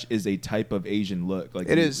mustache is a type of Asian look, like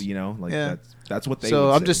It is. like Yeah. that's what they So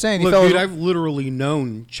would I'm say. just saying, you Look, fellas, dude, I've literally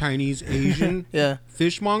known Chinese Asian Yeah.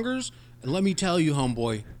 fishmongers, and let me tell you,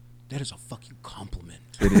 homeboy, that is a fucking compliment.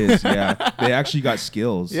 It is, yeah. They actually got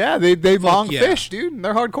skills. yeah, they mong yeah. fish, dude. And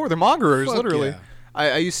they're hardcore. They're mongerers, Fuck literally. yeah.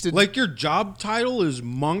 I used to Like, your job title is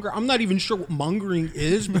monger. I'm not even sure what mongering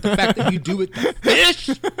is, but the fact that you do it to fish,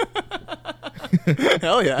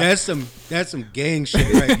 hell yeah. that's some gang shit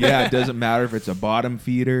right there. Yeah, it doesn't matter if it's a bottom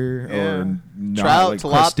feeder Yeah. or not, Trout, like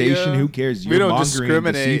tilapia. crustacean. Who cares? We You're don't mongering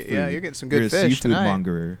the discriminate. seafood. Yeah, you're getting some good You're a fish seafood tonight.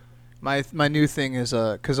 mongerer. My new thing is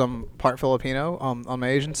because I'm part Filipino on my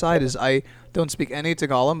Asian side is I don't speak any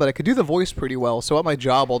Tagalog, but I could do the voice pretty well. So at my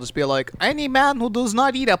job, I'll just be like, any man who does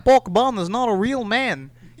not eat a pork bun is not a real man.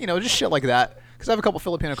 Just shit like that. Because I have a couple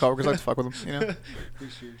Filipino coworkers, I like to fuck with them.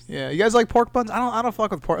 Yeah, you guys like pork buns? I don't fuck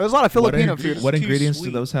with pork. There's a lot of Filipino food. What Too ingredients do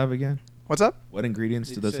sweet. those have again? What's up? What ingredients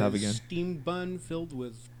do those have again? Steamed bun filled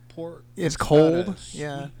with pork. It's got cold, a sweet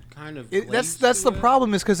yeah. kind of That's glaze the to it.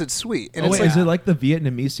 problem is because it's sweet. And Oh, it's wait, like, is it like the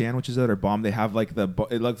Vietnamese sandwiches that are bomb? They have like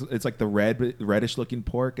it's like the reddish looking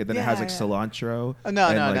pork, and then it has like Yeah. cilantro. No, and no,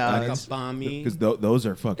 like no, onions. Like a banh Because mi. those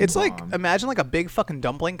are fucking. it's like bomb. imagine like a big fucking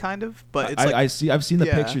dumpling kind of, but it's I've seen the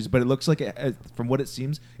Yeah. pictures, but it looks like from what it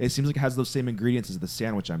seems like it has those same ingredients as the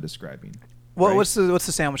sandwich I'm describing. Well, right? what's the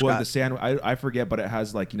sandwich Well, got? the sandwich I forget, but it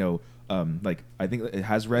has like like I think it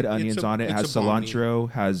has red onions on it. It has it's a banh mi.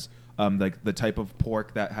 cilantro. Has like the type of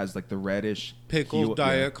pork that has like the reddish Pickled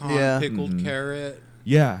daikon, Yeah. pickled carrot.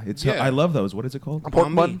 Yeah, it's Yeah. I love those. What is it called? A pork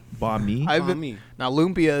Banh mi. bun. Banh mi. Banh mi. Now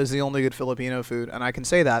lumpia is the only good Filipino food, and I can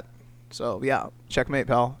say that. So yeah, checkmate,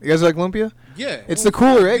 pal. You guys like lumpia? Yeah. It's the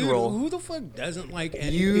cooler egg dude, roll. Who the fuck doesn't like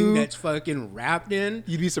anything You- that's fucking wrapped in?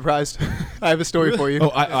 You'd be surprised. I have a story for you. Oh,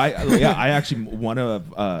 I actually one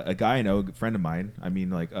of a guy I know, a friend of mine. I mean,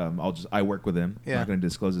 like, I work with him. I'm Yeah. not going to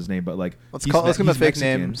disclose his name, but like, let's give him a he's fake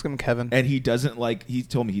Mexican, name. Let's give him Kevin. and he doesn't like. He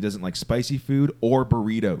told me he doesn't like spicy food or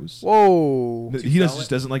burritos. Whoa. He just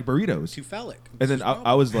doesn't like burritos. Too phallic. And then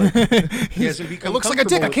I was like, He hasn't become It looks like a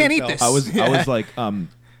dick. I comfortable can't with eat himself. this. I was like,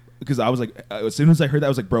 because I was like, as soon as I heard that, I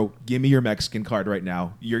was like, bro, give me your Mexican card right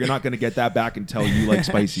now. You're not going to get that back until you like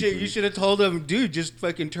spicy Shit, food. you should have told him, dude, just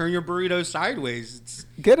fucking turn your burrito sideways. It's,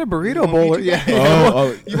 Get a burrito won't bowl. be too Yeah. bad.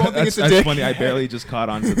 Oh, You won't think that's, it's a that's dick. funny. I barely just caught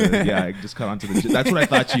on to the. Yeah, I just caught on to the. That's what I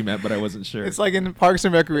thought you meant, but I wasn't sure. It's like in Parks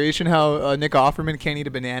and Recreation how Nick Offerman can't eat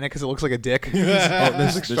a banana because it looks like a dick. He's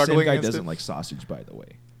this like same struggling guy against doesn't it. like sausage, by the way.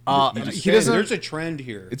 He doesn't. There's a trend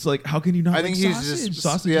here. It's like, how can you not I like think he's sausage? just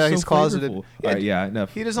Sausage yeah, is so he's closeted. flavorful. Yeah, All right, yeah,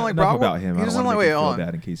 enough. He doesn't like enough bratwurst. about him. He I doesn't don't like. wanna Wait, make him hold feel on.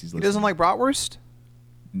 bad in case he's He listening. doesn't like bratwurst.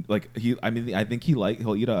 Like he. I mean, I think he'll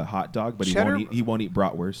eat a hot dog, but Cheddar- he won't eat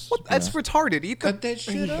bratwurst. What? That's Yeah. retarded. Eat the Cut that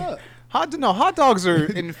shit up. hot dogs are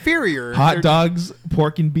inferior. Hot They're- dogs,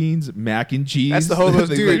 pork and beans, mac and cheese. That's the Hobo's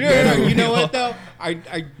Things dude. like No, that. no, you know what though?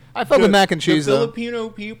 I fuck with mac and cheese, The though. Filipino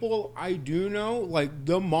people, I do know, like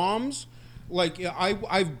the moms, like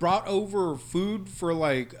I've brought over food for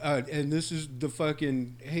like, and this is the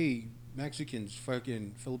fucking hey Mexicans,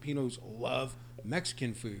 fucking Filipinos love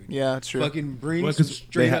Mexican food. Yeah, it's true. Fucking bring Well, some 'cause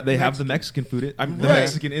straight up they have the Mexican. Mexican food. I'm the Right.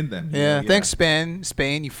 Mexican in them. Yeah, thanks Spain,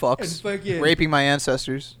 you fucks, And fucking- raping my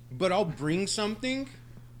ancestors. But I'll bring something,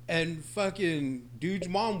 and fucking dude's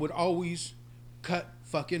mom would always cut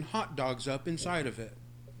fucking hot dogs up inside of it.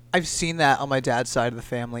 I've seen that on my dad's side of the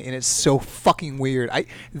family, and it's so fucking weird.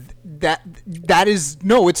 That is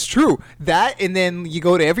no, it's true. That, and then you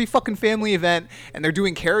go to every fucking family event, and they're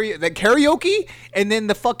doing karaoke, and then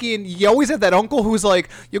the fucking you always have that uncle who's like,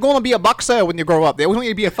 "You're going to be a boxer when you grow up." They always want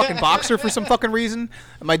you to be a fucking boxer for some fucking reason.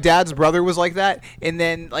 And my dad's brother was like that. And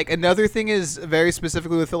then like another thing is very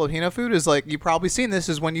specifically with Filipino food is like you've probably seen this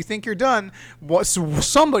is when you think you're done,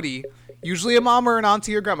 somebody. Usually a mom or an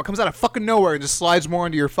auntie or grandma comes out of fucking nowhere and just slides more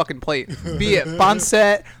into your fucking plate. Be it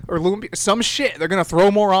pancit or lumpia, some shit. They're going to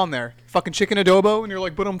throw more on there. Fucking chicken adobo, and you're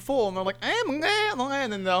like, but I'm full. And they're like, and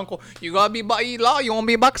then the uncle, you got to be baila, you want to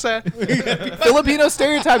be boxer. Filipino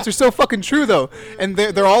stereotypes are so fucking true, though. And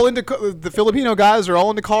they're all into, the Filipino guys are all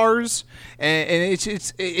into cars. And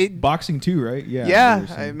it's Boxing too, right? Yeah.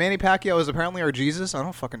 yeah, Manny Pacquiao is apparently our Jesus. I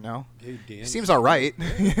don't fucking know. Hey, Seems all right.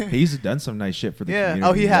 He's done some nice shit for the Yeah. community.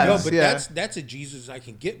 Oh, he has. No, but Yeah. that's a Jesus I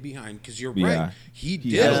can get behind because you're Yeah. right. He He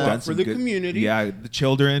did has a done lot for some the good- community. Yeah, the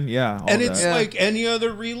children. Yeah, all And that. it's Yeah. like any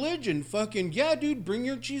other religion. Fucking, yeah, dude, bring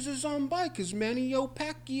your Jesus on by because Manny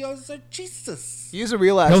Pacquiao's a Jesus. He's a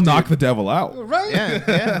real ass He'll dude. knock the devil out. Right?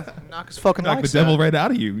 Yeah. Knock his fucking Knock the lights devil out. right out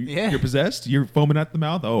of you. Yeah. You're possessed. You're foaming at the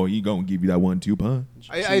mouth. Oh, he gonna give you that 1-2 punch.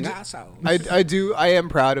 I am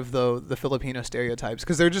proud of the Filipino stereotypes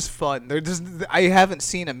because they're just fun. They're just I haven't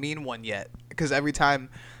seen a mean one yet because every time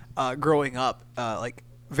growing up,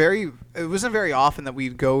 it wasn't very often that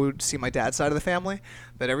we'd go see my dad's side of the family.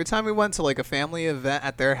 But every time we went to like a family event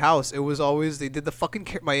at their house, it was always they did the fucking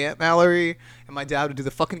my Aunt Mallory and my dad would do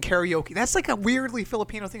the fucking karaoke. That's like a weirdly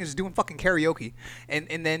Filipino thing, is just doing fucking karaoke and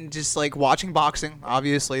then just like watching boxing.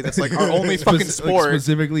 Obviously, that's like our only fucking sport.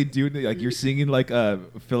 Specifically, dude, like you're singing like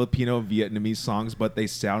Filipino Vietnamese songs, but they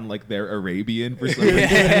sound like they're Arabian for some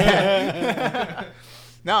reason.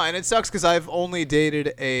 No, and it sucks because I've only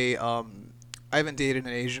dated I haven't dated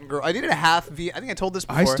an Asian girl. I dated a half I think I told this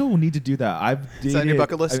before. I still need to do that. I've dated. Is that on your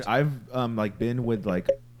bucket list? I've like been with like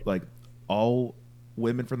all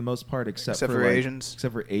women for the most part, except for like, Asians.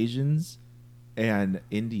 Except for Asians, and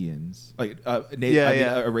Indians, like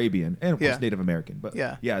Arabian, and of course Yeah. Native American. But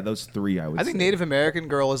Yeah. those three I would. I think say. Native American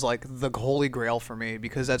girl is like the holy grail for me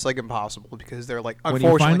because that's like impossible because they're like When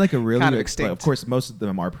unfortunately you find like a really, kind of like, extinct. of course, most of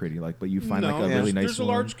them are pretty, like, but you find like a No, really nice there's a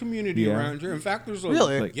one. large community Yeah. around here. In fact, there's a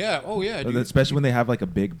Really? Like- yeah. Oh yeah, dude. Especially when they have like a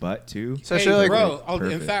big butt too. So Hey, should I, like, bro, in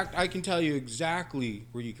Perfect. fact, I can tell you exactly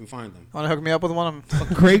where you can find them. Want to hook me up with one of them?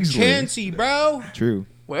 Craigslist. Chansey, bro. True.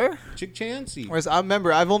 Where? Chick Chansey. Whereas I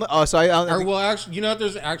remember I've only Or, well, actually, you know,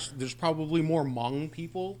 there's probably more Hmong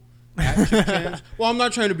people at Chick Chan's. Well, I'm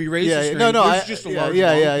not trying to be racist. Yeah, or yeah. anything. No, There's I- just a yeah, large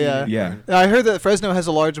yeah, Hmong yeah, yeah. community. Yeah. I heard that Fresno has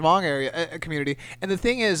a large Hmong area community, and the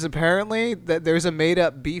thing is, apparently, that there's a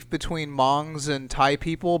made-up beef between Hmongs and Thai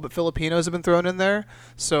people, but Filipinos have been thrown in there.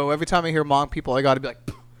 So every time I hear Hmong people, I got to be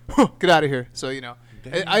like, get out of here. So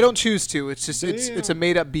I don't choose to. It's just it's a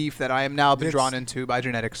made-up beef that I am now been drawn into by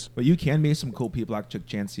genetics. But you can meet some cool people like Chuck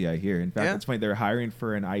Chansey, I hear. In fact, Yeah. it's funny they're hiring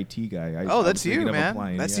for an IT guy. I Oh, was that's thinking you, of man.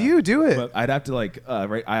 applying, That's yeah. you. Do it. But I'd have to like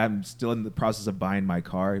right. I'm still in the process of buying my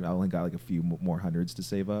car. I only got like a few more hundreds to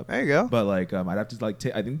save up. There you go. But like I'd have to like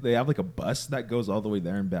I think they have like a bus that goes all the way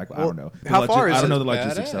there and back. I Well, don't know. how far is I don't it? know the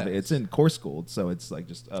logistics of it. Badass. It's in Coursegold, so it's like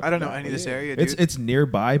just up I don't know that any of way. this area, dude. It's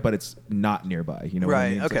nearby, but it's not nearby. You know what I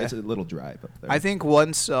Right, mean? So okay. it's a little drive up there. I think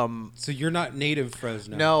once So you're not native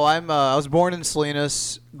Fresno. No, I was born in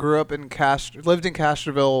Salinas, grew up in lived in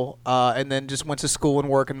Castroville, and then just went to school and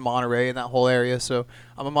work in Monterey and that whole area. So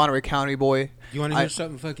I'm a Monterey County boy. You want to hear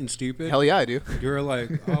something fucking stupid? Hell yeah, I do. You're like,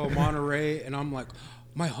 oh, Monterey, and I'm like,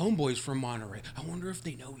 my homeboy's from Monterey. I wonder if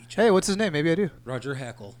they know each other. Hey, what's his name? Maybe I do. Roger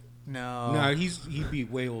Heckle. No. No, he'd be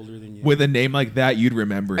way older than you. With a name like that, you'd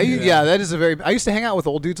remember. him. Yeah, that is a very. I used to hang out with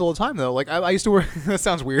old dudes all the time though. Like I used to work. That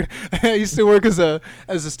sounds weird. I used to work as a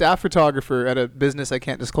staff photographer at a business I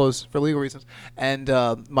can't disclose for legal reasons. And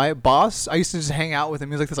my boss, I used to just hang out with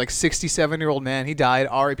him. He was like this 67-year-old man. He died.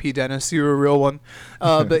 R.I.P. Dennis. You were a real one.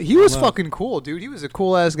 But he was fucking cool, dude. He was a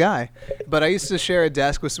cool ass guy. But I used to share a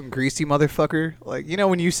desk with some greasy motherfucker. Like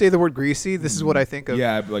when you say the word greasy, this is what I think of.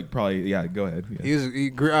 Yeah, like probably. Yeah, go ahead. Yeah.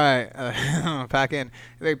 He grew. All right, pack in.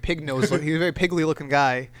 Very pig nose. He was a very pigly looking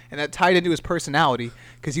guy, and that tied into his personality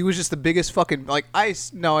because he was just the biggest fucking. Like I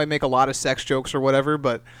know I make a lot of sex jokes or whatever,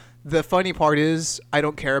 but the funny part is I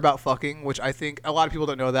don't care about fucking, which I think a lot of people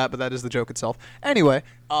don't know that, but that is the joke itself. Anyway,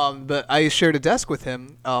 but I shared a desk with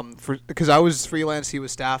him because I was freelance, he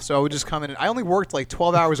was staff, so I would just come in. And I only worked like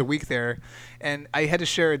 12 hours a week there, and I had to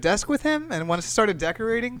share a desk with him. And when I started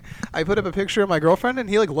decorating, I put up a picture of my girlfriend, and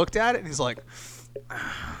he like looked at it, and he's like,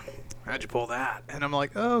 how'd you pull that? And I'm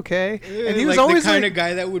like, oh, okay. And he was like always the kind like, of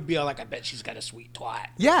guy that would be like, I bet she's got a sweet twat.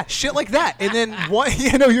 yeah, shit like that. And then what?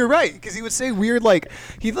 You're right, because he would say weird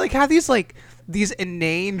he'd have these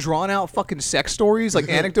inane, drawn out fucking sex stories, like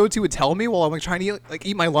anecdotes he would tell me while I'm like trying to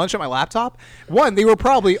eat my lunch at my laptop. One, they were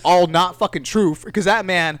probably all not fucking true because that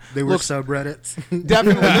man They were looks subreddits.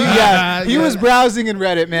 definitely he was browsing in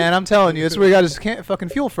Reddit, man. I'm telling you, that's where he got his fucking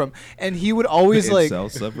fuel from. And he would always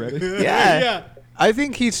Incel subreddit. yeah. Yeah. I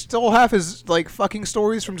think he stole half his fucking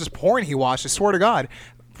stories from just porn he watched. I swear to God,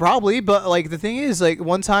 probably. But the thing is,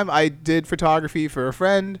 one time I did photography for a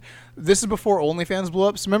friend. This is before OnlyFans blew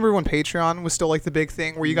up. So remember when Patreon was still the big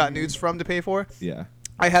thing where you got nudes from to pay for? Yeah.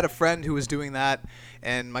 I had a friend who was doing that,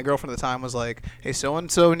 and my girlfriend at the time was like, "Hey, so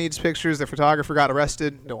and so needs pictures. Their photographer got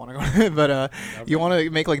arrested. Don't want to go, but you want to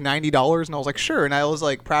make $90?" And I was like, "Sure." And I was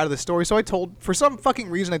proud of the story. So I told, for some fucking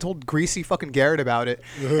reason, I told greasy fucking Garrett about it,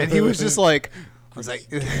 and he was just like. I was like,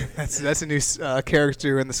 that's a new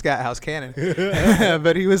character in the Scat House canon.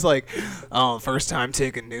 But he was like, oh, first time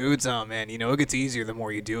taking nudes. Oh, man, it gets easier the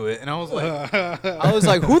more you do it. And I was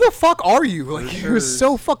like, who the fuck are you? He was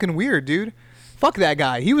so fucking weird, dude. Fuck that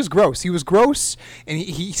guy. He was gross. And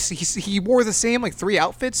he wore the same 3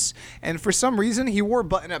 outfits. And for some reason, he wore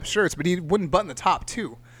button-up shirts, but he wouldn't button the top,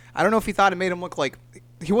 too. I don't know if he thought it made him look like...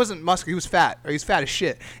 He wasn't muscular. He was fat. Or he was fat as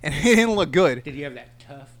shit. And he didn't look good. Did he have that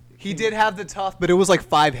tough? He did have the tuft, but it was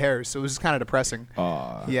 5 hairs, so it was kind of depressing.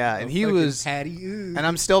 Yeah, and he was, and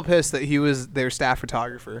I'm still pissed that he was their staff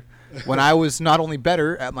photographer when I was not only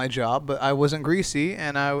better at my job, but I wasn't greasy,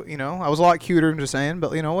 and I was a lot cuter. I'm just saying,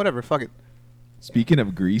 but whatever, fuck it. Speaking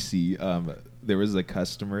of greasy, there was a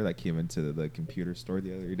customer that came into the computer store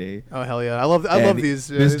the other day. Oh hell yeah, I love these.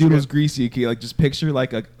 This dude was greasy. Okay, just picture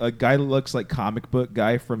a guy that looks like comic book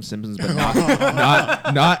guy from Simpsons, but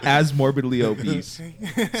not as morbidly obese.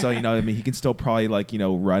 So he can still probably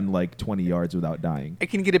run 20 yards without dying. I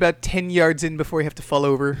can get about 10 yards in before you have to fall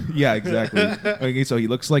over. Yeah, exactly. Okay, so he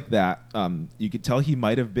looks like that. You could tell he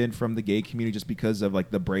might have been from the gay community just because of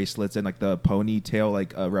the bracelets and the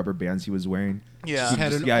ponytail rubber bands he was wearing. Yeah. He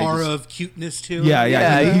had an aura of cuteness to him. Yeah.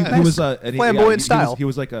 Yeah, He was and flamboyant style. He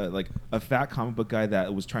was like a fat comic book guy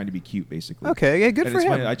that was trying to be cute, basically. Okay, yeah, good And for it's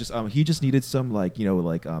him. funny, I just he just needed some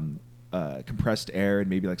compressed air and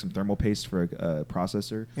maybe like some thermal paste for a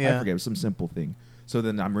processor. Yeah. I forget, it was some simple thing. So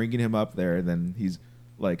then I'm ringing him up there, and then he's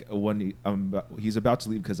like, he's about to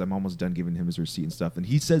leave because I'm almost done giving him his receipt and stuff, and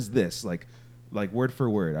he says this like word for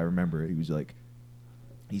word. I remember it.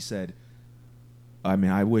 He said, I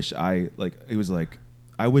mean, I wish I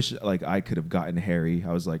could have gotten hairy.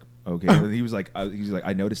 I was like, okay. And he was like,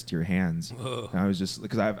 I noticed your hands. And I was just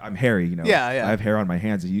because I'm hairy, you know. Yeah. I have hair on my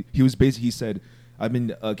hands. And he was basically, he said, I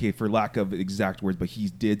mean, okay, for lack of exact words, but he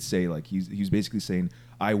did say like he was basically saying,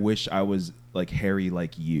 I wish I was like hairy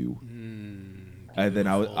like you. And then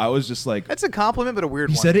I was just like, That's a compliment, but a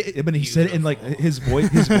weird he one. said it, but he said it in like his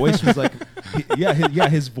voice was like, his voice was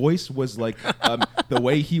like, the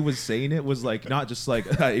way he was saying it was like not just like,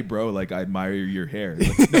 hey bro, like I admire your hair.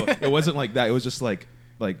 Like, no, it wasn't like that. It was just like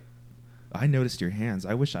I noticed your hands.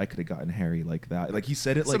 I wish I could have gotten hairy like that. Like he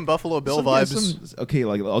said it like some Buffalo Bill vibes. Okay,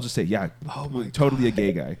 like I'll just say, totally a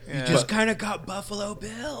gay guy. Yeah. You just kind of got Buffalo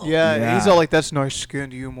Bill. Yeah, he's all like, "That's nice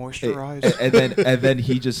skin. Do you moisturize?" And then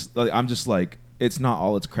he just, like, I'm just like, it's not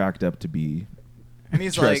all it's cracked up to be. And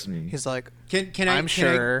he's Trust like, me. I'm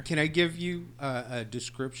sure. Can I give you a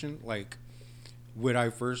description like what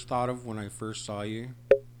I first thought of when I first saw you?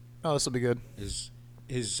 Oh, this will be good. Is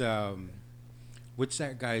what's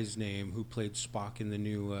that guy's name who played Spock in the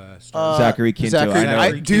new Star Wars? Zachary Quinto. Zachary,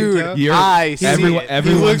 I know. dude, You're- I see everyone, it.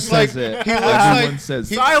 everyone looks says like- it. he looks Everyone like-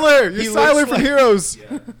 says Siler, he you're looks Siler from like- Heroes.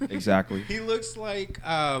 exactly. He looks like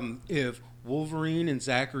if Wolverine and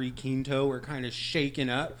Zachary Quinto were kind of shaken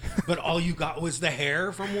up, but all you got was the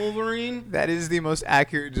hair from Wolverine. That is the most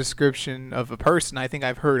accurate description of a person I think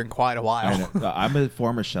I've heard in quite a I while. know. I'm a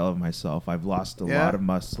former shell of myself. I've lost a Yeah? lot of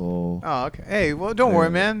muscle. Oh, okay. Hey, well, don't worry,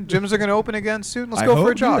 man. Gyms are gonna open again soon. Let's I go hope,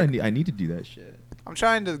 for a dude, jog. I need to do that shit. I'm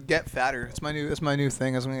trying to get fatter. It's my new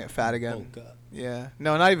thing. I'm gonna get fat again. Bulk up. Yeah.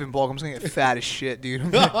 No, not even bulk. I'm just gonna get fat as shit, dude.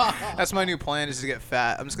 That's my new plan is to get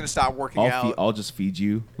fat. I'm just gonna stop working out. I'll just feed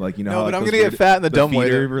you, like, you know. No, how, but like, I'm those gonna get weird- fat in the dumb way,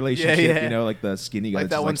 feeder though. relationship, Yeah, yeah. you know, like the skinny guy Like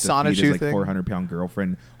that that one just likes to feed Sonichu his like thing. 400-pound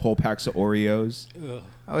girlfriend whole packs of Oreos,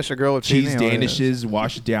 I wish a girl would feed cheese me Oreos. danishes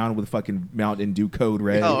washed down with fucking Mountain Dew Code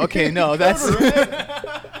Red. Oh, okay. No, that's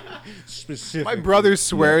Specific. my brother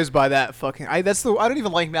swears by that fucking. I don't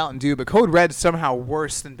even like Mountain Dew, but Code Red is somehow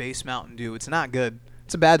worse than base Mountain Dew. It's not good.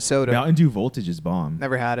 It's a bad soda. Mountain Dew Voltage is bomb.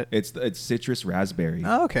 Never had it. It's citrus raspberry.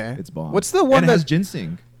 Oh, okay. It's bomb. What's the one and it that has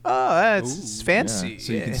ginseng? Oh, that's fancy. Yeah,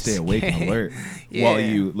 so you can Yes. stay awake and alert Yeah. while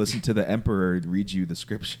you listen to the Emperor read you the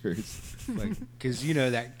scriptures. Like, because you know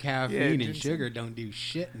that caffeine Yeah, and ginseng. sugar don't do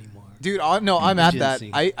shit anymore. Dude, I'm at that.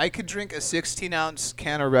 Ginseng. I could drink a 16-ounce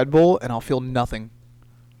can of Red Bull and I'll feel nothing.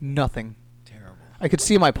 Nothing. Terrible. I could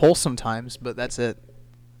see my pulse sometimes, but that's it.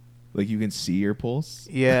 Like you can see your pulse.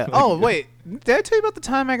 Yeah. Oh, wait. Did I tell you about the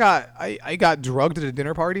time I got drugged at a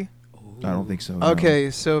dinner party? I don't think so. no.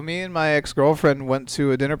 Okay, so me and my ex-girlfriend went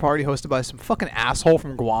to a dinner party hosted by some fucking asshole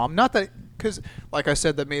from Guam. Not that, because, like I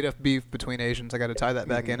said, that made up beef between Asians. I got to tie that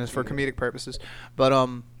back in as for comedic purposes. But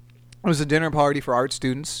it was a dinner party for art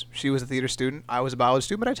students. She was a theater student. I was a biology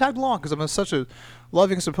student, but I tagged along because I'm such a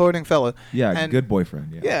loving, supporting fella. Yeah, And- good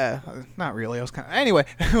boyfriend. Yeah. Yeah, not really. I was kind of anyway.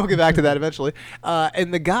 We'll get back to that eventually.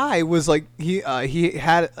 And the guy was like, he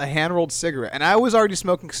had a hand rolled cigarette, and I was already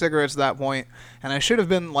smoking cigarettes at that point, and I should have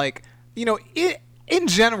been like, you know, in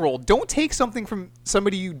general, don't take something from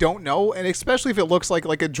somebody you don't know, and especially if it looks like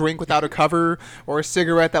a drink without a cover or a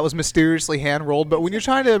cigarette that was mysteriously hand rolled. But when you're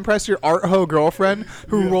trying to impress your art ho girlfriend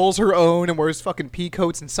who rolls her own and wears fucking pea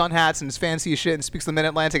coats and sun hats and is fancy as shit and speaks the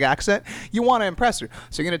Mid-Atlantic accent, you want to impress her.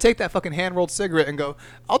 So you're gonna take that fucking hand rolled cigarette and go,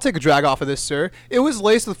 "I'll take a drag off of this, sir." It was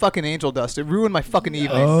laced with fucking angel dust. It ruined my fucking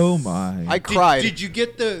evening. Oh my. I cried. Did you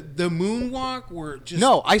get the moonwalk where it just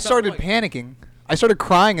No, I felt started like- panicking. I started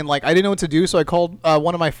crying and like I didn't know what to do, so I called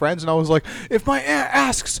one of my friends and I was like, "If my aunt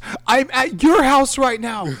asks, I'm at your house right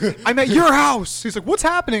now. I'm at your house." He's like, "What's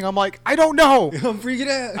happening?" I'm like, "I don't know." I'm freaking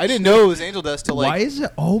out. I didn't know it was angel dust till Why like. is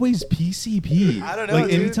it always PCP? I don't know, Like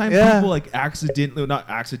dude. anytime Yeah. people like accidentally, not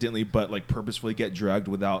accidentally, but like purposefully get drugged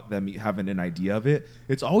without them having an idea of it,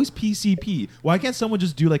 it's always PCP. Why can't someone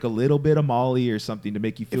just do like a little bit of Molly or something to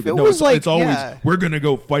make you feel If good? it No, was it's, like- it's always yeah. we're gonna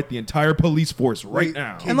go fight the entire police force right Wait,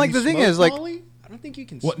 now. can And, like, you the thing smoke is, like- Molly? I don't think you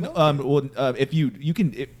can What? smoke If you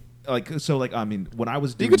can. Like so, like I mean, when I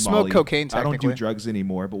was doing could smoke Molly, cocaine, I don't do technically. drugs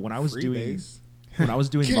anymore. But when I was doing, Freebase. when I was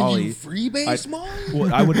doing Can Molly, you freebase Molly?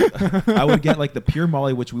 well, I would get like the pure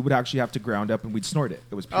Molly, which we would actually have to ground up and we'd snort it.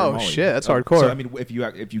 It was pure Oh, Molly. shit, that's hardcore. So I mean, if you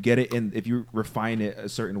get it in, if you refine it a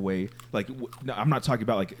certain way, like no, I'm not talking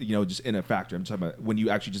about like just in a factory. I'm talking about when you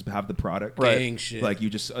actually just have the product. Right. Gang shit. Like you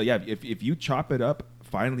just if you chop it up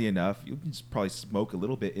finely enough, you can just probably smoke a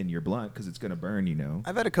little bit in your blunt because it's gonna burn.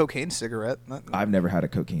 I've had a cocaine cigarette. I've never had a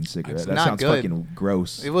cocaine cigarette. It's That not sounds good. fucking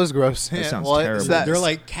gross. It was gross. That Yeah, sounds well, terrible. Is that They're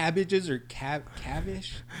like cabbages or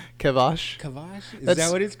cavish? Kavash? Kavash? Is That's-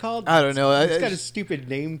 that what it's called? I don't know. It's got a It's- stupid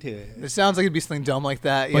name to it. It sounds like it'd be something dumb like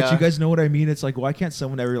that. But Yeah. you guys know what I mean? It's like, why can't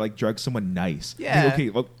someone ever like drug someone nice? Yeah. Okay,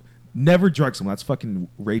 well, never drug someone. That's fucking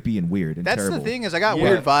rapey and weird and That's terrible. the thing is I got Yeah.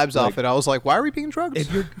 weird vibes Like- off it. I was like, why are we being drugged?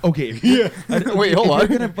 If you're okay, wait, hold on. If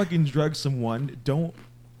you're gonna fucking drug someone, don't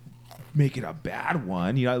make it a bad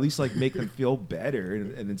one. At least like make them feel better,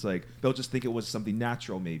 and it's like they'll just think it was something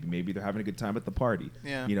natural. Maybe they're having a good time at the party.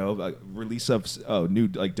 Yeah. Like release of new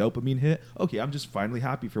like dopamine hit. Okay, I'm just finally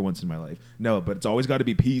happy for once in my life. No, but it's always got to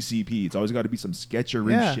be PCP. It's always got to be some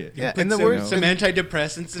sketcheroo Yeah. shit. Yeah. Put And the some, worst- some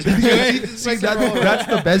antidepressants into it. See, that's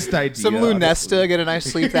the best idea. Some Lunesta, get a nice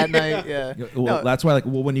sleep that night. Yeah. Well, No, that's why,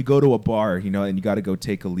 when you go to a bar, and you got to go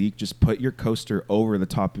take a leak, just put your coaster over the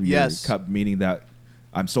top of your Yes. cup, meaning that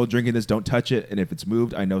I'm still drinking this, don't touch it, and if it's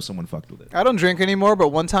moved, I know someone fucked with it. I don't drink anymore, but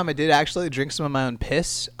one time I did actually drink some of my own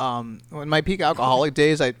piss. In my peak alcoholic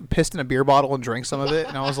days, I pissed in a beer bottle and drank some of it,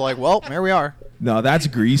 and I was like, well, there we are. No, that's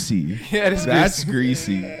greasy. Yeah, it is That's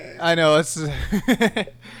greasy. I know. It's.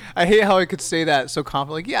 I hate how I could say that so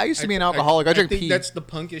confidently. Like, yeah, I used to be an alcoholic. I drink think pee. that's the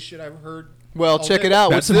punkest shit I've heard. Well, all check day. it out.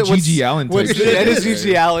 That's What's some the- G.G. Allen type what's- shit. That is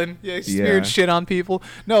G.G. Allen. Yeah, he smeared Yeah. shit on people.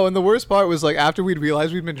 No, and the worst part was like after we'd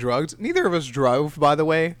realized we'd been drugged. Neither of us drove, by the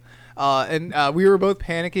way. And we were both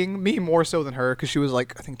panicking. Me more so than her because she was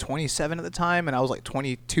like I think 27 at the time, and I was like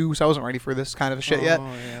 22, so I wasn't ready for this kind of shit yet.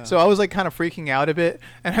 Yeah. So I was like kind of freaking out a bit.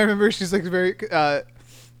 And I remember she's like very.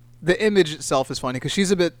 The image itself is funny because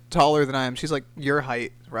she's a bit taller than I am. She's like your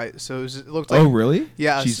height, right? So it looked like. Oh, really?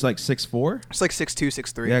 Yeah. She's like 6'4"? It's like 6'2",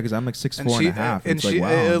 6'3". Yeah, because I'm like 6'4" and a half. And It's like, she, wow,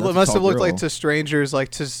 it that's a must have tall looked like girl. to strangers, like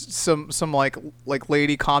to some like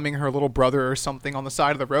lady calming her little brother or something on the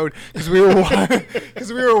side of the road because we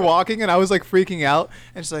were walking and I was like freaking out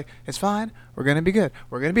and she's like, "It's fine, we're gonna be good,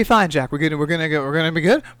 we're gonna be fine, Jack, we're gonna be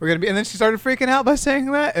good, we're gonna be." And then she started freaking out by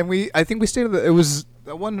saying that, and I think we stayed at it was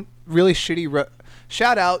one really shitty.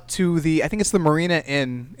 Shout out to I think it's the Marina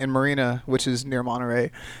Inn in Marina, which is near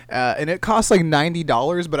Monterey, and it cost like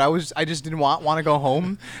 $90. But I just didn't want to go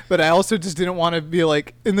home, but I also just didn't want to be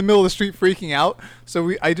like in the middle of the street freaking out. So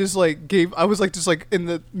I was like just like in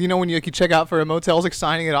the when you check out for a motel, I was like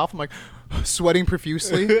signing it off. I'm like sweating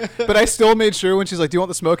profusely, but I still made sure when she's like, "Do you want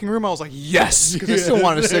the smoking room?" I was like, "Yes," because I still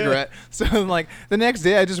wanted a cigarette. So like the next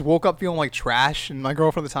day, I just woke up feeling like trash, and my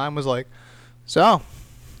girlfriend at the time was like, "So."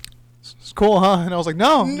 It's cool, huh? And I was like,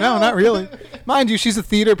 no, not really. Mind you, she's a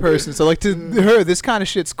theater person, so like to her, this kind of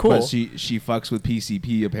shit's cool. But she fucks with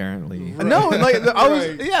PCP apparently. No, and like Right.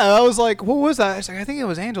 I was like, what was that? It's like I think it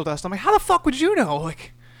was angel dust. I'm like, how the fuck would you know?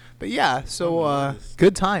 Like, but yeah, so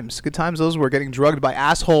good times. Those were getting drugged by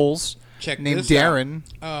assholes Check named this Darren.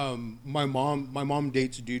 out. My mom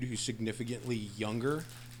dates a dude who's significantly younger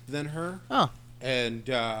than her. Oh, And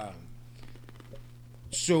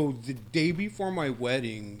so the day before my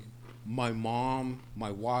wedding, my mom,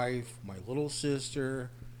 my wife, my little sister,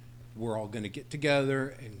 we're all going to get together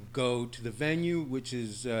and go to the venue, which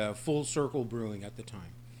is Full Circle Brewing at the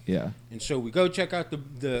time. Yeah. And so we go check out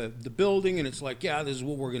the building, and it's like, yeah, this is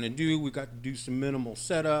what we're going to do. We got to do some minimal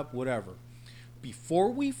setup, whatever. Before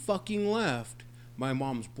we fucking left, my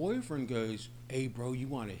mom's boyfriend goes, "Hey, bro, you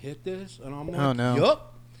want to hit this?" And I'm like, Oh, no.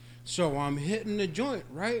 yup. So I'm hitting the joint,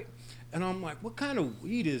 right? And I'm like, what kind of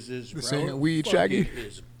weed is this, bro? This ain't It weed, fucking Shaggy.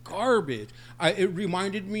 is garbage. It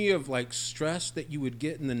reminded me of like stress that you would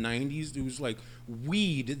get in the 90s. It was like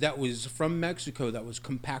weed that was from Mexico that was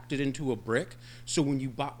compacted into a brick. So when you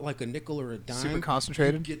bought like a nickel or a dime, Super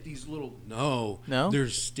concentrated? you'd get these little no. No?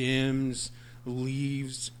 There's stems,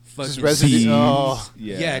 leaves, fucking Just residue. seeds. Oh.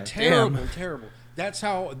 Yeah, terrible. That's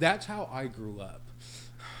how I grew up.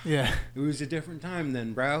 yeah. It was a different time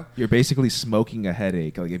then, bro. You're basically smoking a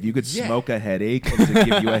headache. Like if you could Yeah. smoke a headache and to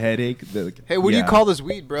give you a headache. Hey, what do you yeah. call this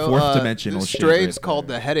weed, bro? Fourth dimensional The shit strain's right called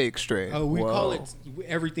there. the headache strain. Oh, we Whoa. call it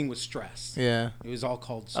everything with stress. Yeah. It was all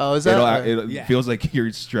called Oh, is stress. that? It Yeah. feels like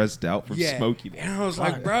you're stressed out from smoking. And I was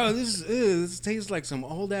like, bro, this tastes like some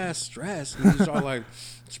old ass stress. And he's all like,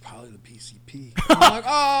 it's probably the PCP. I'm like,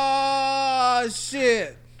 oh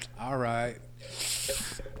shit. All right.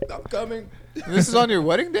 I'm coming. This is on your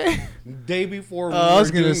wedding day? Day before we I were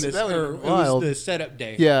was gonna doing say, this, that would've or been it was wild. the setup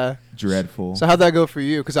day. Yeah. Dreadful. So how'd that go for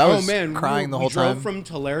you? Because I was Oh man, crying the whole we drove time. from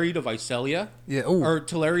Tulare to Visalia. Yeah. Ooh. Or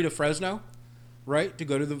Tulare to Fresno, right? To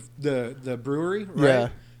go to the brewery, right? Yeah.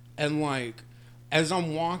 And like, as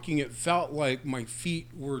I'm walking, it felt like my feet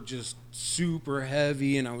were just super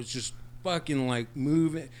heavy, and I was just fucking like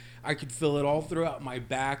moving. I could feel it all throughout my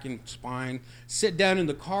back and spine. Sit down in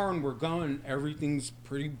the car, and we're going. Everything's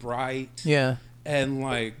pretty bright. Yeah. And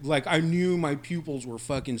like I knew my pupils were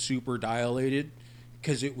fucking super dilated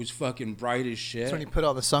because it was fucking bright as shit. That's when you put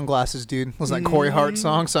on the sunglasses, dude. It was that Corey Hart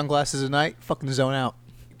song, Sunglasses at Night? Fucking zone out.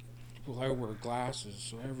 Well, I wear glasses,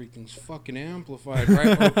 so everything's fucking amplified,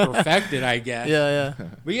 right? Or perfected, I guess. Yeah, yeah.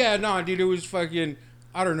 But yeah, no, dude, it was fucking,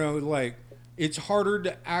 I don't know, like, it's harder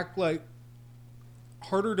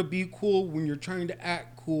to be cool when you're trying to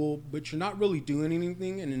act cool, but you're not really doing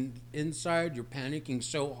anything, and inside you're panicking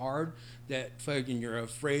so hard that fucking you're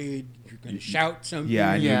afraid you're gonna shout something.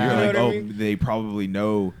 Yeah, and Yeah. you're You know like, what I oh, mean? they probably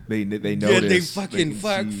know. They Yeah, notice. they fucking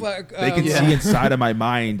can see- fuck. They can Yeah. see inside of my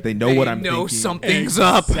mind. They know what I'm know thinking. something's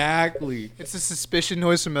up. Exactly. It's a suspicion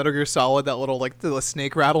noise from Metal Gear Solid, that little, like, the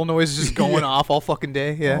snake rattle noise is just going off all fucking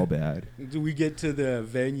day. Yeah. All bad. We get to the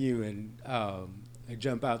venue, and I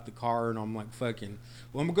jump out the car, and I'm like, fucking,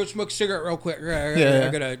 well, I'm gonna go smoke a cigarette real quick. Yeah.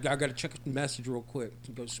 I gotta check the message real quick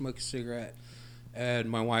to go smoke a cigarette. And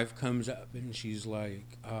my wife comes up, and she's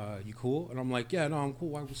like, you cool? And I'm like, yeah, no, I'm cool.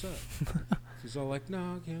 Why, what's up? She's all like,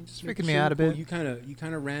 no, okay, I'm just Freaking making me sure out a we're cool. bit. You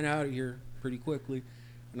kind of ran out of here pretty quickly.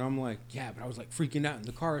 And I'm like, yeah, but I was like freaking out in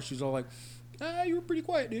the car. She's all like, you were pretty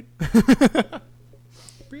quiet, dude.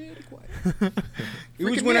 Pretty quiet. It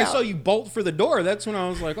was Freaking when me I out. saw you bolt for the door. That's when I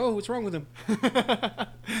was like, oh, what's wrong with him?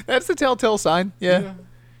 That's the telltale sign. Yeah.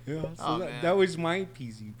 Yeah. So Oh, man. that was my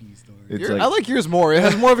PCP story. It's I like yours more. It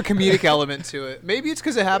has more of a comedic element to it. Maybe it's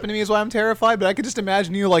because it happened to me is why I'm terrified, but I could just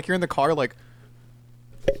imagine you, like, you're in the car, like,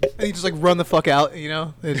 and you just, like, run the fuck out, you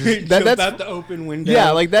know? It just- Jump that's out the open window.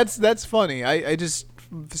 Yeah, like that's funny. I just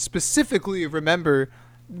specifically remember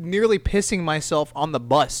nearly pissing myself on the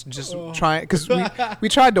bus, just trying, because we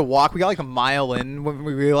tried to walk. We got like a mile in when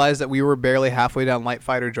we realized that we were barely halfway down Light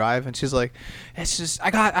Fighter Drive, and she's like, "It's just I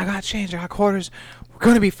got change, I got quarters. We're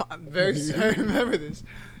gonna be fine." I remember this.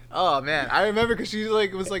 Oh man, I remember because she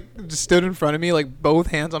like was like just stood in front of me, like both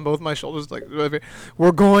hands on both my shoulders, like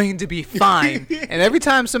we're going to be fine. And every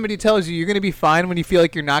time somebody tells you you're gonna be fine when you feel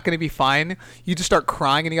like you're not gonna be fine, you just start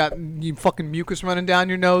crying and you fucking mucus running down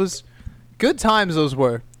your nose. Good times those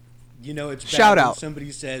were. You know, it's bad Shout when out.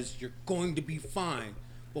 somebody says you're going to be fine,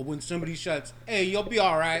 but when somebody shouts, "Hey, you'll be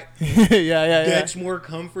all right," yeah. that's more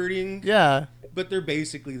comforting. Yeah, But they're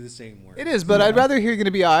basically the same word. it is. But I'd rather hear you're gonna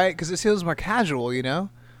be all right because it feels more casual. You know,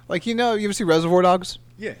 like you ever see Reservoir Dogs?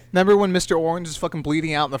 Yeah. Remember when Mr. Orange is fucking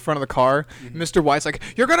bleeding out in the front of the car? Mr. White's like,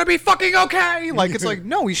 "You're gonna be fucking okay." Like it's like,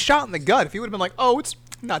 no, he's shot in the gut. If he would have been like, "Oh, it's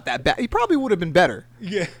not that bad," he probably would have been better.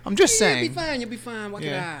 Yeah. I'm just saying. You'll be fine. You'll be fine. What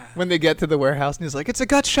can I? When they get to the warehouse and he's like, "It's a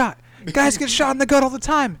gut shot. Guys get shot in the gut all the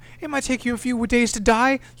time. It might take you a few days to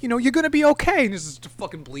die. You know, you're gonna be okay." And he's just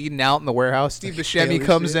fucking bleeding out in the warehouse. Steve Buscemi Holy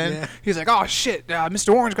comes shit, in. yeah. He's like, "Oh shit,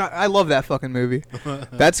 Mr. Orange got." I love that fucking movie.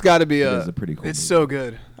 That's got to be It is a pretty cool It's movie. so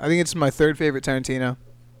good. I think it's my third favorite Tarantino.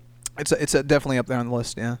 It's definitely up there on the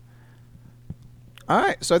list. Yeah. All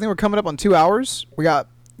right, so I think we're coming up on 2 hours. We're at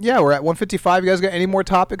 1:55. You guys got any more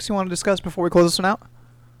topics you want to discuss before we close this one out?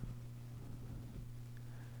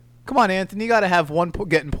 Come on, Anthony. You got to have one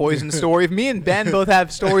getting poisoned story. If me and Ben both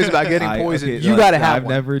have stories about getting poisoned, you got to have I've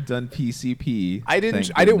one. never done PCP. I didn't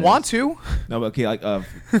thank want goodness. to. No, but okay, like a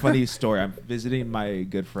funny story. I'm visiting my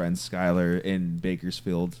good friend Skylar in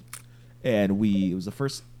Bakersfield, and it was the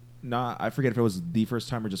first. I forget if it was the first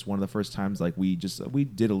time or just one of the first times. Like we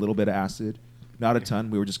did a little bit of acid, not a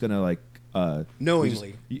ton. We were just gonna like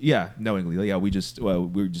Knowingly. knowingly. Yeah, we just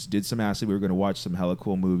did some acid. We were gonna watch some hella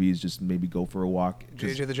cool movies. Just maybe go for a walk.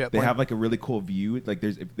 'Cause JJ the Jet They Plane. have like a really cool view. Like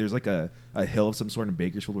there's like a hill of some sort in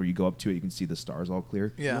Bakersfield where you go up to it, you can see the stars all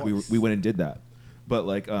clear. Yeah. we went and did that. But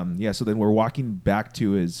like so then we're walking back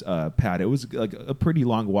to his pad. It was like a pretty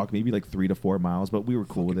long walk, maybe like 3 to 4 miles, but we were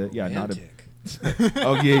cool with it. Yeah, Romantic.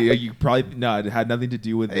 oh yeah, you probably it had nothing to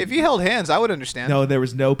do with If you held hands, I would understand. no, there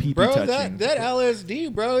was no pee Bro, touching. that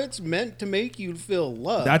LSD, bro, it's meant to make you feel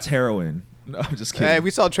love. That's heroin. No, I'm just kidding. Hey,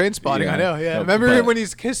 we saw Train Spotting. Yeah. I know. Yeah, No, remember but- when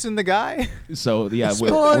he's kissing the guy? So yeah,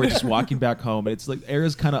 we're just walking back home, and it's like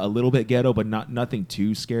area's kind of a little bit ghetto, but nothing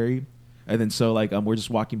too scary. And then so like we're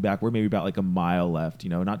just walking back. We're maybe about like a mile left,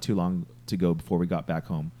 not too long to go before we got back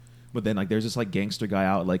home. But then like there's this like gangster guy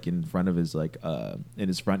out like in front of his like in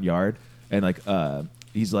his front yard, and like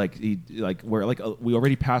he's like we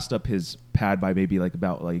already passed up his pad by maybe like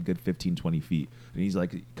about like a good 15-20 feet, and he's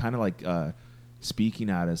like kind of like speaking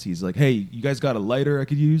at us. He's like, hey, you guys got a lighter I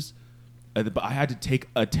could use? But I had to take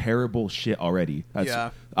a terrible shit already.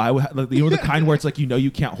 Yeah. The kind where it's like, you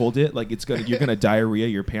can't hold it, like you're gonna diarrhea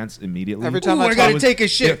your pants immediately. Every time I gotta take a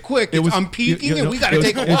shit quick. I'm peeking and we gotta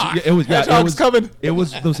take a walk. Coming. It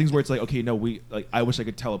was those things where it's like, okay, no, I wish I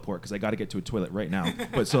could teleport because I got to get to a toilet right now.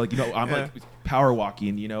 But so like I'm like power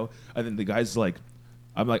walking, and then the guy's like.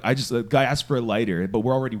 I'm like, the guy asked for a lighter, but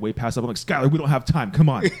we're already way past up. I'm like, Skylar, we don't have time. Come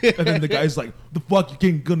on. And then the guy's like, the fuck,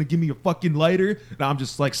 you gonna give me a fucking lighter? And I'm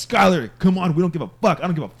just like, Skylar, come on. We don't give a fuck. I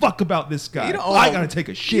don't give a fuck about this guy. I gotta take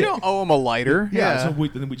a shit. You don't owe him a lighter. Yeah. So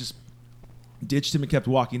then we just ditched him and kept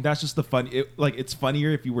walking. That's just the fun. It's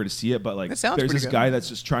funnier if you were to see it, but like, there's this guy that's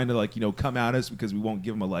just trying to like, come at us because we won't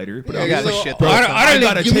give him a lighter. But I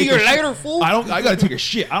gotta give me your lighter, fool. I gotta take a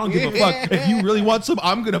shit. I don't give a fuck. If you really want some,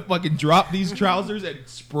 I'm gonna fucking drop these trousers and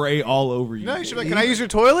spray all over you. No, you should be like, can I use your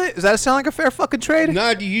toilet? Does that sound like a fair fucking trade?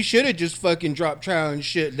 Nah, you should have just fucking dropped trow and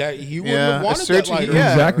shit. That he wouldn't have wanted that lighter.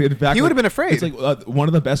 Yeah. Exactly. In fact, he would have been afraid. It's like one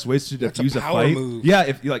of the best ways to defuse a fight. Move. Yeah,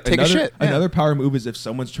 if like take a shit. Another power move is if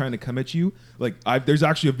someone's trying to come at you. Like there's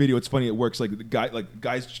actually a video. It's funny. It works. Like the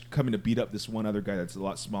guys coming to beat up this one other guy that's a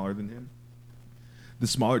lot smaller than him. The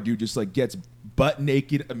smaller dude just like gets butt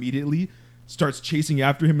naked immediately, starts chasing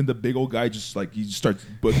after him, and the big old guy just starts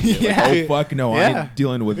booking it. Yeah. Like, oh fuck no, I ain't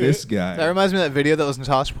dealing with this guy. That reminds me of that video that was in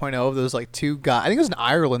Tosh .0 of those like two guys. I think it was in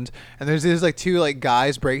Ireland, and there's these like two like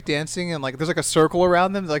guys breakdancing, and like there's like a circle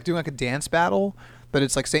around them, like doing like a dance battle. But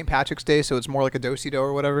it's like St. Patrick's Day, so it's more like a do-si-do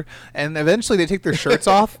or whatever. And eventually they take their shirts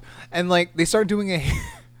off, and like they start doing a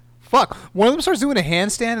one of them starts doing a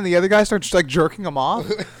handstand, and the other guy starts like jerking him off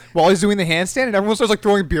while he's doing the handstand, and everyone starts like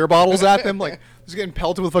throwing beer bottles at them, like just getting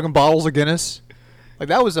pelted with fucking bottles of Guinness. Like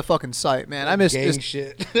that was a fucking sight, man. I missed gang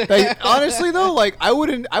shit. Like, honestly though, like I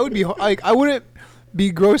wouldn't be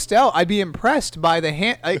grossed out. I'd be impressed by the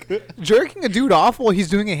hand, like jerking a dude off while he's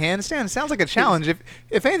doing a handstand sounds like a challenge.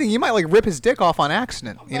 If anything, you might like rip his dick off on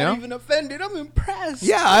accident. I'm not even offended. I'm impressed.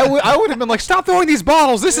 Yeah, I would have been like, stop throwing these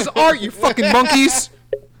bottles. This is art, you fucking monkeys.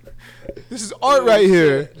 This is art right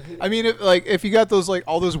here. I mean, if you got those like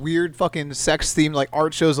all those weird fucking sex themed like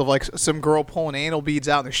art shows of like some girl pulling anal beads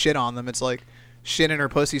out and there's shit on them, it's like shit in her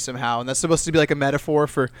pussy somehow, and that's supposed to be like a metaphor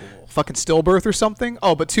for fucking stillbirth or something.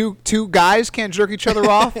 Oh, but two guys can't jerk each other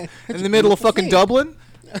off in the middle of fucking Dublin?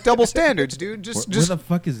 Double standards, dude. Just where the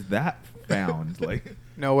fuck is that found? Like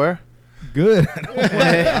nowhere. Good.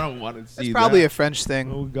 I don't want to see. It's probably that. a French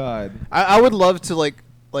thing. Oh God. I would love to like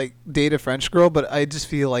date a French girl, but I just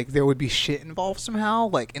feel like there would be shit involved somehow.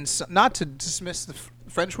 Like, not to dismiss the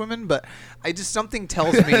French women, but something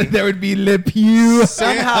tells me there would be le pew.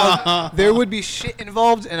 Somehow there would be shit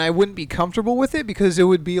involved, and I wouldn't be comfortable with it because it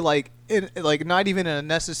would be like not even a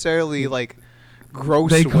necessarily like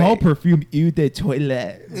gross. They call way. perfume eau de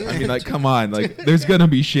toilette. I mean, like, come on, like, there's gonna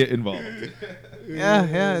be shit involved.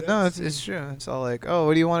 Yeah, no, it's true. It's all like, oh,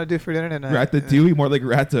 what do you want to do for dinner tonight? Ratatouille, more like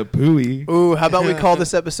ratatouille. Ooh, how about we call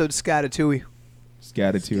this episode Scatatouille?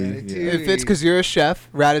 Scatatouille. Yeah. It fits because you're a chef.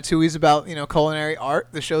 Ratatouille's about culinary art.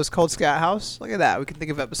 The show's called Scat House. Look at that. We can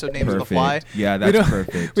think of episode names on the fly. Yeah, that's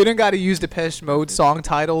perfect. We don't got to use Depeche Mode song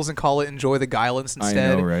titles and call it "Enjoy the Guilance"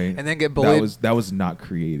 instead. I know, right? And then get bullied. That was not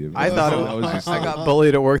creative. I thought I got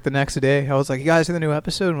bullied at work the next day. I was like, "You guys see the new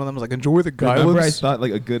episode?" And one of them was like, "Enjoy the Guilance." Remember, I thought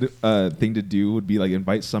like a good thing to do would be like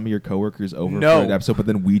invite some of your coworkers over for an episode, but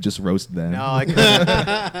then we just roast them. No, I couldn't.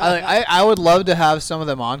 I would love to have some of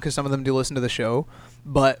them on because some of them do listen to the show.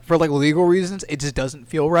 But for like legal reasons, it just doesn't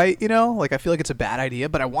feel right, Like I feel like it's a bad idea,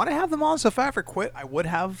 but I want to have them on. So if I ever quit, I would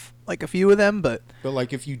have like a few of them. But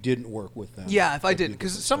like if you didn't work with them, yeah, if I didn't,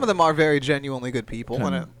 because some of them are very genuinely good people,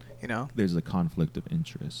 and there's a conflict of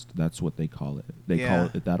interest. That's what they call it. They call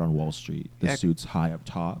it that on Wall Street. The suit's high up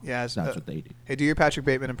top. Yeah, that's what they do. Hey, do your Patrick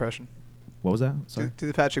Bateman impression. What was that? Sorry. Do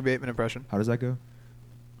the Patrick Bateman impression. How does that go?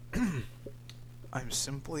 I'm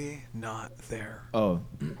simply not there. Oh.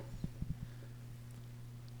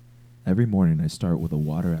 Every morning I start with a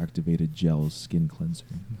water-activated gel skin cleanser.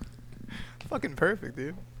 Fucking perfect,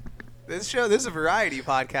 dude. This is a variety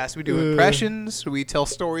podcast. We do impressions. We tell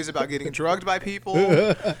stories about getting drugged by people.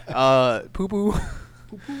 Poo-poo.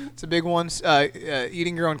 It's a big one.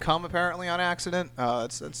 Eating your own cum, apparently, on accident. No,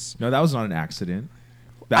 that was not an accident.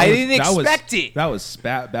 I didn't expect it. That was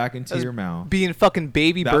spat back into your mouth. Being fucking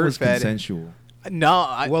baby bird fed. That was consensual.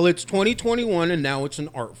 No. Well, it's 2021, and now it's an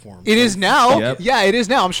art form. It is now. Yep. Yeah, it is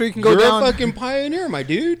now. I'm sure you can go You're down. You're a fucking pioneer, my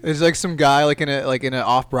dude. There's like some guy like in an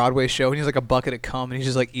off-Broadway show, and he's like a bucket of cum, and he's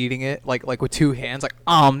just like eating it like with two hands, like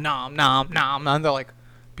nom nom nom. And they're like,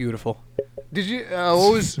 Beautiful. Did you?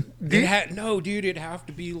 What was? Dude, it'd have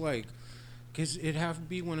to be like, because it'd have to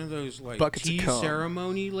be one of those like Buckets of tea cum.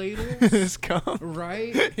 ceremony ladles, It's cum.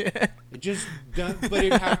 right? Yeah. It just done, but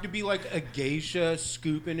it'd have to be like a geisha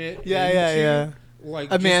scooping it. Yeah. Like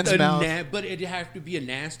A just man's mouth. but it'd have to be a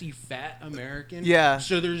nasty fat American. Yeah.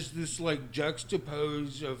 So there's this like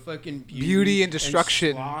juxtapose of fucking Beauty and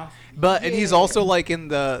destruction. sloth. And he's also like in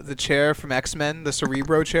the chair from X-Men, the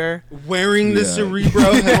Cerebro chair. wearing the Yeah. Cerebro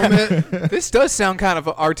helmet. This does sound kind of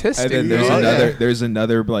artistic. And then there's Yeah.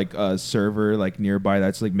 another like server like nearby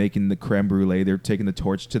that's like making the creme brulee. They're taking the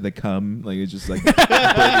torch to the cum, like it's just like burning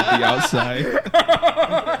the outside.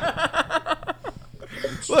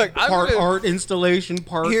 Look, Part art installation,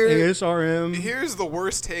 part ASRM. Here's the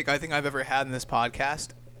worst take I think I've ever had in this podcast.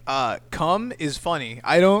 Cum is funny.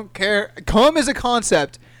 I don't care. Cum as a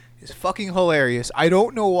concept is fucking hilarious. I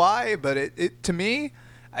don't know why, but it to me,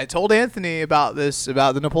 I told Anthony about this,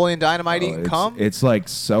 about the Napoleon Dynamite eating cum. It's like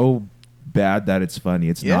so bad that it's funny.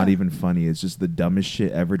 It's Yeah. not even funny. It's just the dumbest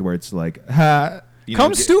shit ever. Where it's like, ha.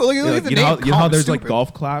 Cum stupid. Look at the you name. know how Cum there's like stupid.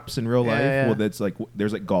 golf claps in real life. Yeah. Well, that's like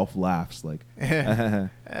there's like golf laughs. Like,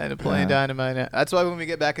 Napoleon Dynamite. That's why when we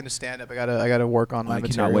get back into stand up, I gotta work on my I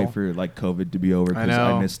material. cannot wait for like COVID to be over because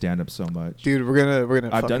know. I miss stand up so much. Dude, we're gonna.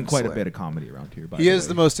 I've fucking done quite a slay. bit of comedy around here. By He has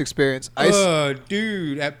the most experience.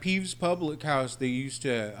 Dude, at Peeves Public House, they used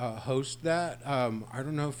to host that. I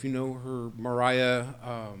don't know if you know her, Mariah.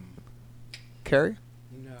 Carrie.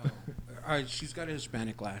 No, she's got a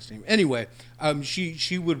Hispanic last name. Anyway,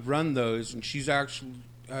 she would run those, and she's actually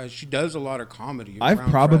she does a lot of comedy. I've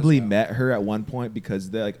around probably Fresno. met her at one point because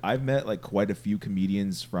I've met like quite a few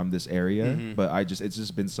comedians from this area, but it's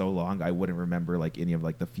just been so long I wouldn't remember like any of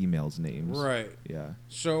like the females' names. Right. Yeah.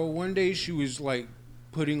 So one day she was like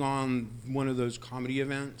putting on one of those comedy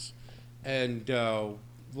events, and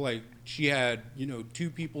like she had two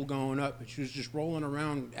people going up, and she was just rolling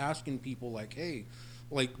around asking people like, "Hey,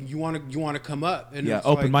 like you want to come up?" And Yeah, it's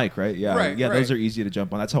open like, mic, right? Yeah, Right, yeah. right. Those are easy to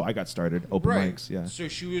jump on. That's how I got started. Open Right. mics. Yeah. So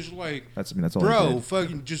she was like, That's all. I "Bro, did.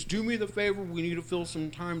 fucking just do me the favor. We need to fill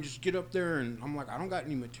some time. Just get up there." And I'm like, "I don't got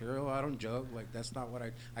any material. I don't joke. Like that's not what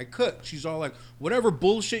I cook." She's all like, "Whatever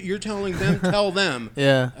bullshit you're telling them, tell them."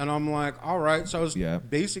 Yeah. And I'm like, "All right." So I was Yeah.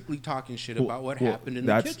 basically talking shit Well, about what well, happened in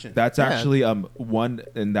that's, the kitchen. That's Yeah. actually one,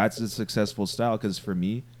 and that's a successful style because for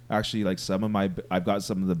me, actually, like I've got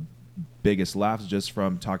some of the biggest laughs just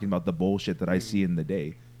from talking about the bullshit that I see in the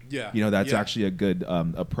day. Yeah. That's Yeah. actually a good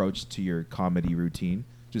approach to your comedy routine.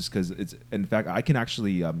 Just because it's, in fact, I can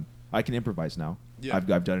actually I can improvise now. Yeah.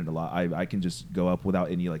 I've done it a lot. I can just go up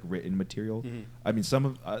without any like written material. Mm-hmm. I mean, some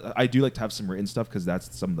of I do like to have some written stuff because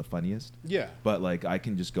that's some of the funniest. Yeah. But like I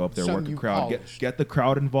can just go up there, Something work a you crowd, polished. get the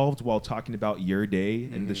crowd involved while talking about your day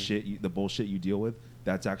and the Mm-hmm. the bullshit you deal with.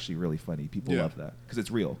 That's actually really funny. People Yeah. love that because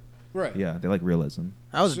it's real. Right. Yeah, they like realism.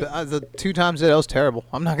 I was So- the 2 times that was terrible.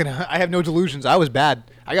 I'm not gonna. I have no delusions. I was bad.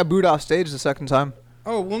 I got booed off stage the second time.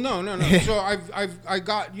 Oh well, no. So I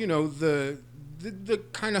got the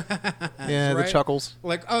kind of Yeah, the right? chuckles.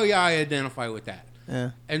 Like, oh yeah, I identify with that.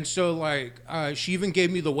 Yeah. And so like she even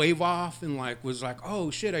gave me the wave off and like was like, oh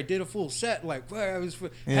shit, I did a full set. Like, well, I was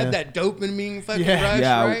Yeah. had that dopamine fucking Yeah. rush,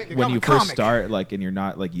 Yeah, right? when I'm you a first comic. start, like, and you're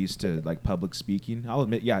not like used to like public speaking, I'll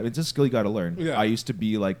admit, yeah, it's a skill you got to learn. Yeah. I used to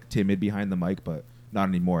be like timid behind the mic, but not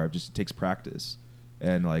anymore. It takes practice,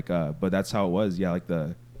 and like, but that's how it was. Yeah, like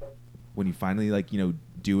when you finally like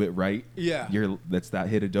do it right. Yeah. That's that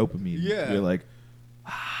hit of dopamine. Yeah. You're like,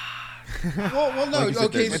 Well, no, Like you said,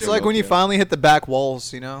 okay. there's It's So, like when you Yeah. finally hit the back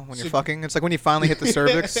walls, when you're So- fucking. It's like when you finally hit the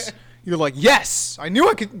cervix. You're like, yes, I knew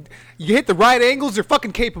I could. You hit the right angles. You're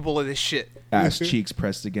fucking capable of this shit. ass cheeks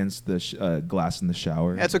pressed against the glass in the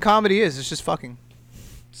shower. That's what comedy is. It's just fucking.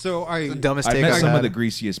 so I The dumbest I take met I've some of had. the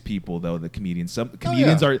greasiest people though. The comedians. Some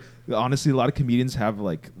comedians are honestly a lot of comedians have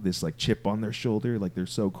like this like chip on their shoulder. Like they're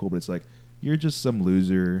so cool, but it's like you're just some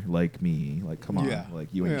loser like me. Like come on, Yeah. like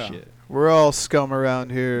you ain't Yeah. shit. We're all scum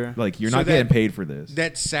around here. Like you're So not that- getting paid for this.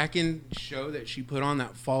 that second show that she put on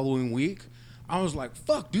that following week, I was like,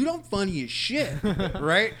 fuck, dude, I'm funny as shit.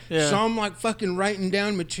 Right? Yeah. So I'm like fucking writing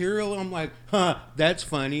down material. I'm like, huh, that's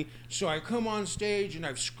funny. So I come on stage and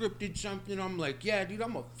I've scripted something. I'm like, yeah, dude,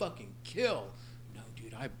 I'm a fucking kill. No,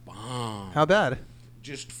 dude, I bombed. How bad?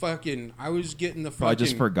 Just fucking, I was getting the fucking. I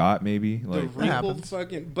just forgot maybe. The Like wrinkled happens.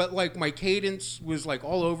 fucking, but like my cadence was like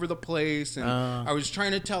all over the place, and I was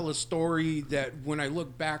trying to tell a story that when I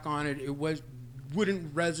look back on it,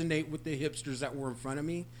 wouldn't resonate with the hipsters that were in front of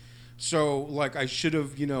me. So like I should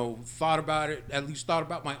have thought about it, at least thought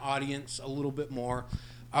about my audience a little bit more,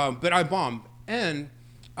 but I bombed. And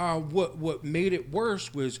what made it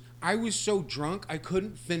worse was I was so drunk I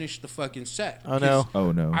couldn't finish the fucking set. Oh no!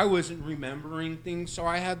 Oh no! I wasn't remembering things, so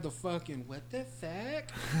I had the fucking what the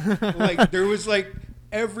fuck? Like there was like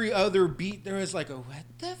every other beat there was like a what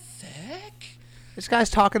the fuck? This guy's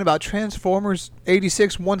talking about Transformers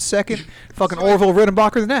 86 1 second, fucking Orville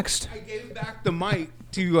Redenbacher the next. I gave back the mic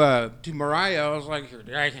to Mariah. I was like,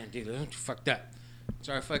 I can't do this. Fuck that.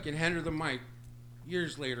 So I fucking handed her the mic.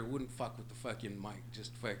 Years later, wouldn't fuck with the fucking mic.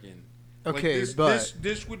 Just fucking. Okay, like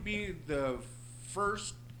this would be the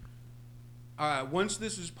first. Once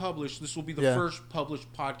this is published, this will be the first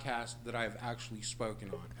published podcast that I've actually spoken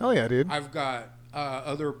on. Hell yeah, dude. I've got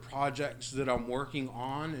other projects that I'm working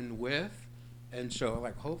on and with. And so,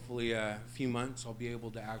 like, hopefully a few months I'll be able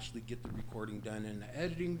to actually get the recording done and the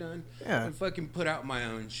editing done and fucking put out my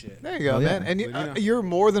own shit. There you go, man. And But, you're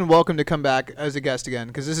more than welcome to come back as a guest again,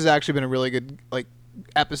 because this has actually been a really good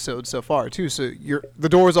episode so far, too. So the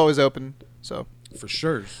door is always open. So For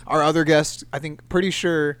sure. our other guest, I'm pretty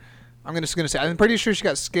sure she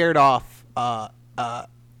got scared off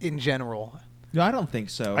in general. No, I don't think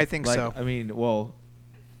so. I think so. I mean, well...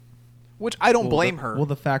 Which I don't blame her. Well,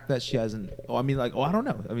 the fact that she hasn't... Oh, I mean, I don't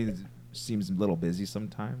know. I mean, it seems a little busy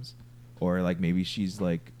sometimes. Or, like, maybe she's,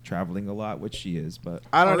 like, traveling a lot, which she is, but...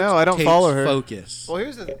 I don't know. I don't follow her. Focus. Well,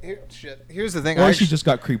 here's the thing. Or she just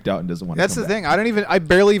got creeped out and doesn't want to That's the thing. I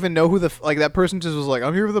barely even know who that person just was like,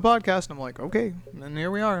 I'm here for the podcast. And I'm like, okay. And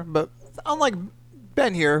here we are. But unlike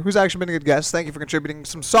Ben here, who's actually been a good guest, thank you for contributing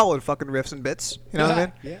some solid fucking riffs and bits. You know what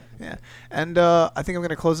I mean? Yeah. And I think I'm going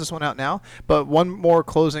to close this one out now. But one more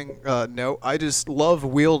closing note. I just love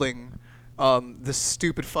wielding this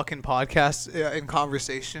stupid fucking podcast in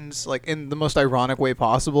conversations, like, in the most ironic way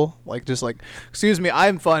possible. Like, just like, excuse me,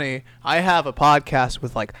 I'm funny. I have a podcast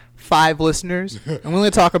with, like, 5 listeners. And we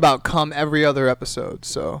only talk about cum every other episode.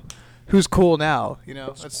 So... who's cool now? You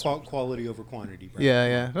know, that's quality over quantity. Bro.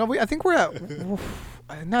 Yeah. No, I think we're at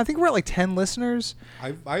like 10 listeners.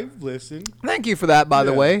 I've listened. Thank you for that, by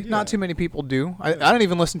the way. Yeah. Not too many people do. I don't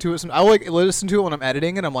even listen to it. I like listen to it when I'm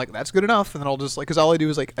editing, and I'm like, that's good enough. And then I'll just because all I do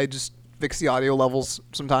is I just fix the audio levels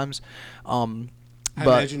sometimes. I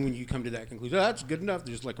imagine when you come to that conclusion, that's good enough.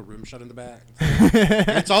 There's like a room shut in the back.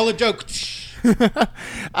 It's all a joke.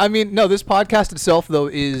 I mean, no. This podcast itself, though,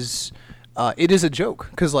 is. It is a joke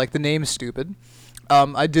because the name is stupid.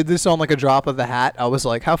 I did this on a drop of the hat. I was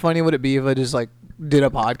like, how funny would it be if I just did a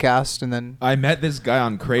podcast and then I met this guy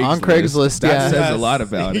on Craigslist. That says a lot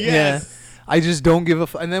about it. Yes. Yeah. I just don't give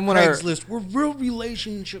a and then when Craigslist, where real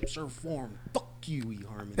relationships are formed. Fuck you,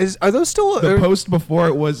 eHarmony. Are those still the post before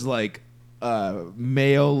it was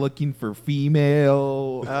male looking for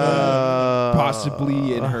female,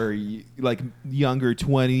 possibly in her younger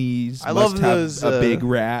 20s. I love those a big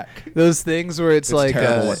rack. Those things where it's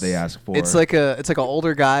terrible what they ask for. It's like an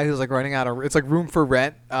older guy who's running out of. It's like room for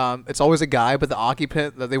rent. It's always a guy, but the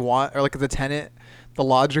occupant that they want or the tenant, the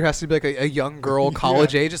lodger has to be a young girl,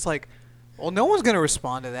 college age. It's like, well, no one's gonna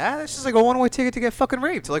respond to that. It's just a one-way ticket to get fucking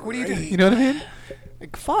raped. What are you doing? You know what I mean?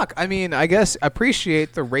 Fuck. I mean, I guess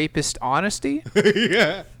appreciate the rapist honesty.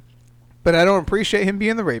 Yeah. But I don't appreciate him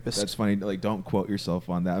being the rapist. That's funny. Don't quote yourself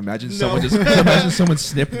on that. Imagine someone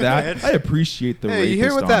snipped that. I appreciate the rapist you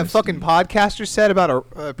hear what honesty. that fucking podcaster said about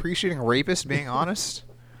appreciating a rapist being honest?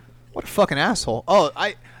 What a fucking asshole. Oh,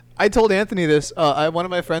 I told Anthony this. One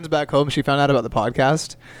of my friends back home, she found out about the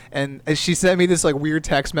podcast, and she sent me this weird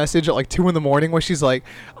text message at 2 a.m. where she's like,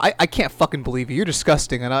 "I can't fucking believe you. You're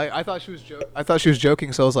disgusting." And I thought she was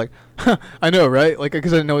joking, so I was like, huh, "I know, right?"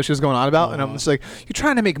 Because I didn't know what she was going on about, and I'm just like, "You're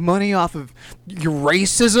trying to make money off of your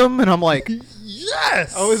racism?" And I'm like,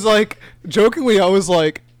 "Yes." I was like, jokingly, I was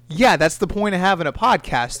like, yeah, that's the point of having a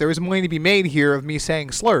podcast. There is money to be made here of me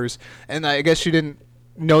saying slurs, and I guess she didn't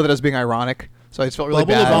know that I was being ironic. So I just felt really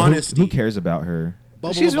Bubble of bad. honesty. Who cares about her?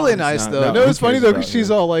 She's really nice, though. No, it's funny, though, because she's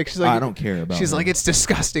all like... I don't care about She's her. like, it's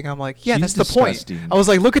disgusting. I'm like, yeah, She's that's the point. disgusting. I was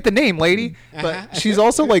like, look at the name, lady. But she's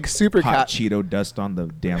also, super... Hot Cheeto dust on the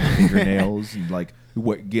damn fingernails. And,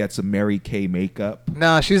 what gets a Mary Kay makeup.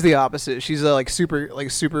 Nah, she's the opposite. She's super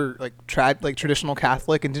traditional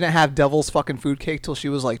Catholic and didn't have devil's fucking food cake till she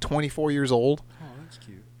was 24 years old. Oh, that's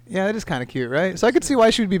cute. Yeah, it is kind of cute, right? So I could see why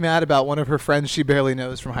she would be mad about one of her friends she barely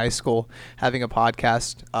knows from high school having a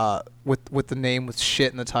podcast with the name with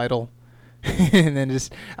shit in the title, and then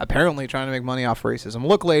just apparently trying to make money off racism.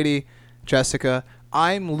 Look, lady, Jessica,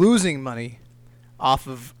 I'm losing money off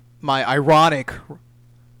of my ironic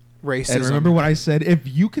racism. And remember what I said? If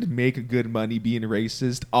you could make good money being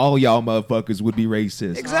racist, all y'all motherfuckers would be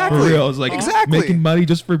racist. Exactly. For real. It's like Exactly. making money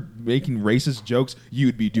just for making racist jokes,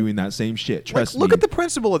 you'd be doing that same shit. Trust me. Look at the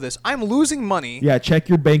principle of this. I'm losing money. Yeah, check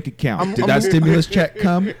your bank account. Did that stimulus check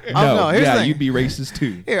come? no, here's the Yeah, thing. you'd be racist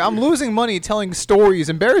too. Here, I'm losing money telling stories,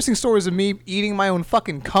 embarrassing stories of me eating my own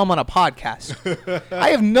fucking cum on a podcast. I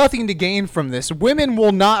have nothing to gain from this. Women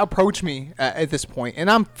will not approach me at this point,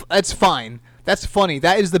 and that's fine. That's funny.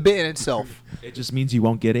 That is the bit in itself. It just means you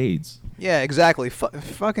won't get AIDS. Yeah, exactly.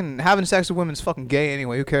 Fucking having sex with women's fucking gay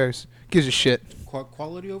anyway. Who cares? Gives a shit.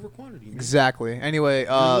 Quality over quantity. Man. Exactly. Anyway,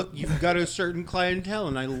 You've got a certain clientele,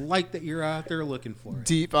 and I like that you're out there looking for it.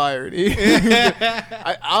 deep irony.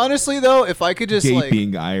 Honestly, though, if I could just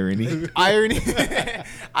Gaping irony.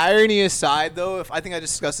 irony aside, though, I think I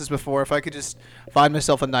discussed this before. If I could just find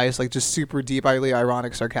myself a nice, like, just super deep,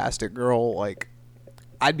 ironic, sarcastic girl, like,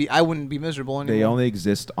 I wouldn't be miserable anymore. They only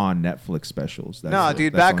exist on Netflix specials. No,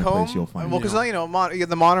 dude, that's back the only home, place you'll find well, it. because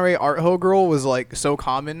the Monterey art hoe girl was like so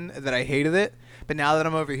common that I hated it. But now that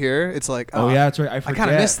I'm over here, it's like, Oh yeah, that's right. I forget.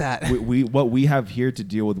 kind of miss that. We what we have here to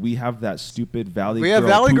deal with. We have that stupid Valley. We have girl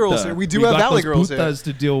Valley puta. girls here. We do have got Valley those girls here. putas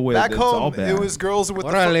to deal with. Back It's all home, bad. it was girls with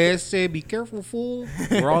the Orale, say, be careful, fool.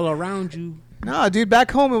 We're all around you. Nah, dude,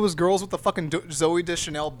 back home it was girls with the fucking Zoe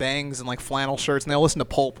Deschanel bangs and like flannel shirts, and they listen to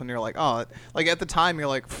Pulp, and you're like, oh, like at the time you're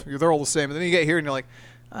like, they're all the same, and then you get here and you're like,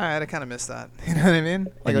 all right, I kind of miss that. You know what I mean?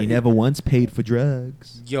 Like, and you never once paid for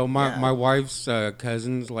drugs. Yo, my Yeah. wife's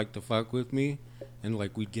cousins like to fuck with me. And,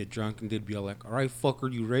 like, we'd get drunk and they'd be all like, all right,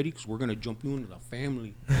 fucker, you ready? Because we're going to jump you into the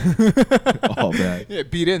family. All bad. yeah,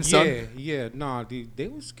 beat in, son. Yeah. Nah, dude, they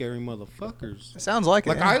were scary motherfuckers. It sounds like it.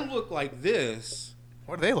 Like, yeah. I look like this.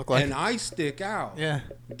 What do they look like? And I stick out. Yeah.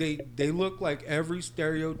 They look like every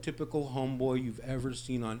stereotypical homeboy you've ever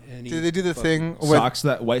seen on any. Do they do the fucking- thing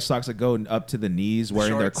with White socks that go up to the knees,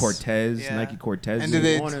 wearing their Shorts. Cortez, Yeah. Nike Cortez, And do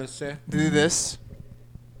they- wanna say? do this?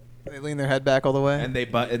 They lean their head back all the way. and they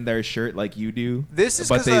button their shirt like you do. This is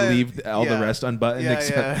but 'cause they I- leave all yeah. the rest unbuttoned Yeah,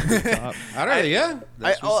 except yeah. the top. I don't know, yeah.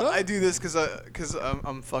 That's what's up. I do this because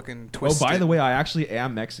I'm fucking Oh, twisted. by the way, I actually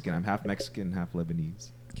am Mexican. I'm half Mexican, half Lebanese.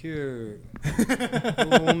 Cute. A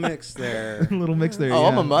little mix there. A little mix there. Oh, yeah.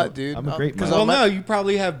 I'm a mutt, dude. I'm a great 'Cause mutt. Well, I'm no, you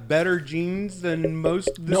probably have better genes than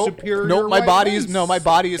most of the superior. Nope, my white body race. is my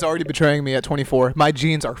body is already betraying me at 24. My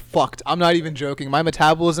genes are fucked. I'm not even joking. My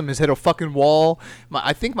metabolism has hit a fucking wall.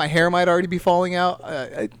 I think my hair might already be falling out.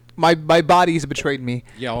 My body has betrayed me.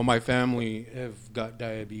 Yeah, all my family have got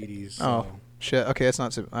diabetes. So. Oh shit. Okay, that's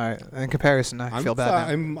not so. All right. In comparison, I feel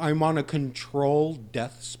bad. Now. I'm on a controlled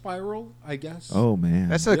death spiral, I guess. Oh man,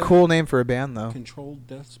 That's a cool name for a band, though. Controlled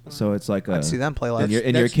death spiral. so it's like a. I'd see them play live.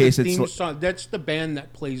 In your That's case, the it's theme li- song. That's the band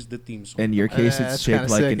that plays the theme song. in your case, that's it's shaped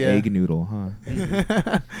kinda like sick, an yeah. egg noodle,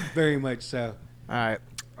 huh? Very much so. All right.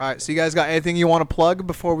 So you guys got anything you want to plug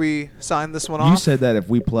before we sign this one off? You said that if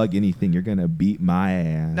we plug anything, you're gonna beat my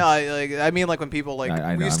ass. No, I mean like when people like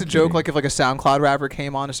I we know, used to I'm joke kidding. like if like a SoundCloud rapper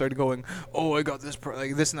came on and started going, oh I got this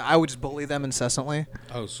like this and that, I would just bully them incessantly.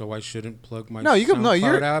 Oh, so I shouldn't plug my No, you can- no, SoundCloud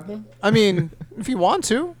you're- album? I mean if you want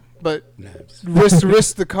to, but Nah, I'm just-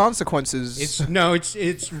 risk the consequences.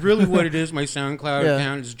 It's really what it is. My SoundCloud Yeah.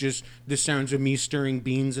 account is just the sounds of me stirring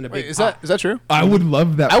beans in a Wait, big is pot. that true? I would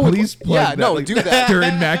love that. I would- Please plug yeah, that. no, like, do that.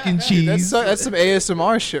 Stirring mac and cheese. That's some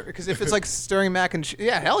ASMR shit. Because if it's like stirring mac and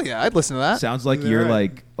yeah, hell yeah, I'd listen to that. Sounds like you're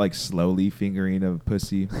Right. like slowly fingering a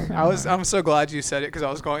pussy. I'm so glad you said it because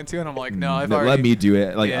I was going to, and I'm like, no, I've already. Let me do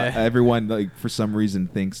it. Like Yeah. everyone, like for some reason,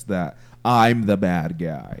 thinks that I'm the bad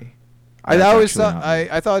guy. I That's always actually thought not me.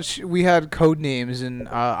 I thought we had code names, and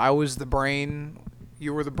I was the brain,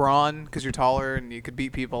 you were the brawn because you're taller and you could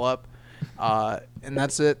beat people up, and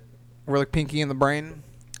that's it. We're like Pinky and the Brain.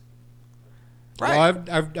 Right.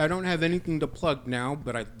 Well, I don't have anything to plug now,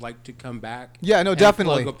 but I'd like to come back. Yeah, no, and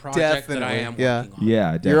definitely. plug a project that I Definitely, am yeah. working on.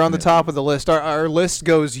 Yeah, You're on the definitely. top of the list. Our list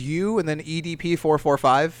goes you and then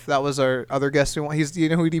EDP445. That was our other guest. Do you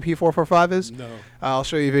know who EDP445 is? No. I'll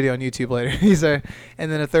show you a video on YouTube later. He's there.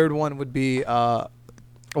 And then a third one would be, well,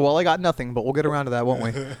 I got nothing, but we'll get around to that, won't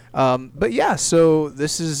we? But yeah, so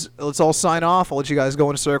let's all sign off. I'll let you guys go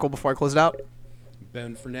in a circle before I close it out.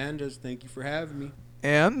 Ben Fernandez, thank you for having me.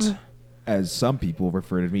 And As some people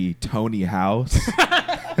refer to me, Tony House.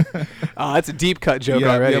 that's a deep cut joke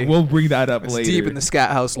yeah, already. yeah, we'll bring that up It's later. deep in the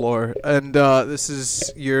Scat House lore. And this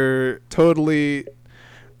is your totally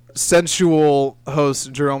sensual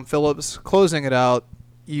host, Jerome Phillips, closing it out.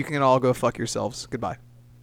 You can all go fuck yourselves. Goodbye.